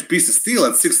 6-inch piece of steel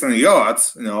at 600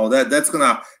 yards. You know, that's going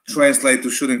to translate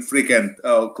to shooting freaking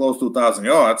close to 1,000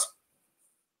 yards.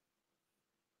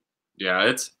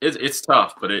 Yeah, it's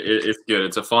tough, but it's good.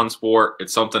 It's a fun sport.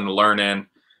 It's something to learn in.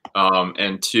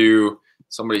 And two,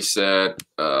 somebody said,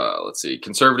 let's see,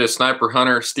 conservative sniper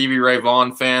hunter, Stevie Ray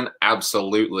Vaughan fan.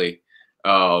 Absolutely.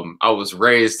 I was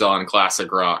raised on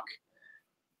classic rock.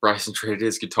 Bryson traded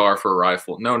his guitar for a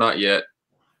rifle. No, not yet.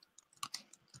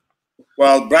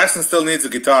 Well, Bryson still needs a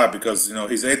guitar because, you know,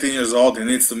 he's 18 years old. He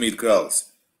needs to meet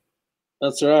girls.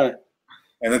 That's right.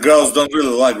 And the girls don't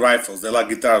really like rifles. They like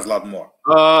guitars a lot more.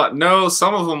 No,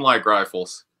 some of them like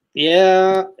rifles.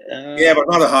 Yeah. Yeah, but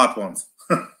not the hot ones.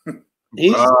 I'm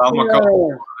a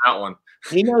couple on that one.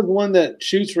 He knows one that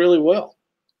shoots really well.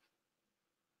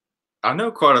 I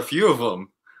know quite a few of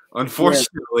them,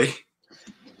 unfortunately.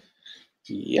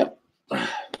 Yep. Why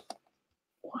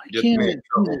Get can't me I in do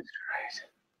trouble. this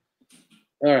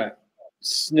right? All right.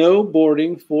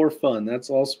 Snowboarding for fun. That's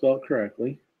all spelled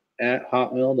correctly at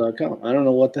hotmail.com. I don't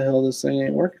know what the hell this thing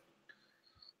ain't working.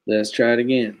 Let's try it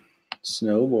again.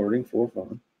 Snowboarding for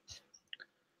fun.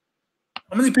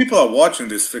 How many people are watching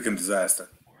this freaking disaster?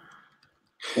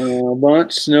 A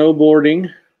bunch.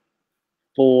 Snowboarding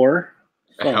for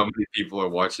fun. How many people are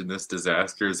watching this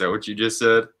disaster? Is that what you just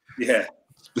said? Yeah.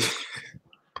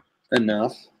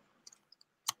 Enough.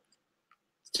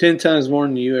 10 times more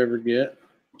than you ever get.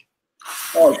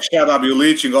 Oh, shut up. You're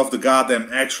leeching off the goddamn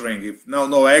X-Ring. If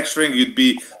no X-Ring, you'd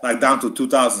be like down to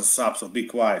 2,000 subs, so be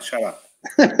quiet. Shut up.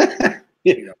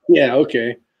 Yeah,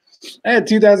 okay. I had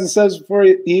 2,000 subs before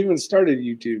he even started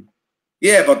YouTube.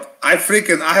 Yeah, but I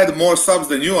had more subs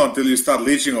than you until you start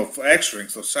leeching off X-Ring,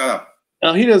 so shut up.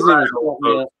 Oh, he doesn't even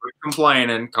Quit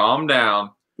complaining. Calm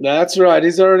down. That's right.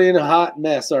 He's already in a hot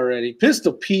mess already.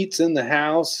 Pistol Pete's in the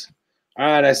house. All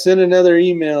right, I sent another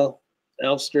email,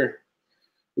 Elfster.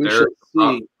 We They're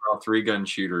shall see. Three-gun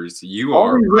shooters. You All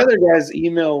are. these other guys'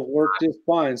 email worked just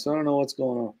fine, so I don't know what's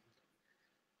going on.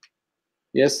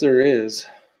 Yes, there is.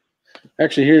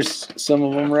 Actually, here's some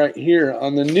of them right here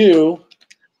on the new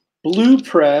Blue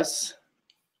Press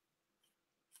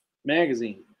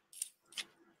magazine.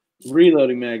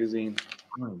 Reloading magazine.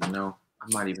 don't even know. I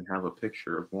might even have a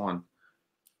picture of one.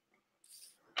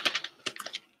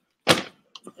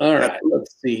 All right,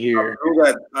 let's see here.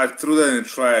 I threw that in the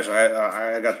trash.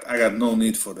 I got no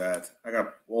need for that. I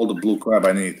got all the blue crap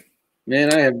I need.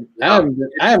 Man, I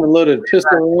haven't loaded a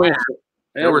pistol in.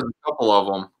 There was a couple of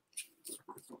them.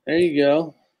 There you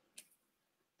go.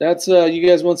 That's you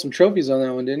guys won some trophies on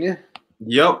that one, didn't you?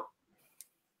 Yep.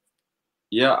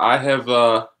 Yeah, I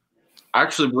have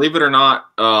actually, believe it or not,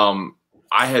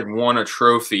 I had won a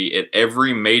trophy at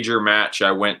every major match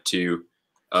I went to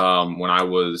when I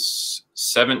was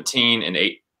 17 and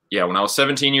 8. Yeah, when I was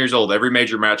 17 years old, every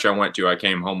major match I went to, I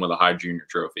came home with a high junior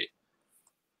trophy.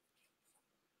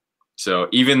 So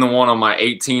even the one on my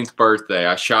 18th birthday,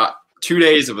 I shot 2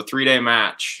 days of a 3-day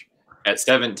match at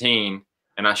 17,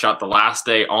 and I shot the last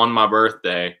day on my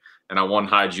birthday, and I won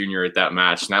high junior at that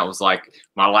match. And that was like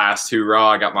my last hoorah.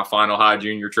 I got my final high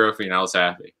junior trophy, and I was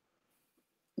happy.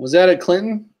 Was that at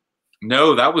Clinton?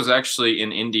 No, that was actually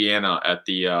in Indiana at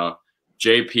the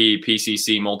JP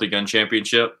PCC Multi-Gun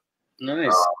Championship.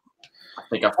 Nice. I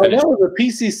think I finished. That was a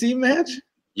PCC match?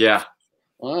 Yeah.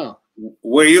 Wow.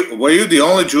 Were you the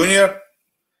only junior?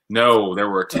 No, there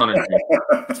were a ton of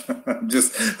juniors. I'm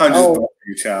just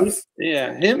you, Charles.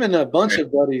 Yeah, him and a bunch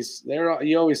of buddies.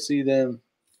 You always see them.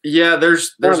 Yeah,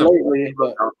 there's lately,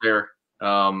 but out there.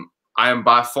 I am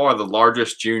by far the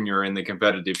largest junior in the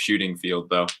competitive shooting field,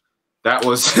 though. That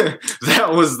was that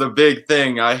was the big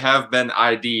thing. I have been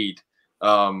ID'd.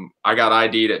 I got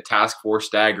ID'd at Task Force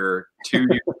Dagger 2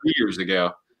 years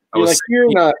ago.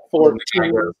 You're not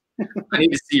 14. I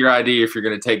need to see your ID if you're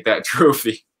going to take that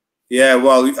trophy. Yeah,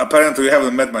 well, apparently you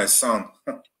haven't met my son.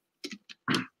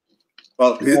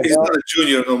 Well, he's not a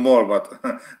junior no more, but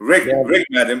Rick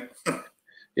met him.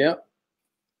 Yeah.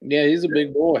 Yeah, he's a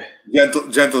big boy.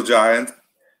 Gentle giant.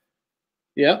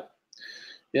 Yep.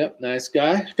 Yep, nice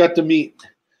guy. Got to meet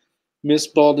Miss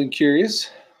Bald and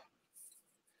Curious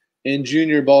and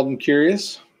Junior Bald and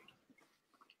Curious.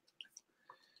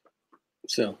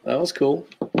 So that was cool.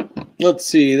 Let's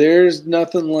see. There's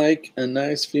nothing like a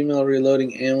nice female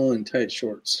reloading ammo in tight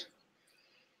shorts.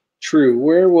 True.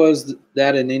 Where was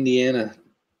that in Indiana?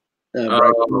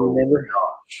 Remember?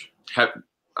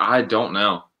 I don't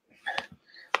know.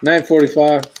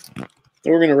 9:45.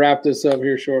 We're going to wrap this up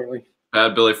here shortly.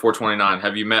 Bad Billy 429.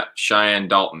 Have you met Cheyenne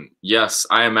Dalton? Yes,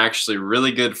 I am actually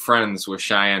really good friends with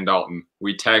Cheyenne Dalton.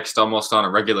 We text almost on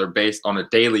a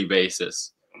daily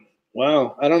basis.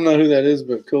 Wow. I don't know who that is,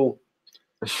 but cool.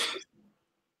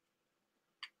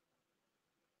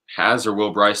 Has or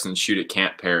will Bryson shoot at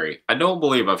Camp Perry? I don't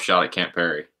believe I've shot at Camp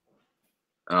Perry.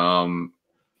 I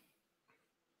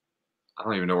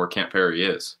don't even know where Camp Perry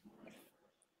is.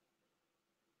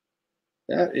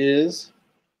 That is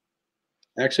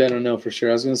actually, I don't know for sure.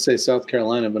 I was going to say South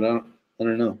Carolina, but I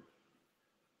don't know.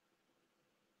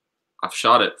 I've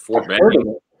shot at Fort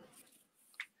Benning.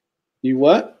 You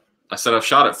what? I said I've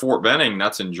shot at Fort Benning.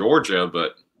 That's in Georgia,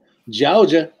 but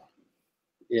Georgia.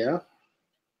 Yeah.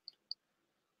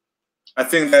 I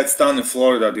think that's down in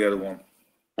Florida, the other one.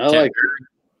 I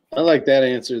like that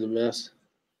answer the best.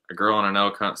 A girl on an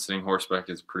elk hunt sitting horseback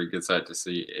is a pretty good sight to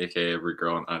see, aka every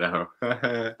girl in Idaho.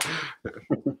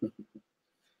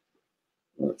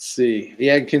 Let's see.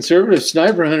 Yeah, conservative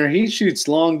sniper hunter. He shoots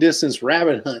long distance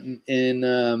rabbit hunting in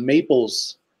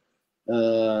Maples.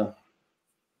 What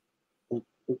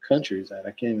country is that?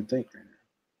 I can't even think right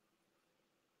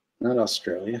now. Not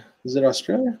Australia. Is it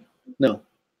Australia? No.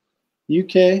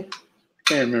 UK?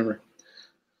 Can't remember.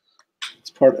 It's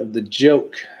part of the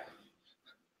joke.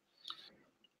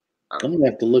 I'm gonna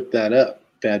have to look that up,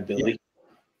 Bad Billy.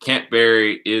 Camp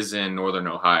Perry is in northern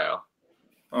Ohio.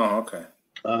 Oh, okay.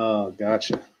 Oh,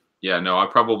 gotcha. Yeah, no, I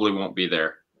probably won't be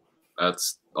there.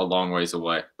 That's a long ways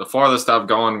away. The farthest I've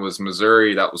gone was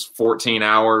Missouri. That was 14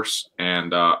 hours,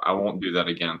 and I won't do that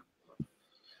again.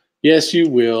 Yes, you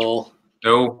will.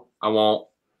 No, I won't.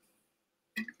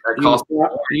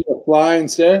 You will fly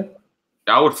instead?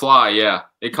 I would fly, yeah.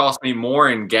 It cost me more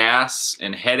in gas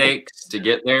and headaches to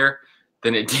get there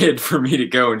than it did for me to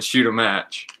go and shoot a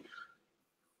match.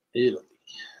 Italy.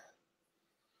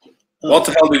 What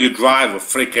the hell do you drive a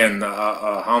freaking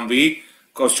Humvee?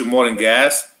 Cost you more in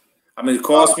gas? I mean,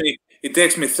 it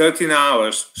takes me 13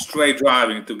 hours straight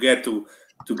driving to get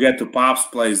to Pop's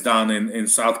place down in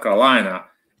South Carolina,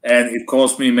 and it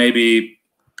cost me maybe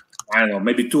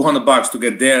 $200 to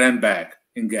get there and back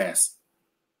in gas.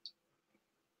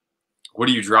 What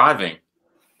are you driving?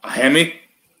 A Hemi,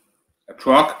 a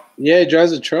truck. Yeah, he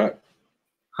drives a truck.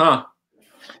 Huh?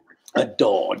 A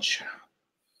Dodge.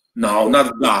 No, not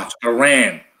a Dodge, a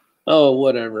Ram. Oh,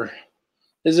 whatever.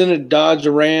 Isn't it Dodge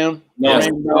a Ram? No,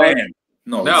 Ram.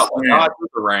 No, No, it's Dodge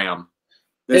with the Ram.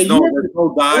 there's no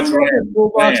Dodge Ram.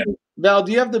 Val,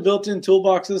 do you have the built-in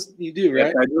toolboxes? You do, right?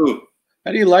 Yes, I do.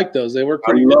 How do you like those? They work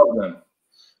I pretty good. love them.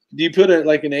 Do you put it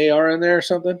like an AR in there or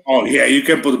something? Oh yeah, you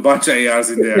can put a bunch of ARs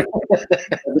in there. As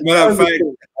a matter of fact,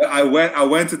 I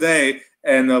went today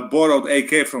and borrowed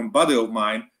AK from a buddy of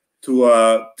mine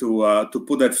to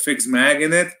put that fixed mag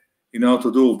in it, you know,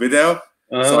 to do video.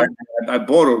 So I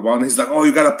borrowed one. He's like, "Oh,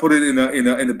 you gotta put it in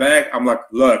the bag." I'm like,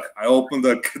 "Look," I open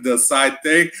the side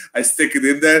thing, I stick it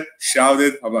in there, shout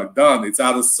it. I'm like, "Done. It's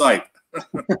out of sight."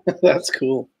 That's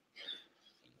cool.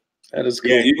 That is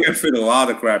cool. Yeah, you can fit a lot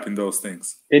of crap in those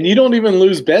things. And you don't even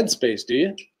lose bed space, do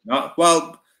you?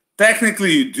 Well,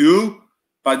 technically you do,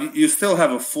 but you still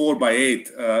have a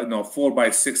 4x8,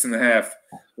 4x6.5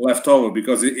 left over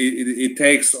because it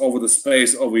takes over the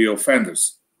space over your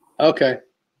fenders. Okay.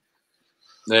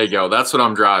 There you go. That's what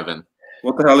I'm driving.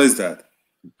 What the hell is that?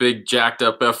 Big jacked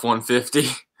up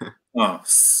F-150.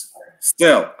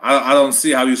 Still, I don't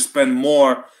see how you spend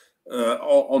more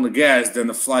on the gas than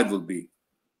the flight would be.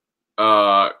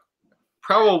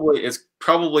 It's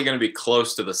probably going to be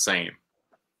close to the same.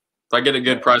 If I get a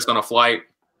good price on a flight,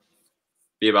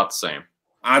 be about the same.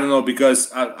 I don't know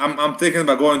because I'm thinking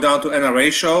about going down to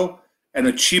NRA show, and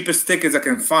the cheapest tickets I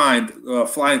can find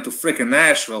flying to freaking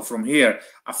Nashville from here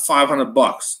are $500.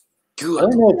 I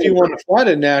don't know if you want to fly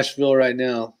to Nashville right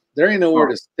now. There ain't nowhere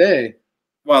to stay.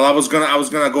 Well, I was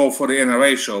gonna go for the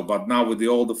NRA show, but now with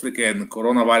all the freaking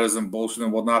coronavirus and bullshit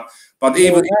and whatnot. But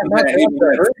even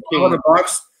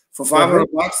 $500 for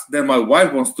 $500, then my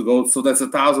wife wants to go, so that's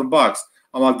 $1,000.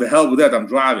 I'm like, the hell with that. I'm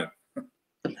driving.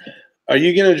 Are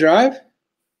you gonna drive?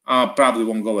 Probably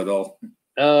won't go at all.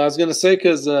 I was gonna say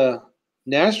because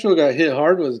Nashville got hit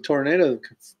hard with a tornado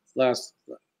last.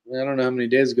 I don't know how many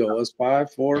days ago it was.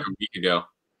 5, 4 A week ago.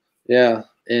 Yeah,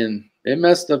 and it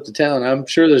messed up the town. I'm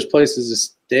sure there's places to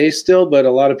stay still, but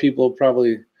a lot of people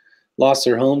probably lost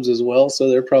their homes as well, so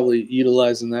they're probably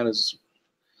utilizing that as.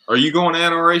 Are you going to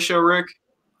NRA show, Rick?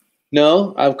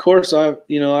 No, of course I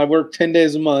work 10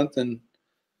 days a month, and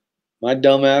my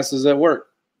dumb ass is at work.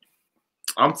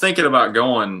 I'm thinking about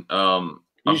going.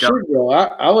 You should go.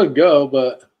 I would go,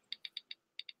 but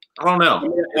I don't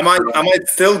know. I might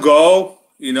still go.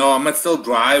 You know, I might still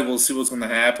drive. We'll see what's going to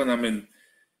happen. I mean,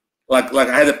 like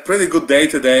I had a pretty good day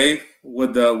today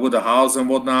with the house and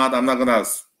whatnot. I'm not gonna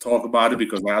talk about it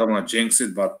because I don't want to jinx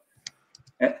it. But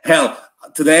hell,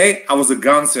 today I was a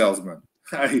gun salesman.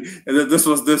 I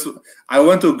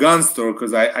went to a gun store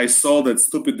because I sold that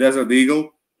stupid Desert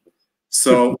Eagle.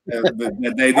 So they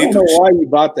need I don't know why you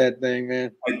bought that thing,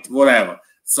 man. Whatever.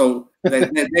 So they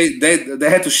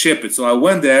had to ship it. So I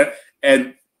went there,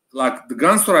 and like the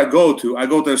gun store I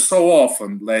go there so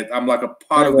often. Like I'm like a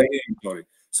part of the inventory.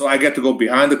 So I get to go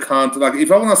behind the counter. Like if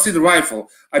I want to see the rifle,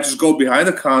 I just go behind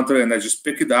the counter and I just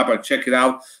pick it up and check it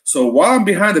out. So while I'm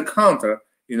behind the counter,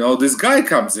 you know, this guy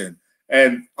comes in.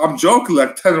 And I'm joking,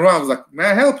 like, turn around. I was like, "May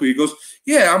I help you?" He goes,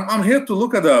 "Yeah, I'm here to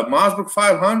look at the Mossberg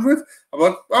 500. I'm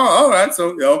like, "Oh, all right." So,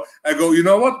 you know, I go, "You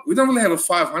know what? We don't really have a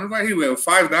 500 right here. We have a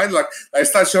 5.9." Like, I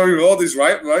start showing you all this,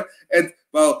 right? And,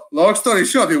 well, long story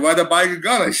short, he wound up buying a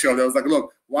gun. I showed him. I was like,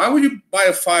 "Look, why would you buy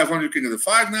a 500? You can get a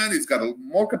 5.9. It's got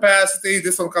more capacity.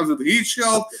 This one comes with a heat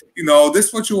shield. You know, this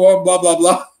is what you want, blah, blah,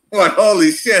 blah." I'm like,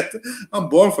 holy shit. I'm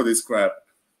born for this crap.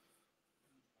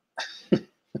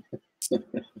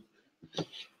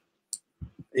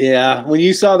 Yeah, when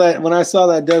I saw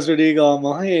that Desert Eagle, I'm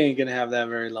like, he ain't gonna have that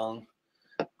very long.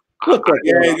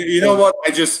 Yeah, you know what?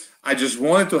 I just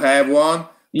wanted to have one.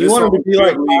 You wanted to be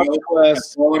like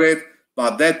West,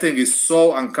 but that thing is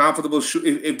so uncomfortable.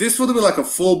 If this would have been like a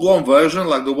full-blown version,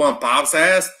 like the one Pops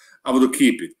has, I would have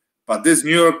keep it. But this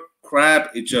New York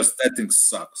crap, that thing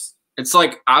sucks. It's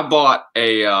like I bought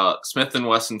a Smith &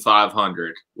 Wesson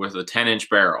 500 with a 10-inch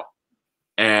barrel,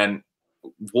 and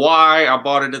why I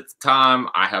bought it at the time,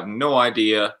 I have no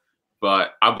idea,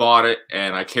 but I bought it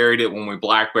and I carried it when we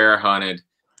black bear hunted,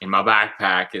 and my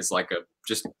backpack is like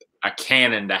just a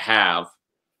cannon to have.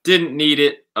 Didn't need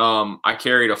it. I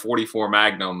carried a 44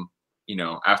 Magnum, you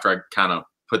know, after I kind of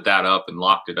put that up and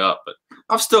locked it up, but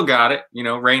I've still got it. You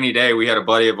know, rainy day, we had a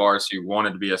buddy of ours who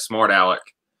wanted to be a smart aleck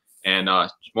and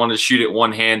wanted to shoot it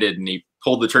one-handed, and he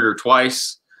pulled the trigger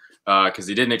twice. Because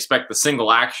he didn't expect the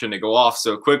single action to go off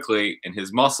so quickly, and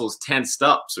his muscles tensed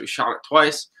up, so he shot it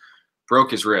twice,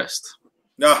 broke his wrist.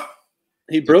 No,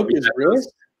 he broke his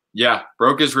wrist? Yeah,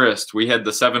 broke his wrist. We had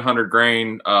the 700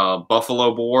 grain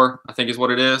buffalo bore, I think is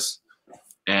what it is,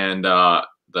 and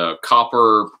the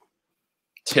copper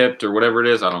tipped or whatever it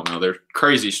is. I don't know. They're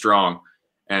crazy strong.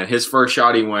 And his first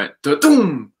shot, he went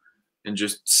da-doom and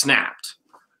just snapped.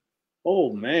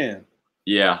 Oh man.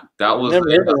 Yeah, that was. Never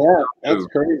heard of that. That's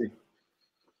crazy.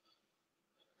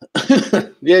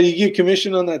 Yeah, you get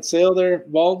commission on that sale there,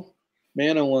 Bald?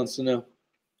 Mano wants to know.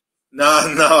 No,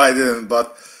 I didn't.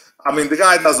 But I mean, the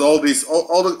guy does all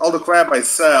the crap I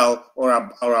sell or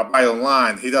I buy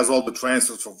online. He does all the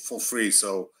transfers for free.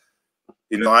 So,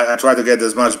 I try to get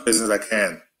as much business as I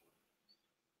can.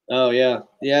 Oh yeah,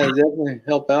 definitely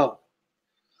help out.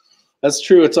 That's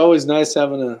true. It's always nice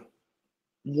having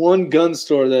one gun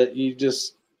store that you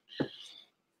just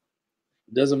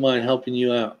doesn't mind helping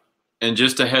you out. And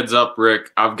just a heads up, Rick,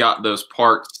 I've got those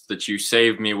parts that you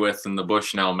saved me with in the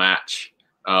Bushnell match.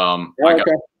 I got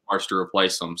parts to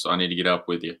replace them, so I need to get up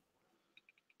with you.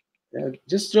 Yeah,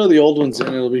 just throw the old ones in;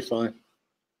 it'll be fine.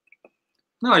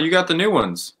 No, you got the new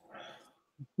ones.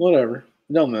 Whatever,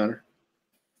 it don't matter.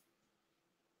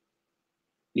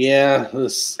 Yeah,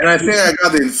 and I think I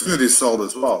got the Infinity sold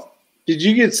as well. Did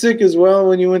you get sick as well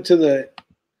when you went to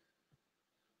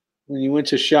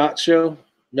SHOT Show,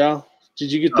 Val? Did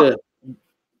you get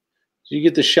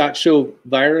the SHOT Show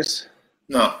virus?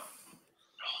 No.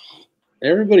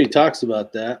 Everybody talks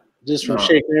about that, just from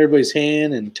shaking everybody's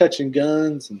hand and touching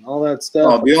guns and all that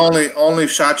stuff. Oh, the only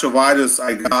SHOT Show virus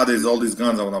I got is all these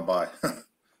guns I want to buy.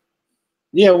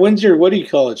 Yeah, when's your, what do you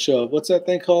call it, show up? What's that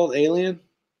thing called? Alien?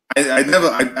 I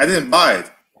didn't buy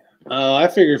it. Oh, I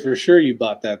figured for sure you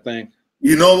bought that thing.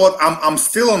 You know what? I'm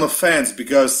still on the fence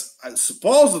because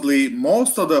supposedly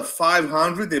most of the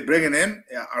 500 they're bringing in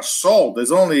are sold.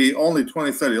 There's only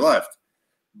 20, 30 left.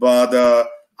 But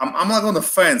I'm not on the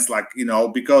fence,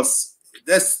 because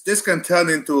this can turn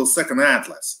into a second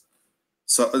Atlas.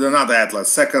 So they're not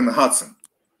Atlas, second Hudson.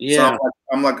 Yeah. So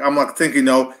I'm like thinking,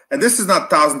 and this is not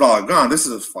 $1,000 gun. This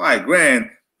is $5,000.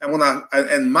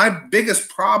 And my biggest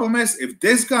problem is if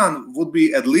this gun would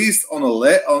be at least on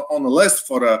the list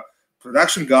for the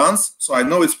production guns, so I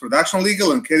know it's production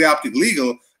legal and carry optic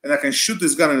legal, and I can shoot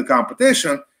this gun in the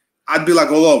competition, I'd be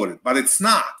all over it. But it's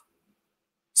not.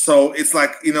 So it's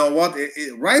like, you know what?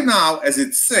 Right now, as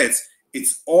it sits,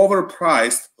 it's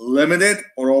overpriced, limited,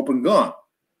 or open gun.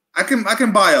 I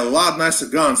can buy a lot nicer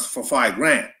guns for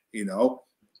 $5,000,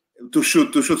 to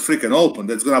shoot freaking open.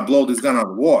 That's gonna blow this gun out of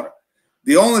the water.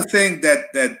 The only thing that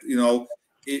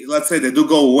let's say they do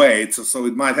go away, so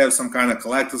it might have some kind of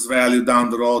collector's value down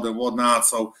the road and whatnot.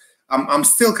 So I'm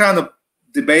still kind of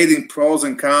debating pros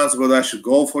and cons whether I should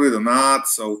go for it or not.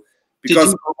 So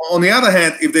because on the other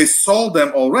hand, if they sold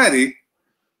them already,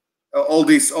 all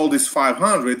these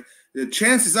 500, the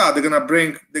chances are they're gonna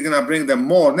bring them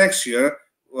more next year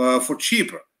for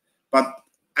cheaper. But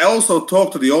I also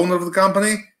talked to the owner of the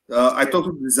company. I talked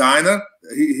to the designer.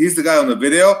 He's the guy on the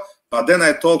video. But then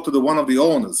I talked to one of the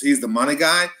owners. He's the money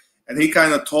guy, and he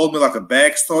kind of told me a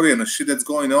backstory and the shit that's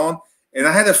going on. And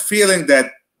I had a feeling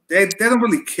that they don't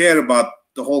really care about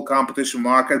the whole competition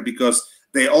market because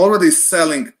they're already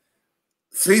selling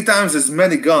 3 times as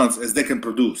many guns as they can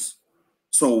produce.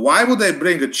 So why would they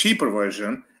bring a cheaper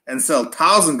version and sell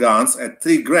 1,000 guns at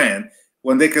 $3,000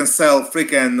 when they can sell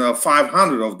freaking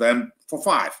 500 of them for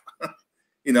 $5,000?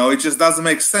 It just doesn't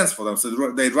make sense for them. So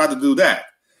they'd rather do that.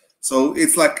 So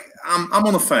it's like I'm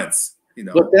on the fence,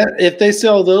 But if they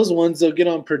sell those ones, they'll get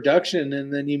on production,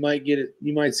 and then you might get it.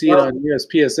 You might see it on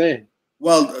USPSA.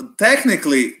 Well,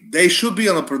 technically, they should be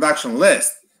on a production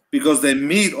list because they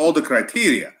meet all the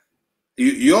criteria.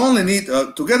 You only need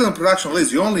to get on the production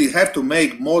list. You only have to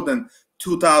make more than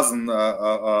 2,000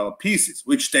 pieces,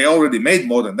 which they already made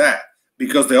more than that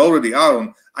because they already are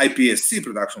on IPSC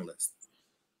production list.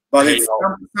 But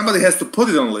somebody has to put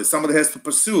it on the list. Somebody has to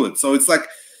pursue it. So it's like,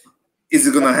 is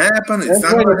it gonna happen? It's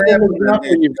not gonna happen.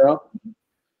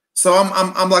 So I'm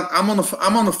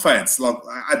on the fence.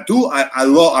 I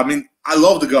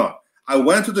love the gun. I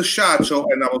went to the SHOT Show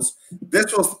and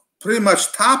this was pretty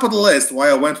much top of the list why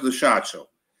I went to the SHOT Show.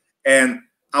 And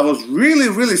I was really,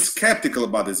 really skeptical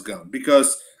about this gun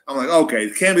because I'm like, okay,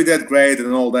 it can't be that great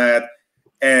and all that.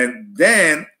 And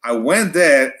then I went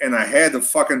there and I had the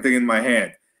fucking thing in my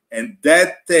hand. And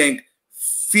that thing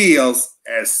feels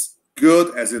as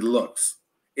good as it looks.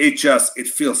 It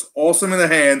feels awesome in the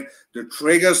hand. The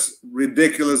trigger's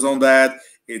ridiculous on that.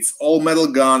 It's all metal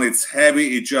gun. It's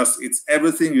heavy. It's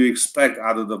everything you expect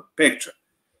out of the picture.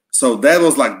 So that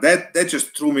was that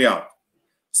just threw me out.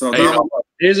 So now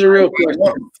here's a real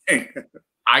question.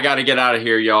 I got to get out of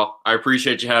here, y'all. I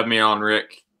appreciate you having me on,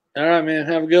 Rick. All right, man.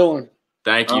 Have a good one.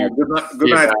 Thank you. Good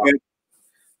night.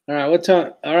 All right, what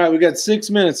time? All right, we got 6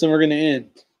 minutes and we're going to end.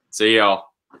 See y'all.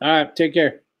 All right, take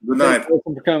care. Good night. Thanks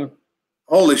for coming.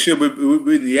 Holy shit, we've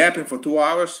been yapping for 2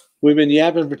 hours? We've been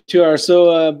yapping for 2 hours.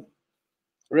 So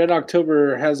Red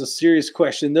October has a serious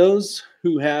question. Those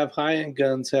who have high-end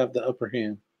guns have the upper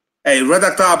hand. Hey, Red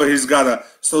October, he's got a.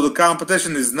 So the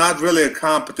competition is not really a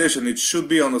competition. It should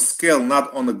be on a skill,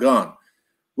 not on the gun.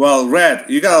 Well, Red,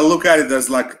 you gotta look at it as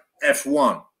like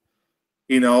F1.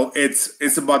 You know,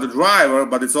 it's about the driver,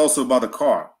 but it's also about the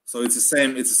car. So it's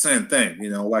the same thing. You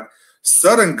know, like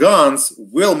certain guns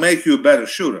will make you a better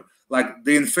shooter. Like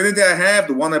the Infinity I have,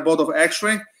 the one I bought of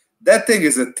X-Ring, that thing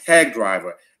is a tag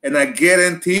driver, and I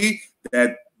guarantee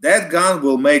that that gun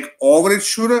will make overage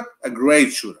shooter a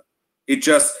great shooter. It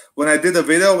just when I did a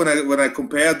video when I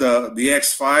compared the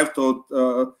X5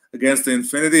 to against the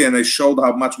Infinity, and I showed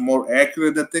how much more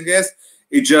accurate that thing is,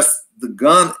 it just the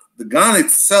gun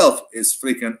itself is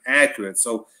freaking accurate.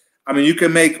 So I mean, you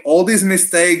can make all these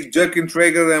mistakes, jerking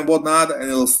trigger and whatnot, and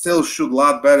it'll still shoot a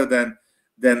lot better than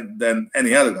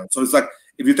any other gun. So it's like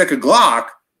if you take a Glock,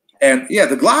 and yeah,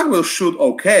 the Glock will shoot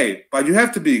okay, but you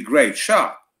have to be a great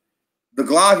shot. The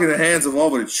Glock in the hands of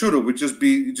overage shooter would just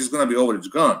gonna be overage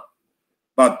gun.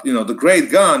 But you know, the great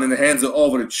gun in the hands of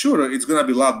overage shooter, it's gonna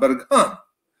be a lot better gun.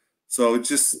 So it's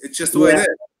just the way it is.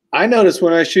 I notice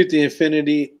when I shoot the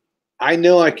Infinity, I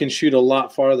know I can shoot a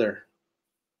lot farther.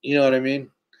 You know what I mean?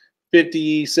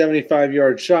 50,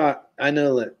 75-yard shot. I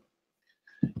know that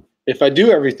if I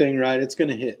do everything right, it's going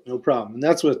to hit, no problem. And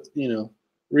that's with, you know,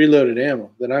 reloaded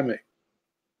ammo that I make.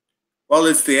 Well,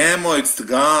 it's the ammo, it's the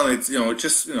gun, it's, you know, it's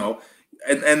just, you know,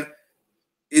 and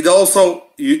it also,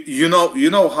 you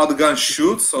know how the gun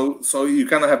shoots, so you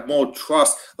kind of have more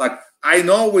trust. Like I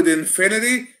know with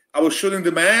Infinity, I was shooting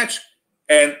the match,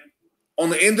 and on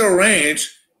the indoor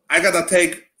range, I gotta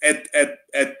take at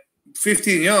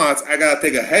 15 yards, I gotta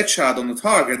take a headshot on the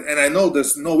target, and I know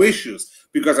there's no issues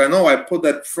because I know I put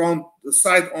that front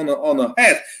sight on the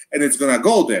head, and it's gonna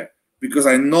go there because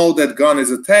I know that gun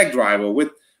is a tag driver.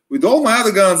 With all my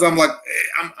other guns, I'm like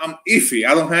I'm iffy.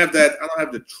 I don't have that. I don't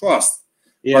have the trust.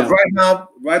 Yeah. But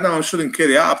right now I'm shooting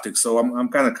kitty optics, so I'm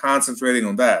kind of concentrating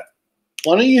on that.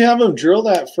 Why don't you have them drill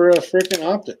that for a freaking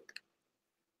optic?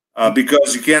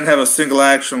 Because you can't have a single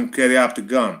action kitty optic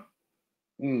gun.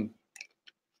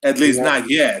 At least not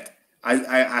yet.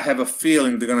 I have a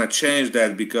feeling they're gonna change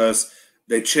that because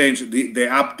they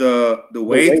up the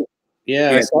weight.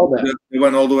 Yeah, I saw that. They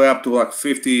went all the way up to like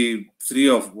 53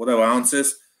 or whatever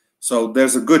ounces. So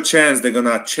there's a good chance they're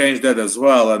gonna change that as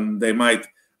well, and they might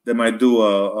do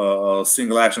a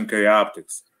single action carry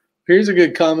optics. Here's a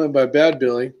good comment by Bad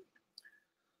Billy.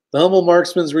 The Humble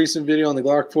Marksman's recent video on the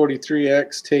Glock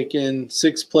 43X taking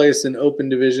 6th place in open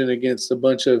division against a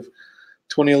bunch of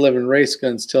 2011 race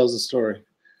guns tells the story.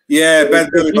 Yeah,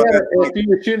 Bad Billy. If he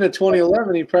was shooting a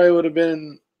 2011, he probably would have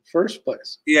been first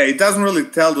place. Yeah, it doesn't really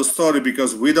tell the story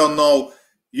because we don't know.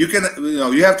 You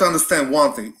have to understand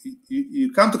one thing.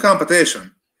 You come to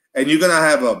competition, and you're gonna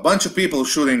have a bunch of people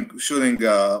shooting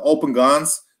open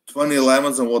guns,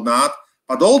 2011s and whatnot.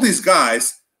 But all these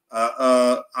guys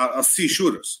are C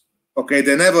shooters. Okay,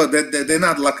 they're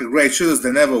not like a great shooters.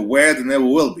 They never were. They never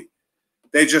will be.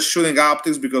 They're just shooting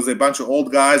optics because they're a bunch of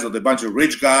old guys or they're a bunch of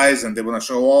rich guys and they want to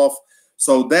show off.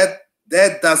 So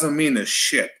that doesn't mean a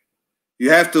shit. You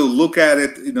have to look at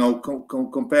it, you know,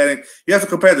 comparing. You have to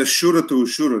compare the shooter to a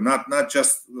shooter, not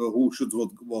just who shoots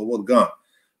what gun.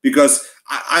 Because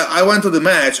I went to the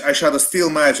match. I shot a steel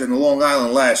match in Long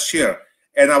Island last year,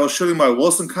 and I was shooting my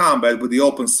Wilson Combat with the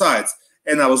open sights,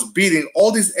 and I was beating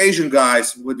all these Asian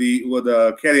guys with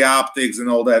the carry optics and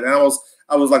all that, and I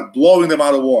was like blowing them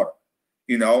out of water.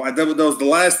 You know, and that was the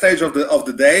last stage of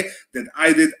the day that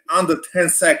I did under 10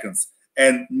 seconds,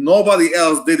 and nobody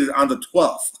else did it under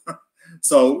 12.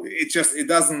 So it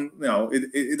doesn't, you know,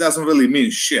 it doesn't really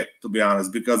mean shit, to be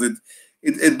honest, because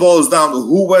it boils down to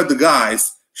who were the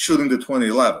guys shooting the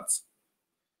 2011s.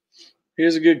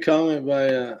 Here's a good comment by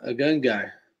a gun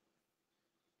guy.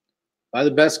 Buy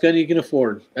the best gun you can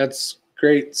afford. That's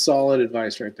great, solid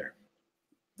advice right there.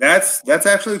 That's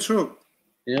actually true.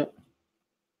 Yep.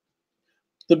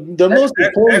 The most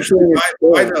important thing is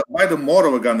buy the more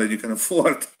of a gun that you can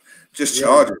afford. Just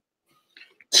charge it.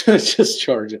 Just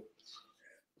charge it.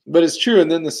 But it's true.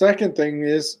 And then the second thing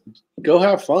is go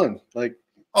have fun. Like,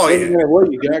 oh yeah, no matter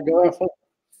what you got, go have fun.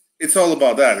 It's all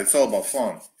about that. It's all about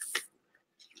fun.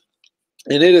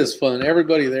 And it is fun.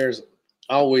 Everybody there's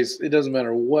always. It doesn't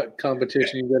matter what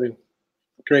competition you go to.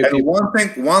 Great and people.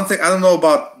 One thing I don't know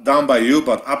about down by you,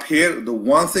 but up here, the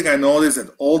one thing I noticed at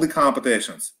all the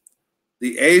competitions,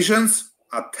 the Asians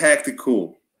are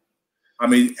tactical. I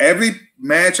mean, every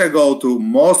match I go to,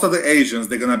 most of the Asians,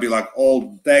 they're gonna be like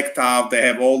all decked up. They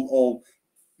have all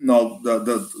you know,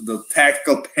 the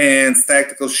tactical pants,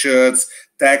 tactical shirts,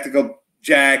 tactical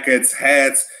jackets,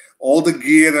 hats, all the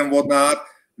gear and whatnot.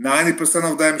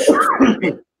 90% of them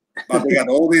shoot, but they got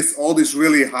all this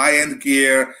really high-end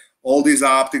gear, all these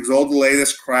optics, all the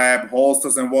latest crap,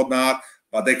 holsters and whatnot,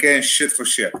 but they can't shit for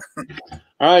shit.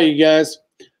 All right, you guys.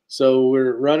 So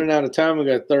we're running out of time. We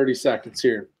got 30 seconds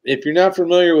here. If you're not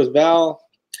familiar with Val,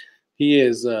 he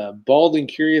is Bald and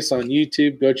Curious on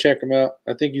YouTube. Go check him out.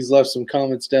 I think he's left some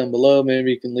comments down below.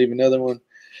 Maybe you can leave another one.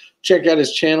 Check out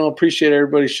his channel. Appreciate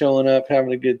everybody showing up,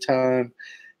 having a good time.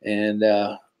 And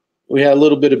we had a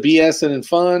little bit of BSing and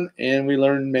fun, and we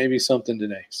learned maybe something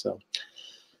today. So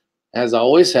as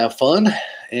always, have fun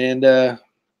and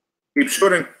keep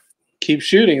shooting. Keep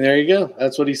shooting. There you go.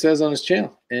 That's what he says on his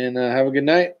channel. And have a good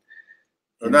night.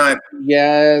 Good night. See you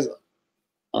guys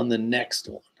on the next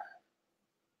one.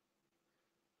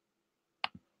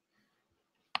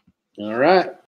 All right.